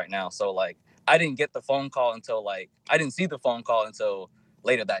rotations right now. So like I didn't get the phone call until I didn't see the phone call until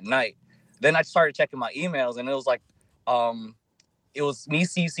later that night. Then I started checking my emails and it was like, it was me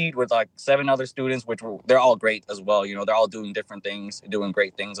CC'd with like 7 other students, they're all great as well. You know, they're all doing different things, doing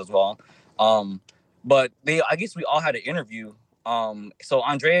great things as well. But I guess we all had an interview. So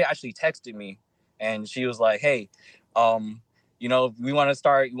Andrea actually texted me and she was like, hey, you know, we want to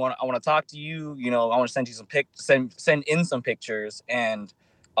start. I want to talk to you. You know, I want to send you send in some pictures. And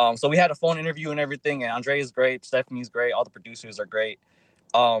so we had a phone interview and everything. And Andre is great. Stephanie's great. All the producers are great.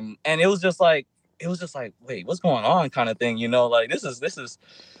 And it was just like, wait, what's going on? Kind of thing. You know, like this is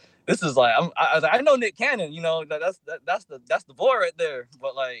like I know Nick Cannon. You know, that's the boy right there.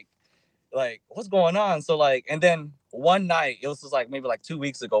 But like what's going on? So like, and then one night, it was just like maybe like 2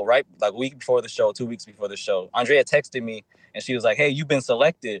 weeks ago, right? Like a week before the show, 2 weeks before the show, Andrea texted me and she was like, hey, you've been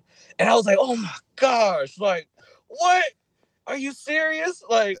selected. And I was like, oh my gosh, like, what? Are you serious?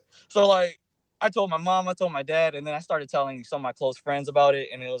 Like, so like, I told my mom, I told my dad, and then I started telling some of my close friends about it.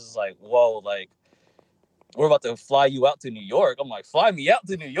 And it was just like, whoa, like, we're about to fly you out to New York. I'm like, fly me out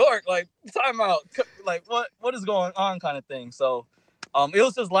to New York? Like, time out. Like, what is going on kind of thing? So it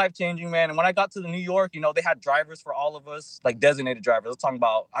was just life-changing, man. And when I got to New York, you know, they had drivers for all of us, like designated drivers. I was talking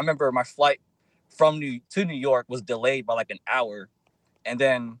about, I remember my flight to New York was delayed by like an hour. And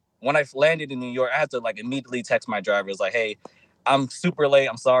then when I landed in New York, I had to like immediately text my drivers like, hey, I'm super late.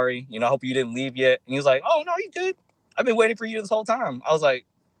 I'm sorry. You know, I hope you didn't leave yet. And he was like, oh, no, you good. I've been waiting for you this whole time. I was like,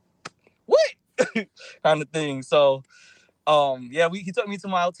 what? kind of thing. So yeah, he took me to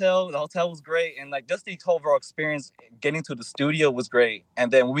my hotel. The hotel was great. And like just the overall experience getting to the studio was great.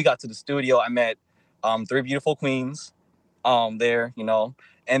 And then when we got to the studio, I met 3 beautiful queens there, you know.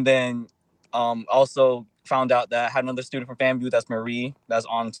 And then also found out that I had another student from FAMU, that's Marie, that's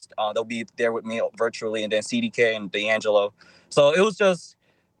on, they'll be there with me virtually, and then CDK and D'Angelo. So it was just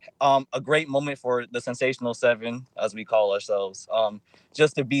a great moment for the Sensational 7, as we call ourselves,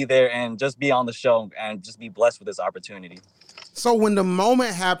 just to be there and just be on the show and just be blessed with this opportunity. So when the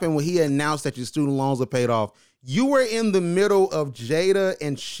moment happened when he announced that your student loans are paid off, you were in the middle of Jada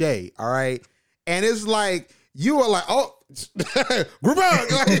and Shay, all right? And it's like, you were like, oh, group up.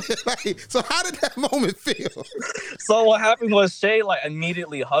 So how did that moment feel? So what happened was Shay like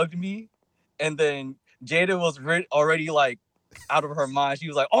immediately hugged me, and then Jada was already like out of her mind. She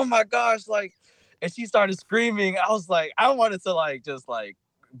was like, oh my gosh, like, and she started screaming. I was like, I wanted to like just like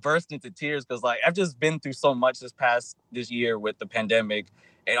burst into tears because like I've just been through so much this year with the pandemic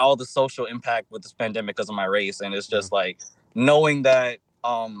and all the social impact with this pandemic because of my race. And it's just like knowing that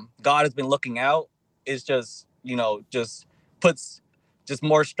God has been looking out is just, you know, just puts just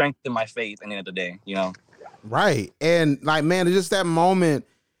more strength in my faith at the end of the day, you know? Right. And like, man, it's just that moment.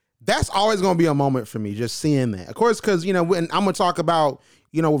 That's always going to be a moment for me, just seeing that. Of course, because, you know, when I'm going to talk about,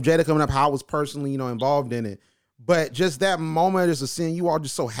 you know, with Jada coming up, how I was personally, you know, involved in it. But just that moment, just seeing you all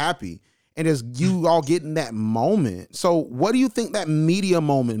just so happy and just you all getting that moment. So what do you think that media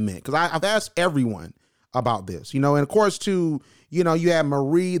moment meant? Because I've asked everyone about this, you know, and of course, too, you know, you have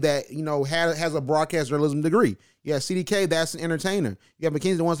Marie that, you know, has a broadcast journalism degree. You have CDK, that's an entertainer. You have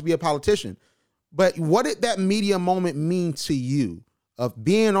McKinsey that wants to be a politician. But what did that media moment mean to you? of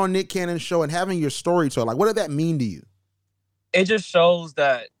being on Nick Cannon's show and having your story told? Like, what did that mean to you? It just shows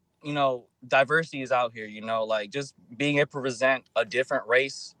that, you know, diversity is out here, you know, like just being able to present a different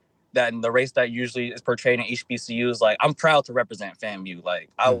race than the race that usually is portrayed in HBCUs. Like, I'm proud to represent FAMU. Like,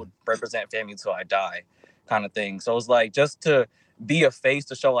 I would represent FAMU till I die kind of thing. So it's like, just to be a face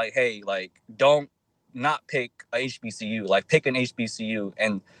to show like, hey, like, don't not pick a HBCU, like pick an HBCU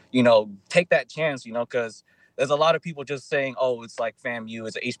and, you know, take that chance, you know, because there's a lot of people just saying, oh, it's like FAMU,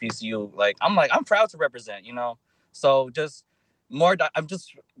 it's an HBCU. Like, I'm proud to represent, you know? So just I'm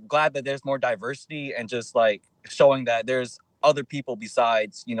just glad that there's more diversity and just like showing that there's other people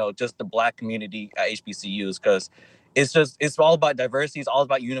besides, you know, just the Black community at HBCUs, because it's all about diversity. It's all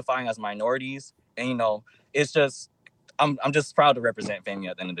about unifying as minorities. And, you know, it's just, I'm just proud to represent FAMU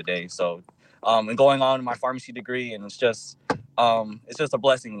at the end of the day. So, and going on in my pharmacy degree, and it's just a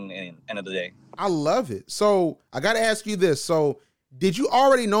blessing in the end of the day. I love it. So I got to ask you this. So did you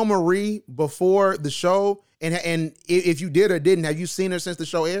already know Marie before the show? And if you did or didn't, have you seen her since the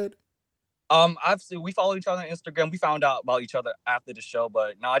show aired? We follow each other on Instagram. We found out about each other after the show,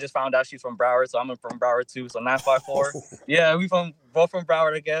 but no, I just found out she's from Broward, so I'm from Broward too. So 954. Yeah, we both from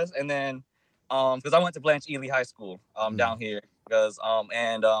Broward, I guess. And then, because I went to Blanche Ely High School down here, because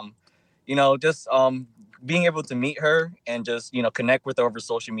you know, just being able to meet her and just, you know, connect with her over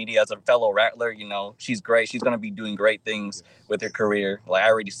social media as a fellow Rattler, you know, she's great. She's gonna be doing great things with her career. Like, I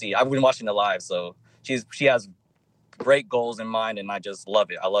already see. I've been watching the live, so she has great goals in mind, and I just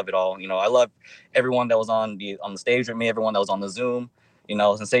love it. I love it all. You know, I love everyone that was on the stage with me, everyone that was on the Zoom, you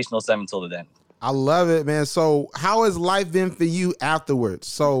know, Sensational 7 till the end. I love it, man. So how has life been for you afterwards?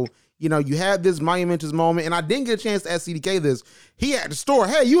 So, you know, you had this monumentous moment, and I didn't get a chance to ask CDK this. He at the store,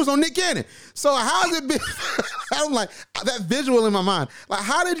 hey, you was on Nick Cannon. So how has it been? I'm like, that visual in my mind. Like,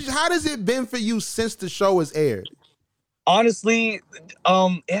 how does it been for you since the show was aired? Honestly,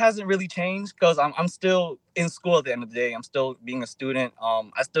 it hasn't really changed, because I'm still in school at the end of the day. I'm still being a student.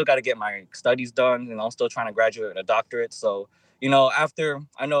 I still got to get my studies done, and I'm still trying to graduate with a doctorate. So, you know, after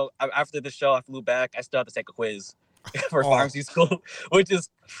the show, I flew back. I still have to take a quiz for pharmacy school, which is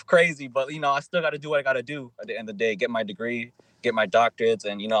crazy. But, you know, I still got to do what I got to do at the end of the day, get my degree, get my doctorates.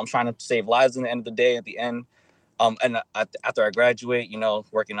 And, you know, I'm trying to save lives in the end of the day at the end. And after I graduate, you know,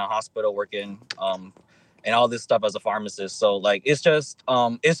 working in a hospital, and all this stuff as a pharmacist. So like, it's just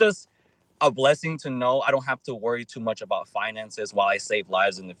a blessing to know I don't have to worry too much about finances while I save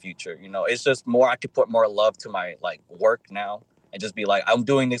lives in the future. You know, it's just more, I could put more love to my like work now and just be like, I'm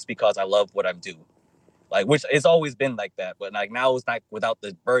doing this because I love what I do. Like, which it's always been like that, but like now it's like without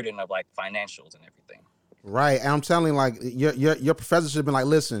the burden of like financials and everything. Right. And I'm telling you, like, your professor should have been like,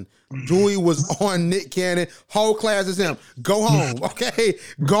 listen, Dewey was on Nick Cannon, whole class is him. Go home. Okay.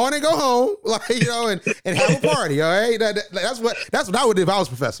 Go on and go home. Like, you know, and have a party. All right. That's what I would do if I was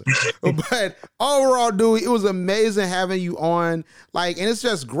professor. But overall, Dewey, it was amazing having you on. Like, and it's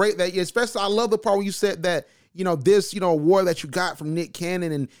just great that you, especially I love the part where you said that, you know, this, you know, award that you got from Nick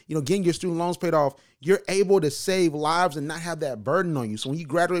Cannon and, you know, getting your student loans paid off, you're able to save lives and not have that burden on you. So when you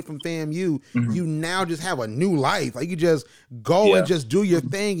graduate from FAMU, you now just have a new life. Like, you just go and just do your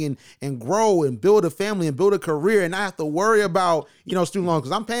thing and grow and build a family and build a career and not have to worry about, you know, student loans.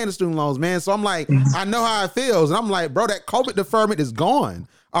 Because I'm paying the student loans, man. So I'm like, I know how it feels. And I'm like, bro, that COVID deferment is gone.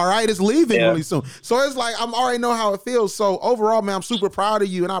 All right, it's leaving really soon. So it's like, I'm already know how it feels. So overall, man, I'm super proud of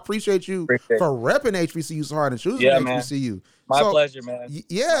you, and I appreciate you for repping HBCU so hard and choosing HBCU. My pleasure, man.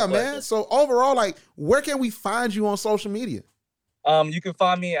 Yeah, man. Pleasure. So overall, like, where can we find you on social media? You can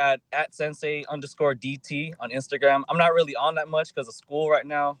find me at sensei_DT on Instagram. I'm not really on that much because of school right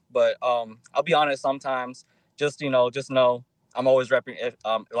now, but I'll be honest sometimes. Just know I'm always repping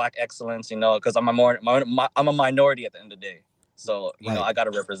Black excellence, you know, because I'm a minority at the end of the day. So, you know, I got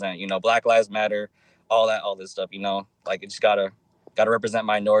to represent, you know, Black Lives Matter, all this stuff, you know, like, it's got to represent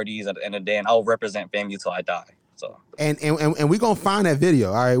minorities at the end of the day, and I'll represent FAMU till I die. So, and we're going to find that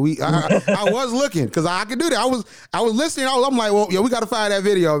video. All right. I was looking because I could do that. I was listening. I'm like, well, yeah, we got to find that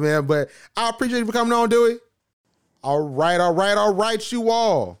video, man. But I appreciate you for coming on, Dewey. All right, you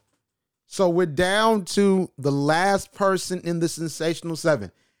all. So we're down to the last person in the Sensational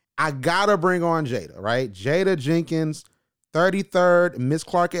 7. I got to bring on Jada, right? Jada Jenkins, 33rd, Miss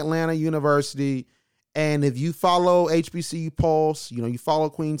Clark Atlanta University. And if you follow HBCU Pulse, you know, you follow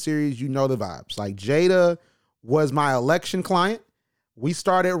Queen Series, you know the vibes. Like, Jada was my election client. We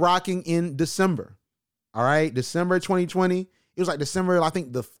started rocking in December. All right, December 2020. It was like December, I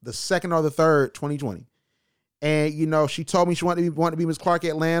think the 2nd or the 3rd, 2020. And, you know, she told me she wanted to be Miss Clark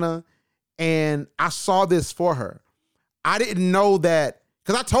Atlanta. And I saw this for her. I didn't know that,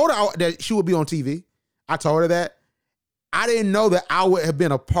 because I told her that she would be on TV. I told her that. I didn't know that I would have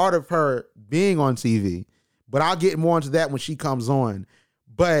been a part of her being on TV, but I'll get more into that when she comes on.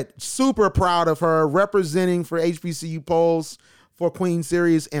 But super proud of her representing for HBCU Pulse, for Queen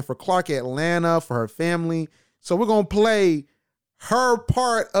Series, and for Clark Atlanta, for her family. So we're going to play her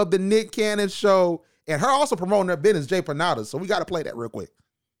part of the Nick Cannon show and her also promoting her business, Jay Panada. So we got to play that real quick.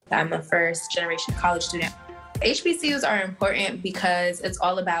 I'm a first generation college student. HBCUs are important because it's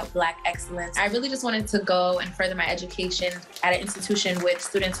all about Black excellence. I really just wanted to go and further my education at an institution with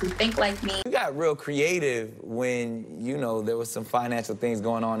students who think like me. You got real creative when, you know, there was some financial things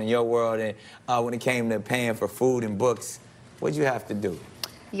going on in your world, and when it came to paying for food and books, what'd you have to do?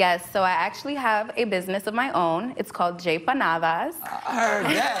 Yes, so I actually have a business of my own. It's called Jay Panadas. I heard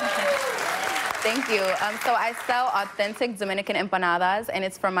that. Thank you. So I sell authentic Dominican empanadas, and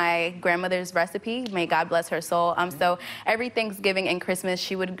it's from my grandmother's recipe. May God bless her soul. So every Thanksgiving and Christmas,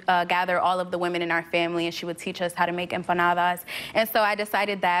 she would gather all of the women in our family, and she would teach us how to make empanadas. And so I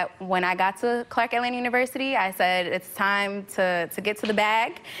decided that when I got to Clark Atlanta University, I said it's time to get to the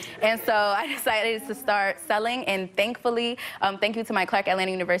bag. And so I decided to start selling, and thankfully, thank you to my Clark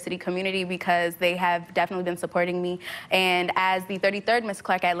Atlanta University community because they have definitely been supporting me. And as the 33rd Miss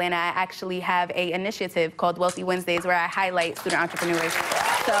Clark Atlanta, I actually have a initiative called Wealthy Wednesdays where I highlight student entrepreneurs.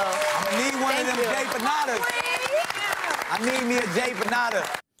 So I need one of them Jay Panadas. I need me a Jay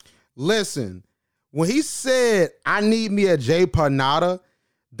Panada. Listen, when he said, I need me a Jay Panada,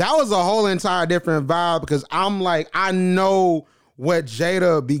 that was a whole entire different vibe because I'm like, I know what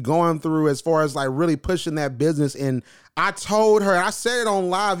Jada be going through as far as like really pushing that business. And I told her, I said it on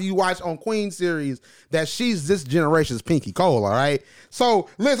live, you watch on Queen Series, that she's this generation's Pinky Cole, all right? So,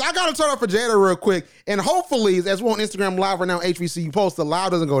 listen, I got to turn up for Jada real quick. And hopefully, as we're on Instagram Live right now, HBCU Post, the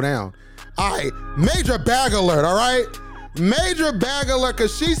live doesn't go down. All right, major bag alert, all right? Major bag alert,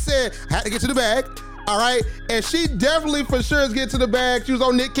 because she said, I had to get to the bag, all right? And she definitely for sure is getting to the bag. She was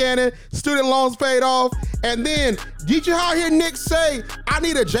on Nick Cannon, student loans paid off. And then, did you hear Nick say, I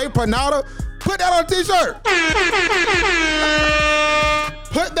need a Jay Panada? Put that on a t-shirt.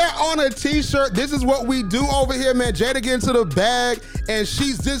 Put that on a t-shirt. This is what we do over here, man. Jada get into the bag, and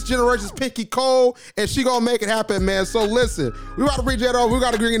she's this generation's Pinky Cole, and she gonna make it happen, man. So listen, we about to bring Jada over. We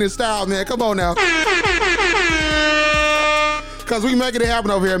gotta bring in his style, man. Come on now. Because we making it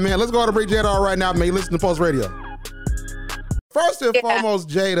happen over here, man. Let's go ahead and bring Jada on right now, man. You listen to Pulse Radio. First and foremost,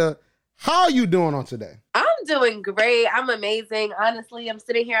 Jada, how are you doing on today? I'm doing great. I'm amazing. Honestly, I'm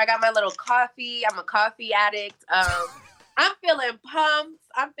sitting here. I got my little coffee. I'm a coffee addict. I'm feeling pumped.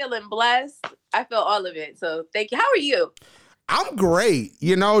 I'm feeling blessed. I feel all of it. So thank you. How are you? I'm great.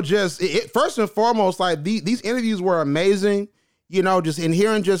 You know, just first and foremost, like these interviews were amazing. You know, just in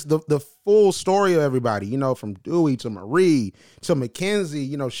hearing just the full story of everybody, you know, from Dewey to Marie to Mackenzie,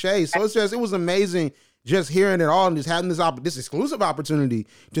 you know, Shay. So it was amazing just hearing it all and just having this exclusive opportunity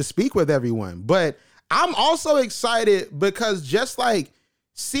to speak with everyone. But I'm also excited because just like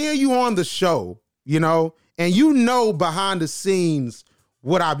seeing you on the show, you know, and you know behind the scenes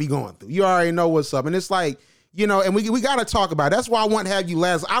what I be going through. You already know what's up. And it's like, you know, and we got to talk about it. That's why I want to have you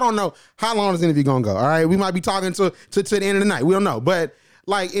last. I don't know how long this interview going to go, all right? We might be talking to the end of the night. We don't know. But,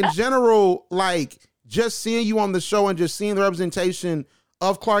 like, in general, like, just seeing you on the show and just seeing the representation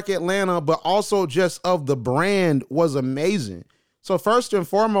of Clark Atlanta, but also just of the brand was amazing. So first and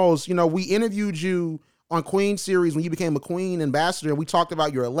foremost, you know, we interviewed you on Queen Series when you became a Queen ambassador, and we talked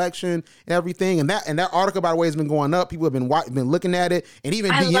about your election and everything. And that article, by the way, has been going up. People have been looking at it and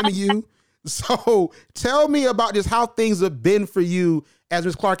even DMing you. So tell me about just how things have been for you as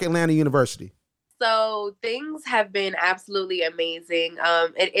Miss Clark Atlanta University. So things have been absolutely amazing.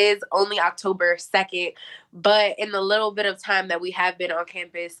 It is only October 2nd, but in the little bit of time that we have been on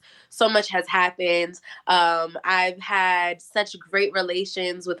campus, so much has happened. I've had such great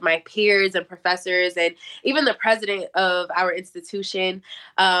relations with my peers and professors and even the president of our institution.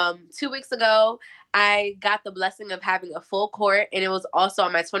 2 weeks ago, I got the blessing of having a full court, and it was also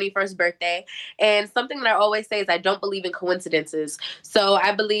on my 21st birthday. And something that I always say is I don't believe in coincidences. So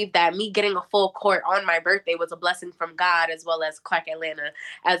I believe that me getting a full court on my birthday was a blessing from God as well as Clark Atlanta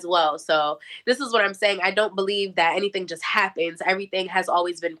as well. So this is what I'm saying. I don't believe that anything just happens. Everything has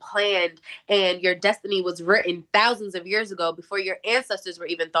always been planned, and your destiny was written thousands of years ago before your ancestors were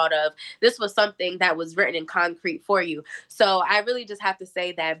even thought of. This was something that was written in concrete for you. So I really just have to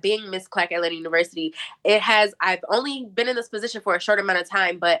say that being Miss Clark Atlanta University, I've only been in this position for a short amount of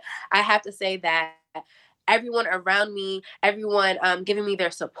time, but I have to say that everyone around me, everyone giving me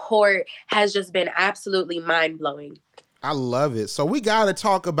their support has just been absolutely mind-blowing. I love it. So we got to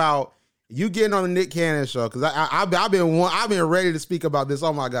talk about you getting on the Nick Cannon show, because I've been ready to speak about this.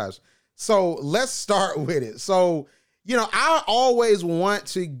 Oh my gosh. So let's start with it. So you know, I always want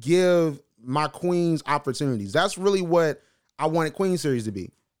to give my queens opportunities. That's really what I wanted Queen Series to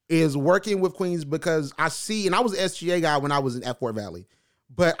be, is working with queens, because I see, and I was an SGA guy when I was at Fort Valley,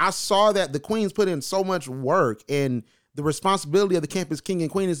 but I saw that the queens put in so much work, and the responsibility of the campus king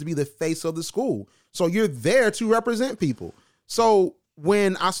and queen is to be the face of the school. So you're there to represent people. So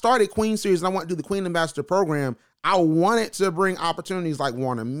when I started Queen Series and I wanted to do the Queen Ambassador program, I wanted to bring opportunities like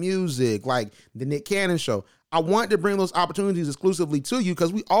Warner Music, like the Nick Cannon Show. I wanted to bring those opportunities exclusively to you,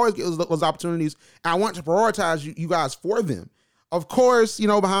 because we always get those opportunities, and I want to prioritize you guys for them. Of course, you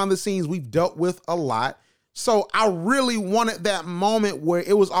know, behind the scenes, we've dealt with a lot. So I really wanted that moment where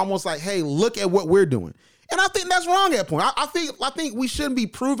it was almost like, hey, look at what we're doing. And I think that's wrong at that point. I think we shouldn't be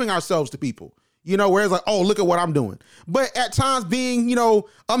proving ourselves to people, you know, where it's like, oh, look at what I'm doing. But at times being, you know,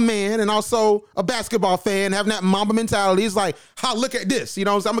 a man and also a basketball fan, having that Mamba mentality, is like, look at this, you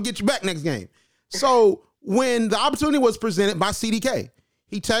know, so I'm gonna get you back next game. So when the opportunity was presented by CDK,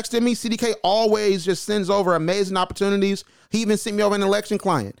 he texted me. CDK always just sends over amazing opportunities. He even sent me over an election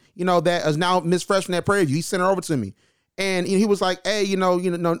client, you know, that is now Miss Freshman at Prairie View. He sent her over to me. And he was like, hey,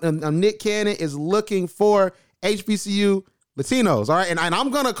 Nick Cannon is looking for HBCU Latinos. All right. And I'm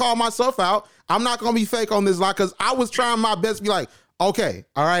going to call myself out. I'm not going to be fake on this lot, because I was trying my best to be like, okay,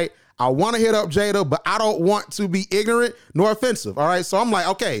 all right, I want to hit up Jada, but I don't want to be ignorant nor offensive. All right. So I'm like,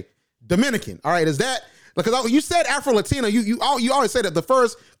 okay, Dominican. All right. Is that, because you said Afro-Latino, you always say that the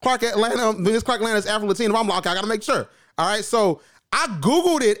first Clark Atlanta, Miss Clark Atlanta is Afro-Latino. I'm like, okay, I got to make sure. All right. So I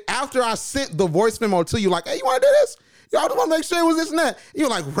Googled it after I sent the voice memo to you, like, hey, you want to do this? Y'all just want to make sure it was this and that. You're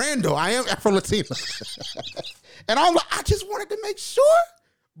like, Randall, I am Afro-Latino. And I'm like, I just wanted to make sure.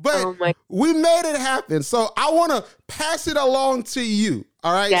 But we made it happen. So I want to pass it along to you.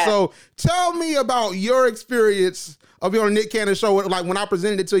 All right. Yeah. So tell me about your experience of being on Nick Cannon Show. Like when I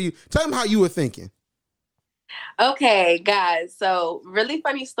presented it to you, tell me how you were thinking. Okay, guys. So really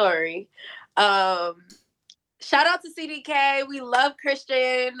funny story. Shout out to CDK. We love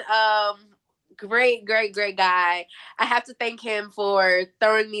Christian. Great guy. I have to thank him for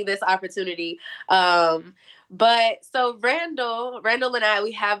throwing me this opportunity. But so Randall and I,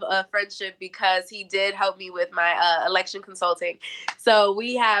 we have a friendship because he did help me with my election consulting. So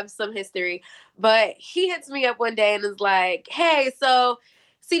we have some history. But he hits me up one day and is like, hey, so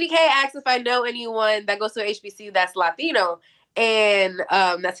CDK asked if I know anyone that goes to HBCU that's Latino and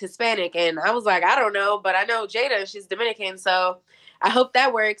that's Hispanic. And I was like, I don't know, but I know Jada, she's Dominican, so I hope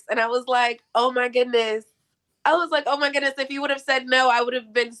that works. And I was like, oh my goodness. If you would have said no, I would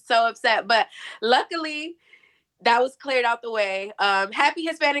have been so upset. But luckily, that was cleared out the way. Happy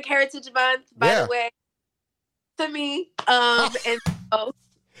Hispanic Heritage Month, by the way, to me. And so,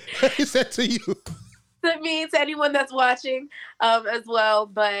 he said to you. To me, to anyone that's watching as well.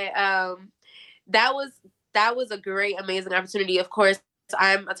 But that was a great, amazing opportunity. Of course,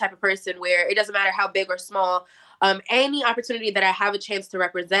 I'm a type of person where it doesn't matter how big or small, any opportunity that I have a chance to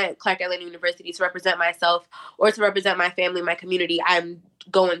represent Clark Atlanta University, to represent myself or to represent my family, my community, I'm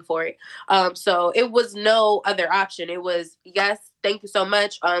going for it. So it was no other option. It was, yes, thank you so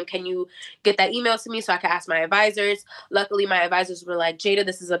much. Can you get that email to me so I can ask my advisors? Luckily, my advisors were like, Jada,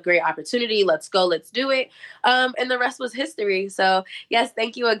 this is a great opportunity. Let's go. Let's do it. And the rest was history. So yes,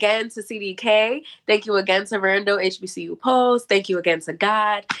 thank you again to CDK. Thank you again to Randall, HBCU Post. Thank you again to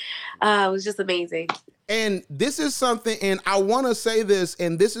God. It was just amazing. And this is something, and I want to say this,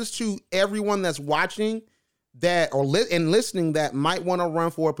 and this is to everyone that's watching that or listening that might want to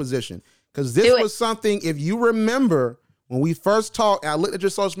run for a position. Because this was something, if you remember, when we first talked, I looked at your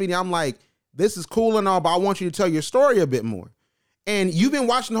social media, I'm like, this is cool and all, but I want you to tell your story a bit more. And you've been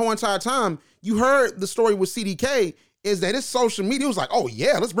watching the whole entire time. You heard the story with CDK, is that his social media was like, oh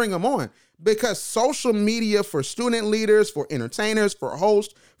yeah, let's bring him on. Because social media for student leaders, for entertainers, for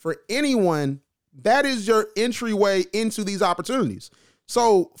hosts, for anyone, that is your entryway into these opportunities.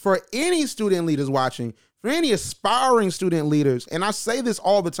 So for any student leaders watching, for any aspiring student leaders, and I say this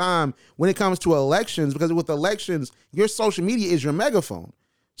all the time when it comes to elections, because with elections, your social media is your megaphone.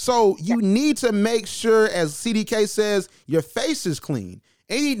 So you need to make sure, as CDK says, your face is clean.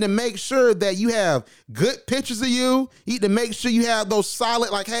 And you need to make sure that you have good pictures of you. You need to make sure you have those solid,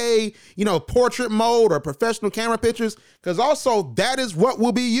 like, hey, portrait mode or professional camera pictures, because also that is what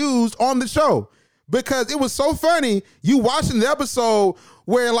will be used on the show. Because it was so funny, you watching the episode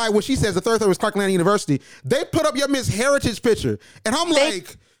where, like, when she says the third was Clark Atlanta University, they put up your Miss Heritage picture. And I'm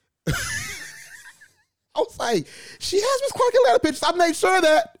like, I was like, she has Miss Clark Atlanta pictures. I made sure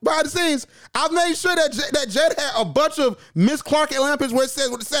that, behind the scenes, I made sure that Jed had a bunch of Miss Clark Atlanta pictures where it says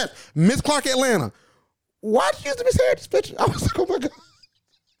what it says, Miss Clark Atlanta. Why'd you use the Miss Heritage picture? I was like, oh my God.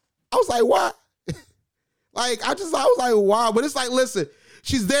 I was like, why? Like, I was like, wow. But it's like, listen,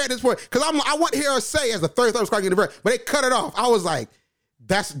 she's there at this point. Because I want to hear her say, as the third Clark getting the but they cut it off. I was like,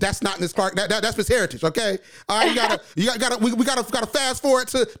 that's not Miss Clark. That's Miss Heritage, okay? We gotta fast forward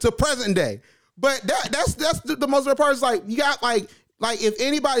to present day. But that's the most important part. Is like, you got like if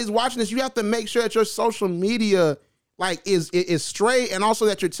anybody's watching this, you have to make sure that your social media like is straight, and also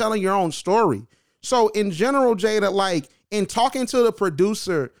that you're telling your own story. So in general, Jada, like in talking to the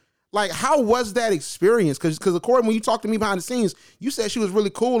producer, like, how was that experience? Because according when you talked to me behind the scenes, you said she was really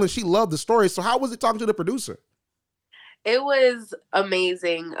cool and she loved the story. So how was it talking to the producer? It was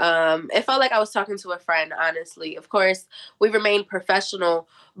amazing. It felt like I was talking to a friend, honestly. Of course, we remained professional,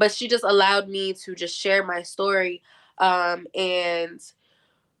 but she just allowed me to just share my story. And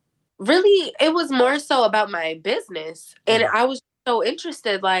really, it was more so about my business. And I was so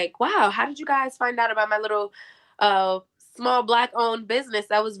interested, like, wow, how did you guys find out about my little small Black-owned business?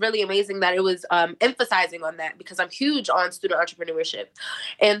 That was really amazing that it was emphasizing on that, because I'm huge on student entrepreneurship.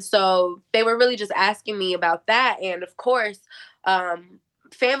 And so they were really just asking me about that. And of course,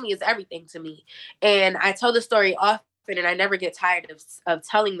 family is everything to me. And I tell the story often, and I never get tired of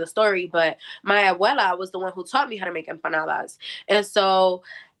telling the story, but my abuela was the one who taught me how to make empanadas. And so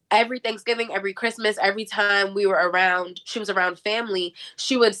every Thanksgiving, every Christmas, every time we were around, she was around family,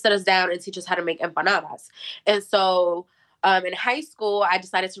 she would sit us down and teach us how to make empanadas. And so in high school, I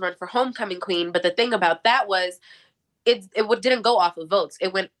decided to run for homecoming queen. But the thing about that was it didn't go off of votes.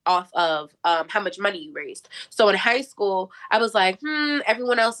 It went off of how much money you raised. So in high school, I was like,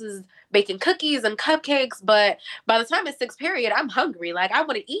 everyone else is baking cookies and cupcakes. But by the time it's sixth period, I'm hungry. Like, I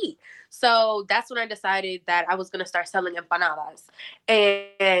want to eat. So that's when I decided that I was going to start selling empanadas.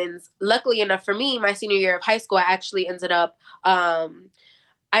 And luckily enough for me, my senior year of high school, I actually ended up having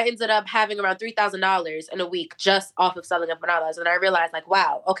around $3,000 in a week just off of selling empanadas. And I realized, like,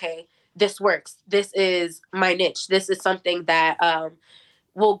 wow, okay, this works. This is my niche. This is something that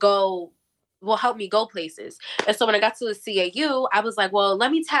will help me go places. And so when I got to the CAU, I was like, well,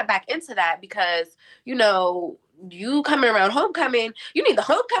 let me tap back into that, because, you know, you coming around homecoming, you need the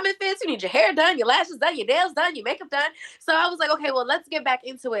homecoming fits, you need your hair done, your lashes done, your nails done, your makeup done. So I was like, okay, well, let's get back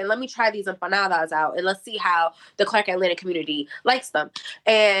into it and let me try these empanadas out and let's see how the Clark Atlanta community likes them.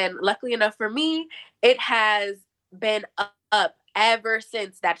 And luckily enough for me, it has been up ever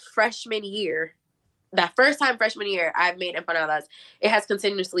since that freshman year. That first time freshman year I've made empanadas, it has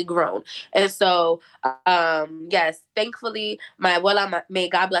continuously grown. And so, yes, thankfully, my abuela, may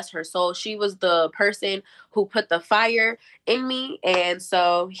God bless her soul, she was the person who put the fire in me. And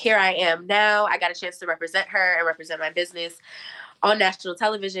so here I am now. I got a chance to represent her and represent my business on national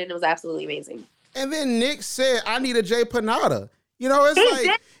television. It was absolutely amazing. And then Nick said, I need a J Panada. You know, it's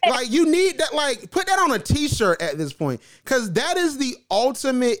like you need that, like, put that on a t-shirt at this point, because that is the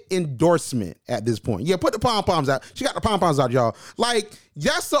ultimate endorsement at this point. Yeah, put the pom-poms out. She got the pom-poms out, y'all. Like,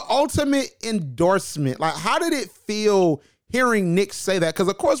 that's the ultimate endorsement. Like, how did it feel hearing Nick say that? Because,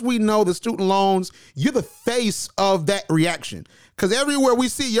 of course, we know the student loans, you're the face of that reaction. Because everywhere we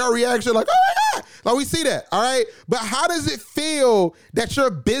see your reaction, like, oh my God, like, we see that, all right? But how does it feel that your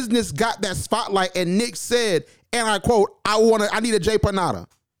business got that spotlight and Nick said, and I quote, I need a J Panada?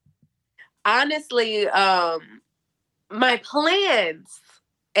 Honestly, my plans,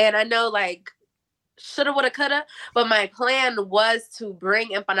 and I know, like, shoulda, woulda, coulda, but my plan was to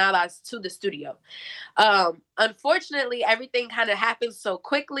bring empanadas to the studio. Unfortunately, everything kind of happened so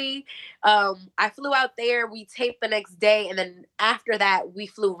quickly. I flew out there, we taped the next day, and then after that, we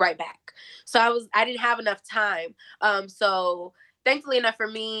flew right back. So I didn't have enough time. So thankfully enough for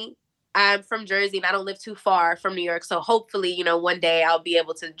me, I'm from Jersey and I don't live too far from New York. So hopefully, you know, one day I'll be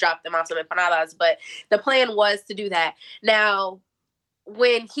able to drop them off some empanadas. But the plan was to do that. Now,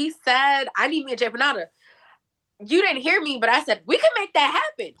 when he said, I need me a J Panada, you didn't hear me, but I said, we can make that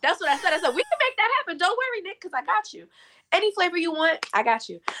happen. That's what I said. I said, we can make that happen. Don't worry, Nick, because I got you. Any flavor you want, I got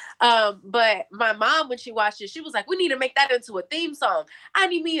you. But my mom, when she watched it, she was like, we need to make that into a theme song. I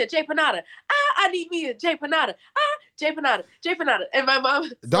need me a J Panada. I need me a J Panada. J Panada, J Panada. And my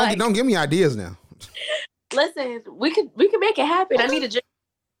mom don't give me ideas now. Listen, we can make it happen. I need a J.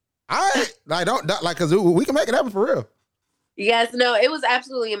 Because we can make it happen for real. Yes, no, it was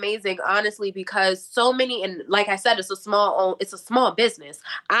absolutely amazing, honestly, because so many, and like I said, it's a small business.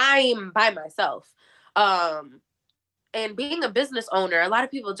 I'm by myself. And being a business owner, a lot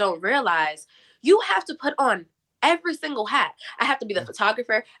of people don't realize you have to put on every single hat. I have to be the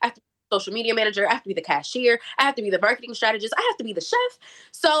photographer. I have to be the social media manager. I have to be the cashier. I have to be the marketing strategist. I have to be the chef.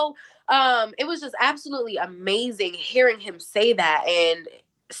 So it was just absolutely amazing hearing him say that. And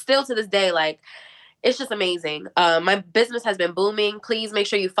still to this day, like, it's just amazing. My business has been booming. Please make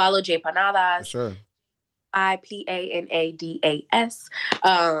sure you follow J Panadas. Sure. IPANADAS.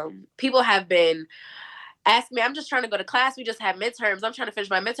 People have been asking me, I'm just trying to go to class. We just had midterms. I'm trying to finish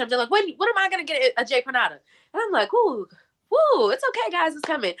my midterms. They're like, when am I going to get a J Panada? And I'm like, ooh, it's okay, guys. It's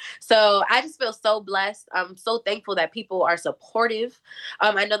coming. So I just feel so blessed. I'm so thankful that people are supportive.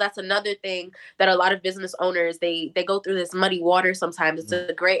 I know that's another thing that a lot of business owners, they go through this muddy water sometimes. It's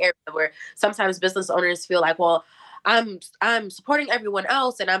a gray area where sometimes business owners feel like, well, I'm supporting everyone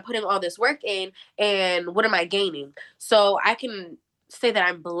else and I'm putting all this work in, and what am I gaining? So I can say that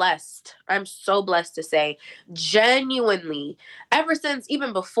I'm blessed. I'm so blessed to say, genuinely, ever since,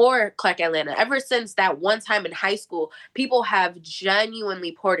 even before Clark Atlanta, ever since that one time in high school, people have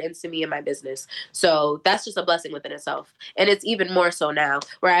genuinely poured into me and my business. So that's just a blessing within itself. And it's even more so now,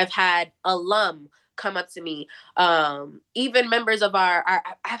 where I've had alum come up to me, even members of I've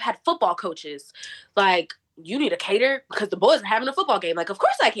had football coaches, like, you need a cater because the boys are having a football game. Like, of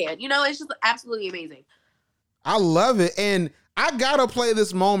course I can. You know, it's just absolutely amazing. I love it. And I gotta play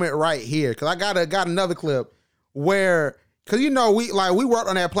this moment right here because I got another clip where, because we worked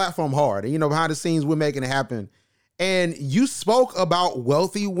on that platform hard, and behind the scenes we're making it happen. And you spoke about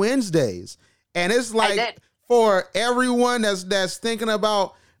Wealthy Wednesdays, and it's like for everyone that's thinking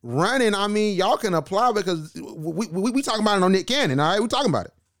about running, I mean, y'all can apply because we talking about it on Nick Cannon. All right, we talking about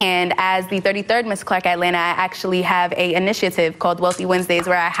it. And as the 33rd Miss Clark Atlanta, I actually have an initiative called Wealthy Wednesdays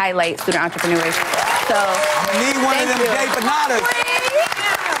where I highlight student entrepreneurs. So I need one of them J Panadas.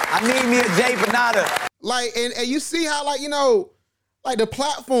 I need me a J Panada. Like, and you see how, like the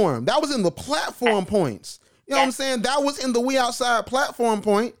platform, that was in the platform points. You know what I'm saying? That was in the We Outside platform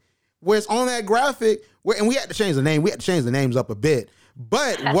point where it's on that graphic and we had to change the name. We had to change the names up a bit.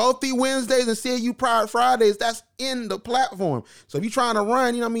 But Wealthy Wednesdays and CAU Pride Fridays, that's in the platform. So if you're trying to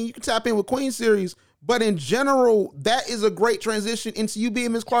run, you can tap in with Queen Series. But in general, that is a great transition into you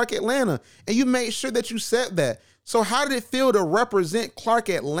being Miss Clark Atlanta. And you made sure that you said that. So how did it feel to represent Clark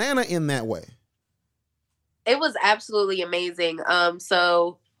Atlanta in that way? It was absolutely amazing.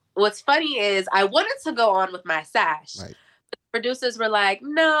 So what's funny is I wanted to go on with my sash. Right. The producers were like,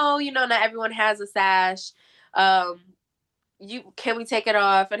 no, not everyone has a sash. Can we take it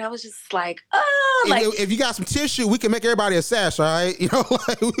off? And I was just like, if you got some tissue, we can make everybody a sash, all right?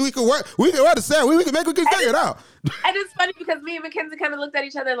 We can wear the sash. We can figure it out. And it's funny because me and Mackenzie kind of looked at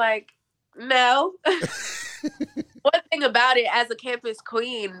each other like, no. One thing about it, as a campus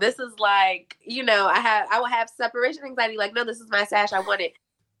queen, this is like, I will have separation anxiety. Like, no, this is my sash. I want it.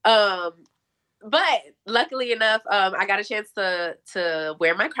 But luckily enough, I got a chance to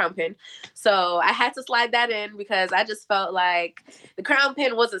wear my crown pin. So I had to slide that in because I just felt like the crown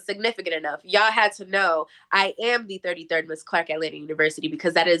pin wasn't significant enough. Y'all had to know I am the 33rd Miss Clark Atlanta University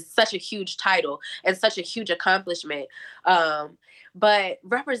because that is such a huge title and such a huge accomplishment. But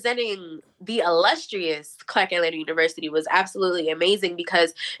representing the illustrious Clark Atlanta University was absolutely amazing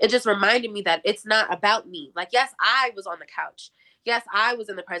because it just reminded me that it's not about me. Like, yes, I was on the couch. Yes, I was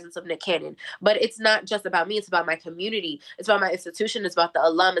in the presence of Nick Cannon, but it's not just about me. It's about my community. It's about my institution. It's about the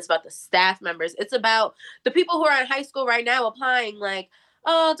alum. It's about the staff members. It's about the people who are in high school right now applying like,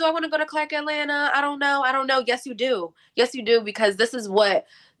 oh, do I want to go to Clark Atlanta? I don't know. Yes, you do. Yes, you do, because this is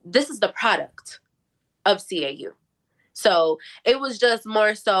the product of CAU. So it was just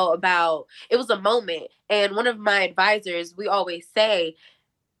more so about, it was a moment. And one of my advisors, we always say,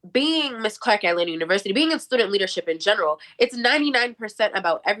 being Miss Clark Atlanta University, being in student leadership in general, it's 99%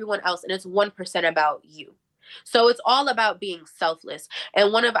 about everyone else and it's 1% about you. So it's all about being selfless.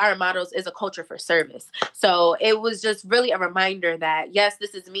 And one of our mottos is a culture for service. So it was just really a reminder that, yes,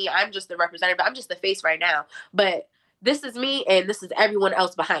 this is me. I'm just the representative. I'm just the face right now. But this is me and this is everyone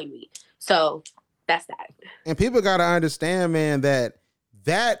else behind me. So that's that. And people got to understand, man,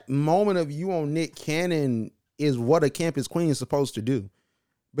 that moment of you on Nick Cannon is what a campus queen is supposed to do.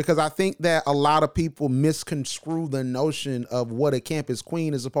 Because I think that a lot of people misconstrue the notion of what a campus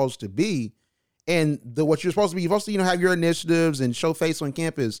queen is supposed to be. And what you're supposed to be, you're supposed to, have your initiatives and show face on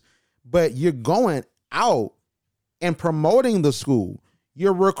campus, but you're going out and promoting the school.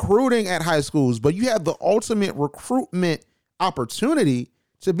 You're recruiting at high schools, but you have the ultimate recruitment opportunity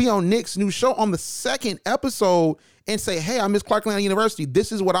to be on Nick's new show on the second episode and say, hey, I'm Miss Clark Atlanta University.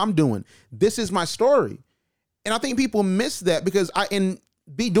 This is what I'm doing. This is my story. And I think people miss that because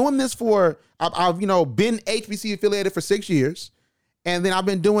be doing this for, I've been HBC affiliated for 6 years. And then I've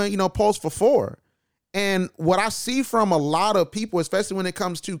been doing, Pulse for 4. And what I see from a lot of people, especially when it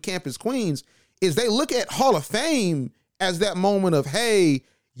comes to campus queens, is they look at Hall of Fame as that moment of, hey,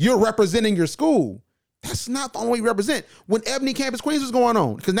 you're representing your school. That's not the only way you represent. When Ebony Campus Queens was going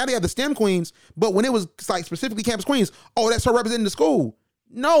on, because now they have the STEM queens, but when it was like specifically campus queens, oh, that's her representing the school.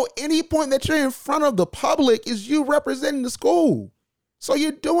 No, any point that you're in front of the public is you representing the school. So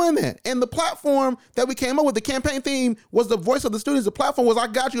you're doing that. And the platform that we came up with, the campaign theme was the voice of the students. The platform was, I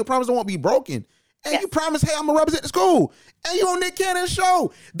got you, I promise it won't be broken. And you promise, hey, I'm gonna represent the school. And you on Nick Cannon's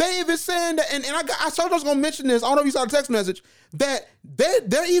show. They even saying that, and I told you I was gonna mention this. I don't know if you saw the text message, that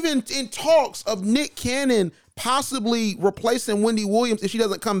they're even in talks of Nick Cannon possibly replacing Wendy Williams if she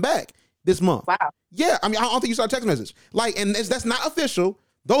doesn't come back this month. Wow. Yeah, I mean, I don't think you saw the text message. Like, and that's not official.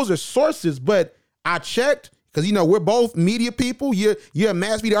 Those are sources, but I checked. Because, you know, we're both media people. You're a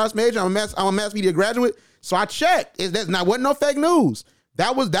mass media arts major. I'm a mass media graduate. So I checked. Wasn't no fake news.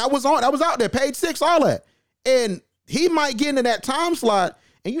 That was out there. Page 6, all that. And he might get into that time slot.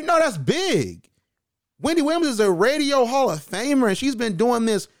 And you know that's big. Wendy Williams is a Radio Hall of Famer, and she's been doing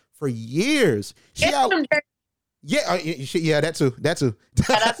this for years. That too.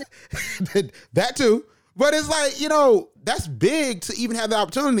 That too. But it's like, you know, that's big to even have the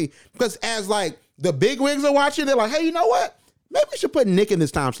opportunity. Because as like, the big wigs are watching, they're like, hey, you know what? Maybe we should put Nick in this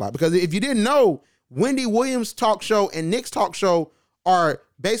time slot. Because if you didn't know, Wendy Williams' talk show and Nick's talk show are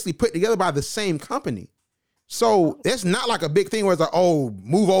basically put together by the same company. So it's not like a big thing where it's like, oh,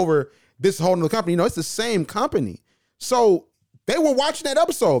 move over this whole other company. You know, it's the same company. So they were watching that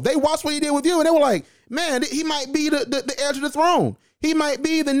episode. They watched what he did with you, and they were like, man, he might be the heir to the throne. He might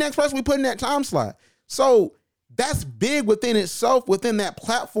be the next person we put in that time slot. So that's big within itself, within that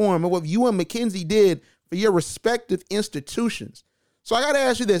platform, and what you and Mackenzie did for your respective institutions. So I got to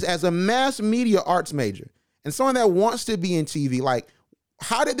ask you this, as a mass media arts major and someone that wants to be in TV, like,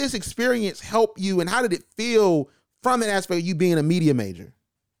 how did this experience help you, and how did it feel from that aspect of you being a media major?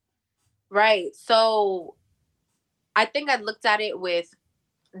 Right. So I think I looked at it with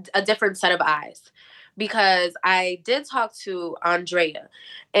a different set of eyes. Because I did talk to Andrea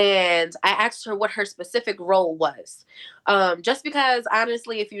and I asked her what her specific role was. Just because,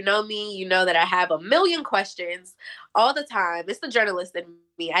 honestly, if you know me, you know that I have a million questions all the time. It's the journalist in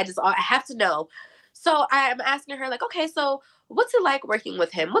me. I have to know. So I'm asking her, like, okay, so what's it like working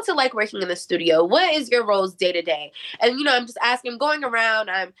with him? What's it like working in the studio? What is your roles day to day? And, you know, I'm just asking, going around,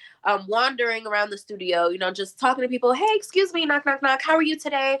 I'm wandering around the studio, you know, just talking to people. Hey, excuse me, knock, knock, knock. How are you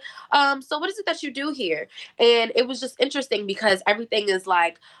today? So what is it that you do here? And it was just interesting because everything is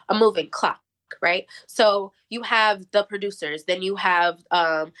like a moving clock. Right? So you have the producers, then you have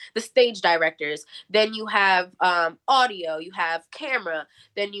the stage directors, then you have audio, you have camera,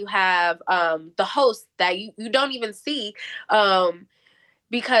 then you have the host that you don't even see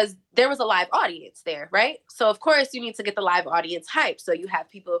because there was a live audience there, right? So of course you need to get the live audience hype. So you have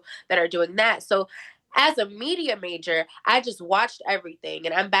people that are doing that. So as a media major, I just watched everything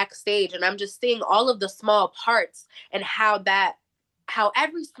and I'm backstage and I'm just seeing all of the small parts and how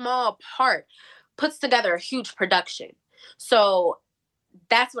every small part puts together a huge production. So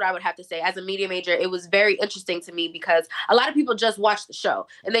that's what I would have to say. As a media major, it was very interesting to me because a lot of people just watch the show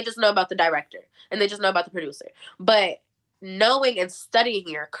and they just know about the director and they just know about the producer. But knowing and studying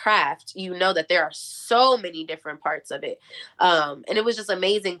your craft, you know that there are so many different parts of it. And it was just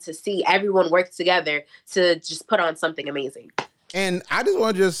amazing to see everyone work together to just put on something amazing. And I just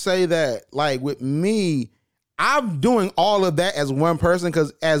want to just say that, like, with me, I'm doing all of that as one person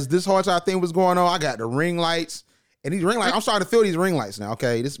because as this whole entire thing was going on, I got the ring lights. And these ring lights, I'm starting to feel these ring lights now,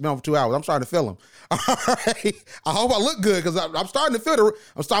 okay? This has been on for 2 hours. I'm starting to feel them. All right? I hope I look good because I'm starting to feel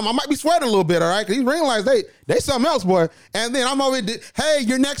I might be sweating a little bit, all right? Because these ring lights, they something else, boy. And then I'm over here, hey,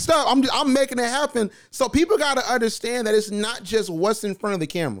 you're next up. I'm making it happen. So people got to understand that it's not just what's in front of the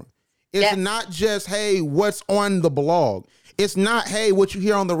camera. It's not just, hey, what's on the blog. It's not, hey, what you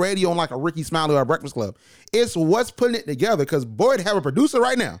hear on the radio on like a Ricky Smiley or a Breakfast Club. It's what's putting it together. Because, boy, to have a producer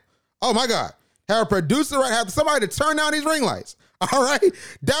right now, oh, my God. Have a producer right, have somebody to turn down these ring lights. All right.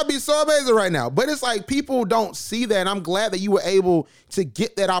 That'd be so amazing right now. But it's like people don't see that. And I'm glad that you were able to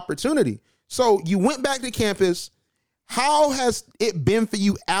get that opportunity. So you went back to campus. How has it been for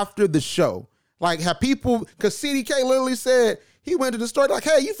you after the show? Like, have people, because CDK literally said he went to the store like,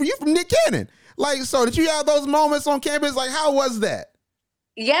 hey, you from Nick Cannon. Like, so did you have those moments on campus? Like, how was that?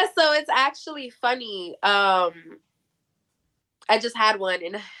 Yeah, so it's actually funny. I just had one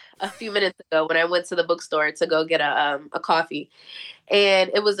in a few minutes ago when I went to the bookstore to go get a coffee. And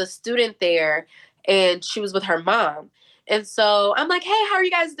it was a student there, and she was with her mom. And so I'm like, hey, how are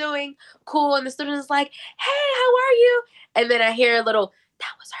you guys doing? Cool. And the student is like, hey, how are you? And then I hear a little,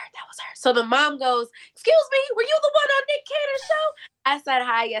 that was her. So the mom goes, excuse me, were you the one on Nick Cannon's show? I said,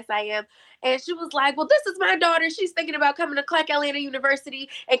 hi, yes, I am. And she was like, well, this is my daughter. She's thinking about coming to Clark Atlanta University.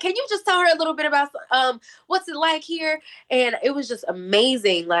 And can you just tell her a little bit about what's it like here? And it was just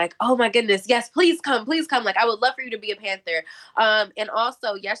amazing. Like, oh my goodness. Yes, please come. Please come. Like, I would love for you to be a Panther. And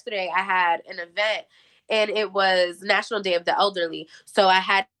also yesterday I had an event and it was National Day of the Elderly. So I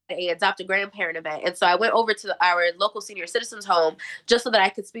had a adopt a grandparent event. And so I went over to our local senior citizens home just so that I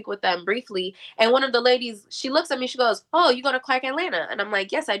could speak with them briefly. And one of the ladies, she looks at me, she goes, oh, you go to Clark Atlanta? And I'm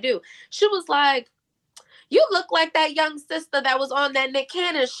like, yes, I do. She was like, you look like that young sister that was on that Nick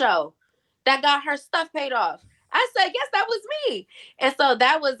Cannon show that got her stuff paid off. I said, yes, that was me. And so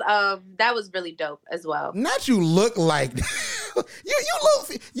that was really dope as well. Not you look like you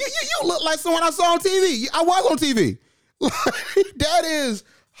look like someone I saw on TV. I was on TV. That is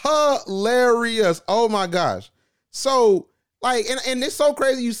hilarious. Oh my gosh. So like, and it's so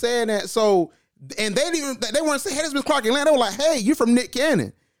crazy you saying that. So, and they weren't saying, hey, this is Miss Clark Atlanta. They were like, hey, you're from Nick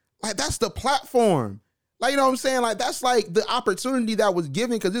Cannon. Like, that's the platform. Like, you know what I'm saying? Like, that's like the opportunity that was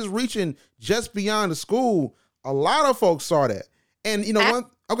given because it's reaching just beyond the school. A lot of folks saw that. And you know,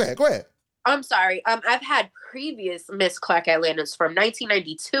 okay, go ahead. I'm sorry. I've had previous Miss Clark Atlantas from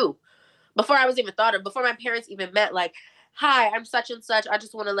 1992 before I was even thought of, before my parents even met. Like, hi, I'm such and such. I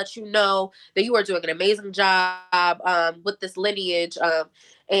just want to let you know that you are doing an amazing job with this lineage.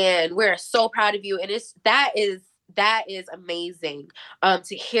 And we're so proud of you. And that is amazing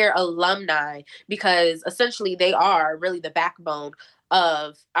to hear alumni, because essentially they are really the backbone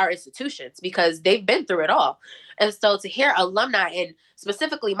of our institutions because they've been through it all. And so to hear alumni, and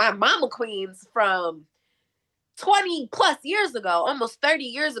specifically my mama queens from 20 plus years ago, almost 30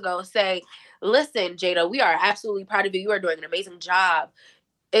 years ago, say, listen, Jada, we are absolutely proud of you. You are doing an amazing job.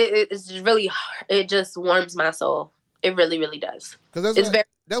 It's just really, it just warms my soul. It really, really does. Because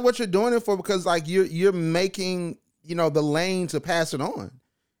that's what you're doing it for, because like you're making, you know, the lane to pass it on,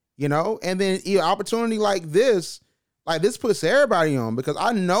 you know, and then opportunity like this puts everybody on, because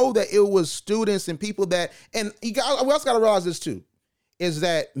I know that it was students and people that, and we also got to realize this too, is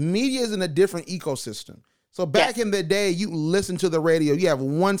that media is in a different ecosystem. So back in the day, you listen to the radio, you have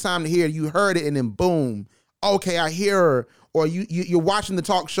one time to hear it, you heard it, and then boom, okay, I hear her. Or you're watching the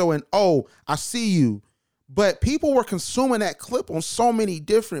talk show and, oh, I see you. But people were consuming that clip on so many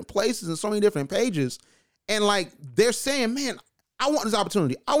different places and so many different pages. And like, they're saying, man, I want this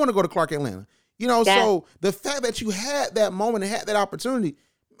opportunity. I want to go to Clark Atlanta. You know, so the fact that you had that moment and had that opportunity,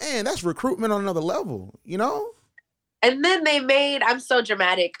 man, that's recruitment on another level, you know? And then they made, I'm so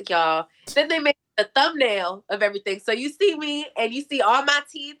dramatic, y'all. Then they made a thumbnail of everything. So you see me and you see all my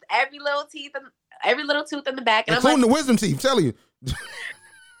teeth, every little tooth in the back. And including I'm like, the wisdom teeth, tell you.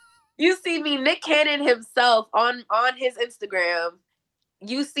 You see me, Nick Cannon himself on his Instagram.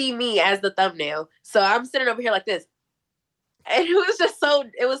 You see me as the thumbnail. So I'm sitting over here like this. And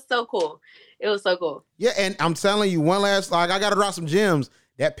it was so cool. It was so cool. Yeah, and I'm telling you, one last, like, I got to drop some gems.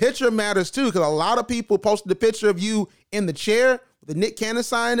 That picture matters too, because a lot of people posted the picture of you in the chair with the Nick Cannon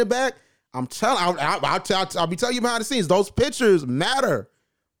sign in the back. I'm telling, I'll be telling you behind the scenes. Those pictures matter.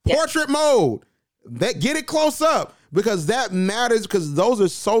 Portrait mode. Get it close up, because that matters, because those are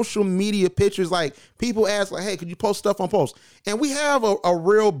social media pictures. Like, people ask, like, hey, could you post stuff on post? And we have a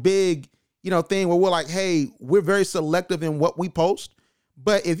real big, you know, thing where we're like, hey, we're very selective in what we post.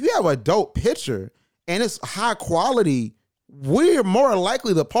 But if you have a dope picture and it's high quality, we're more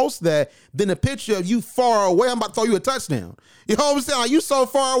likely to post that than a picture of you far away. I'm about to throw you a touchdown. You know what I'm saying? Like, you so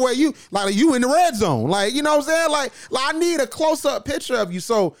far away, you in the red zone. Like, you know what I'm saying? Like I need a close-up picture of you.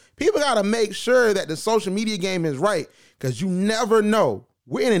 So people got to make sure that the social media game is right, because you never know.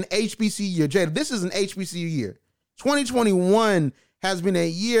 We're in an HBCU year. Jada, this is an HBCU year. 2021 has been a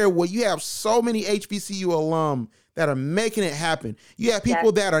year where you have so many HBCU alum that are making it happen. You have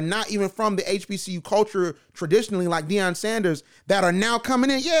people that are not even from the HBCU culture traditionally, like Deion Sanders, that are now coming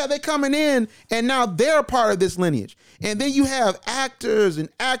in. Yeah, they're coming in, and now they're a part of this lineage. And then you have actors and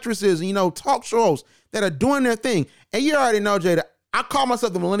actresses and, you know, talk shows that are doing their thing. And you already know, Jada, I call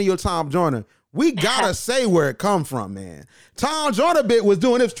myself the millennial Tom Joyner. We gotta say where it come from, man. Tom Joyner was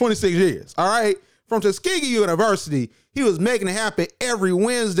doing this for 26 years, all right? From Tuskegee University, he was making it happen every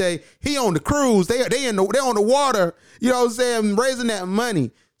Wednesday. He on the cruise. They on the water, you know what I'm saying, raising that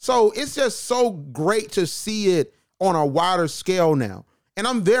money. So it's just so great to see it on a wider scale now. And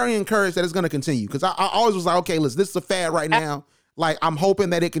I'm very encouraged that it's going to continue, because I always was like, okay, listen, this is a fad right now. Like, I'm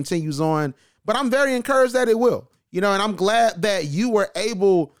hoping that it continues on, but I'm very encouraged that it will, you know, and I'm glad that you were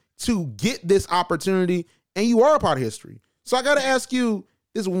able to get this opportunity and you are a part of history. So I got to ask you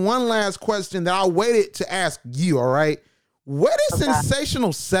this one last question that I waited to ask you, all right? Where did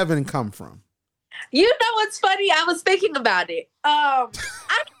Sensational 7 come from? You know what's funny? I was thinking about it. I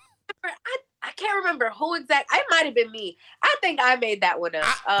can't remember who exact. It might have been me. I think I made that one up.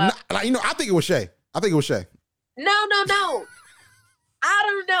 I think it was Shay. No. I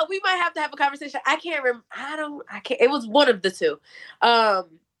don't know. We might have to have a conversation. I can't remember. I can't. It was one of the two.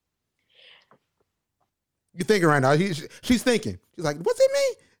 You're thinking right now. She's thinking. She's like, what's it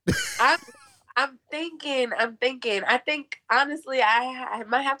mean? I'm thinking. I think honestly, I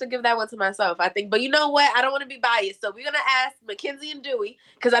might have to give that one to myself. I think, but you know what? I don't want to be biased, so we're gonna ask Mackenzie and Dewey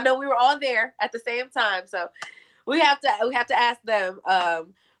because I know we were all there at the same time. So we have to ask them.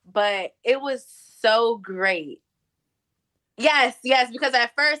 But it was so great. Yes, because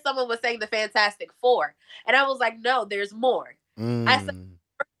at first someone was saying the Fantastic Four, and I was like, no, there's more. I said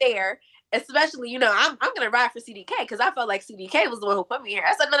there. Especially, I'm gonna ride for CDK because I felt like CDK was the one who put me here.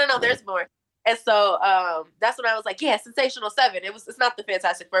 I said, no, there's more. And so that's when I was like, yeah, Sensational 7. It's not the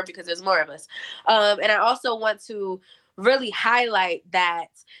Fantastic Four because there's more of us. And I also want to really highlight that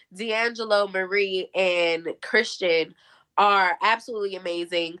D'Angelo, Marie, and Christian are absolutely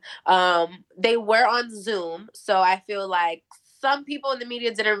amazing. They were on Zoom, so I feel like some people in the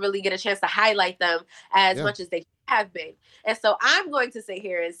media didn't really get a chance to highlight them as much as they have been. And so I'm going to sit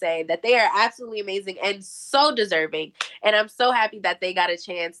here and say that they are absolutely amazing and so deserving. And I'm so happy that they got a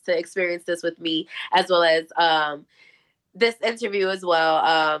chance to experience this with me, as well as this interview as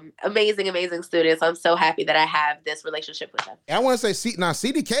well. Amazing students. I'm so happy that I have this relationship with them. And I want to say,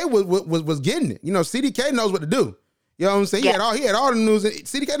 CDK was getting it. CDK knows what to do. You know what I'm saying? Yeah. He had all the news.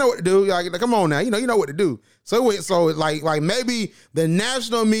 CDK know what to do. Like, come on now. You know what to do. So like maybe the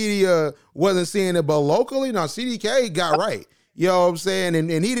national media wasn't seeing it, but locally, CDK got right. You know what I'm saying? And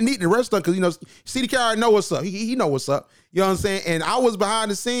he didn't need the rest of it because, CDK already know what's up. He know what's up. You know what I'm saying? And I was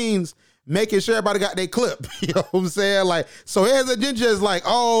behind the scenes making sure everybody got their clip. You know what I'm saying? Like, so here's a just like,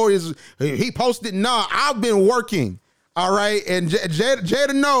 he posted. Nah, I've been working. All right. And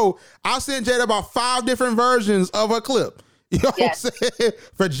Jada know I sent Jada about 5 different versions of her clip. You know what I'm saying?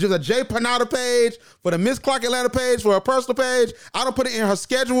 For the Jay Panada page, for the Miss Clark Atlanta page, for her personal page. I don't put it in her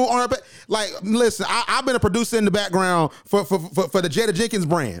schedule on her page. Like, listen, I've been a producer in the background for the Jada Jenkins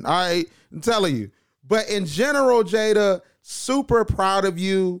brand. All right. I'm telling you. But in general, Jada, super proud of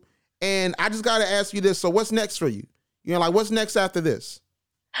you. And I just got to ask you this. So what's next for you? What's next after this?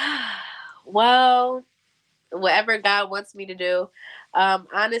 Well, whatever God wants me to do.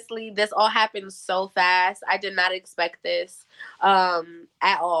 Honestly, this all happened so fast. I did not expect this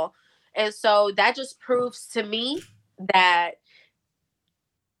at all. And so that just proves to me that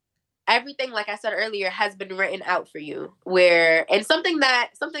everything, like I said earlier, has been written out for you. And something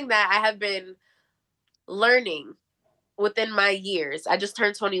that I have been learning within my years. I just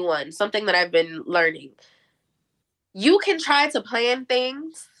turned 21. Something that I've been learning. You can try to plan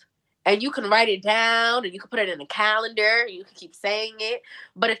things, and you can write it down, and you can put it in a calendar, and you can keep saying it.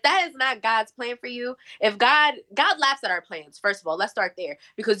 But if that is not God's plan for you, if God laughs at our plans, first of all, let's start there.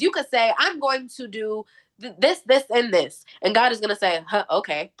 Because you could say, I'm going to do this, and this. And God is going to say,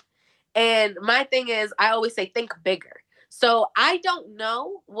 okay. And my thing is, I always say, think bigger. So I don't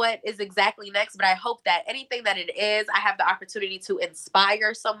know what is exactly next, but I hope that anything that it is, I have the opportunity to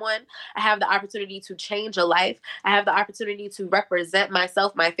inspire someone. I have the opportunity to change a life. I have the opportunity to represent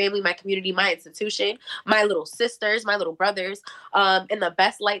myself, my family, my community, my institution, my little sisters, my little brothers, in the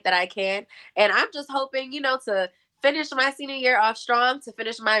best light that I can. And I'm just hoping, to finish my senior year off strong, to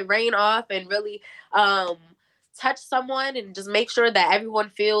finish my reign off and really, touch someone and just make sure that everyone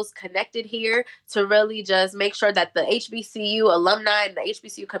feels connected here, to really just make sure that the HBCU alumni and the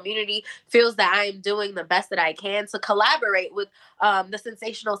HBCU community feels that I am doing the best that I can to collaborate with the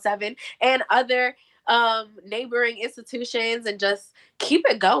Sensational 7 and other neighboring institutions and just keep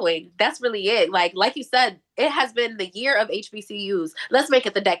it going. That's really it. Like you said, it has been the year of HBCUs. Let's make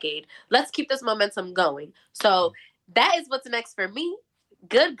it the decade. Let's keep this momentum going. So that is what's next for me.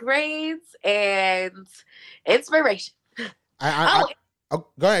 Good grades and inspiration. Go ahead.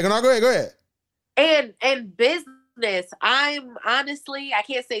 And business. I'm honestly, I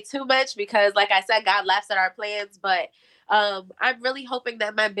can't say too much because, like I said, God laughs at our plans. But I'm really hoping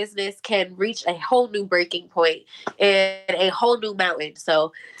that my business can reach a whole new breaking point and a whole new mountain.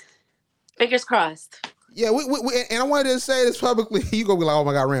 So, fingers crossed. Yeah, we and I wanted to say this publicly. You gonna be like, oh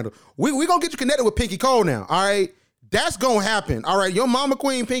my God, Randall. We gonna get you connected with Pinky Cole now. All right. That's gonna happen. All right, your mama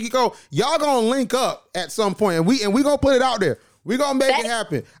queen, Pinky Cole, y'all gonna link up at some point, and we gonna put it out there. We gonna make it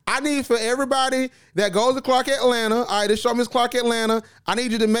happen. I need for everybody that goes to Clark Atlanta. All right, this show Miss Clark Atlanta. I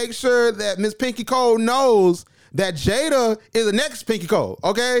need you to make sure that Miss Pinky Cole knows that Jada is the next Pinky Cole,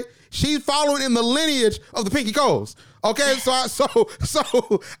 okay? She's following in the lineage of the Pinky Coles. Okay, so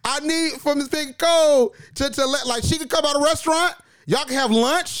I need for Miss Pinky Cole to let, like, she could come out of a restaurant, y'all can have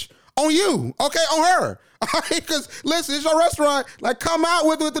lunch on you, okay, on her. All right, because listen, it's your restaurant. Like, come out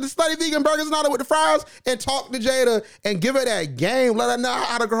with the Study Vegan burgers and all that with the fries, and talk to Jada and give her that game. Let her know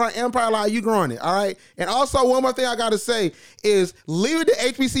how to grow her empire like you growing it. All right. And also, one more thing I gotta say is leave it to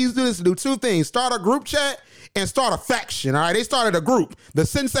HBCU students to do two things: start a group chat and start a faction. All right, they started a group, the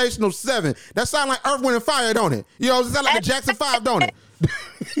Sensational Seven. That sound like Earth, Wind, and Fire, don't it? You know, it sound like the Jackson 5, don't it?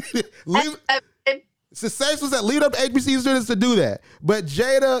 Sensational that lead up to HBCU students to do that. But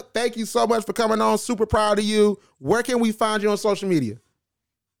Jada, thank you so much for coming on. Super proud of you. Where can we find you on social media?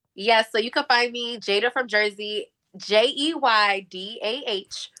 Yes, so you can find me, Jada from Jersey,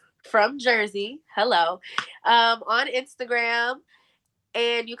 JEYDAH from Jersey. Hello. On Instagram.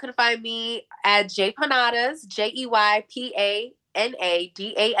 And you can find me at JPanadas,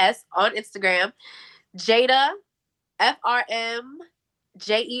 JEYPANADAS on Instagram. Jada,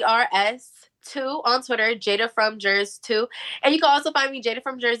 FRMJERS2 on Twitter, Jada from Jersey 2. And you can also find me, Jada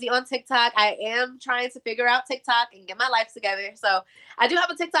from Jersey, on TikTok. I am trying to figure out TikTok and get my life together. So I do have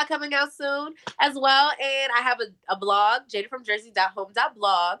a TikTok coming out soon as well. And I have a blog,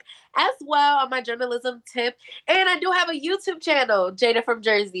 jadafromjersey.home.blog, as well on my journalism tip. And I do have a YouTube channel, Jada from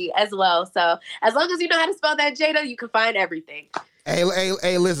Jersey, as well. So as long as you know how to spell that, Jada, you can find everything.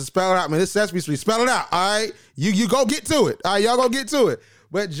 Hey, listen, spell it out, man. This Sesame Street. Spell it out, all right? You go get to it. All right, y'all go get to it.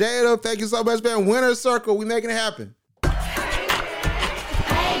 But Jada, thank you so much, man. Winner's Circle, we making it happen.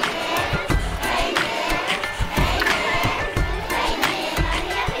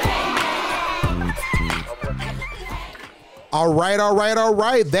 All right.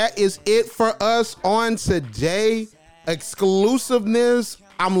 That is it for us on today. Exclusiveness.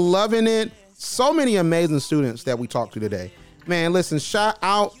 I'm loving it. So many amazing students that we talked to today. Man, listen, shout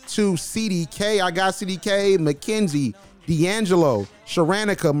out to CDK. I got CDK, Mackenzie, D'Angelo,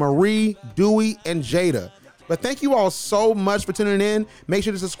 Sharanica, Marie, Dewey, and Jada. But thank you all so much for tuning in. Make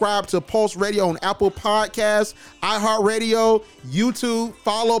sure to subscribe to Pulse Radio on Apple Podcasts, iHeartRadio, YouTube.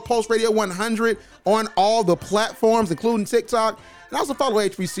 Follow Pulse Radio 100 on all the platforms, including TikTok. And also follow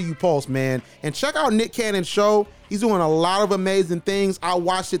HBCU Pulse, man. And check out Nick Cannon's show. He's doing a lot of amazing things. I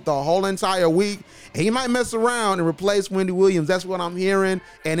watched it the whole entire week. And he might mess around and replace Wendy Williams. That's what I'm hearing.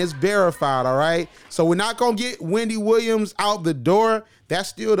 And it's verified, all right? So we're not going to get Wendy Williams out the door. That's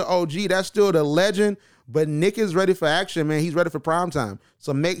still the OG. That's still the legend. But Nick is ready for action, man. He's ready for prime time.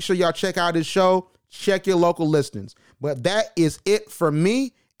 So make sure y'all check out his show. Check your local listings. But that is it for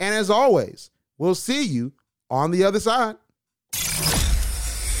me. And as always, we'll see you on the other side.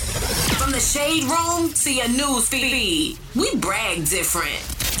 From the shade room to your news feed, we brag different.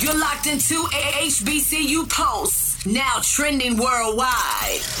 You're locked into HBCU Pulse, now trending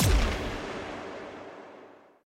worldwide.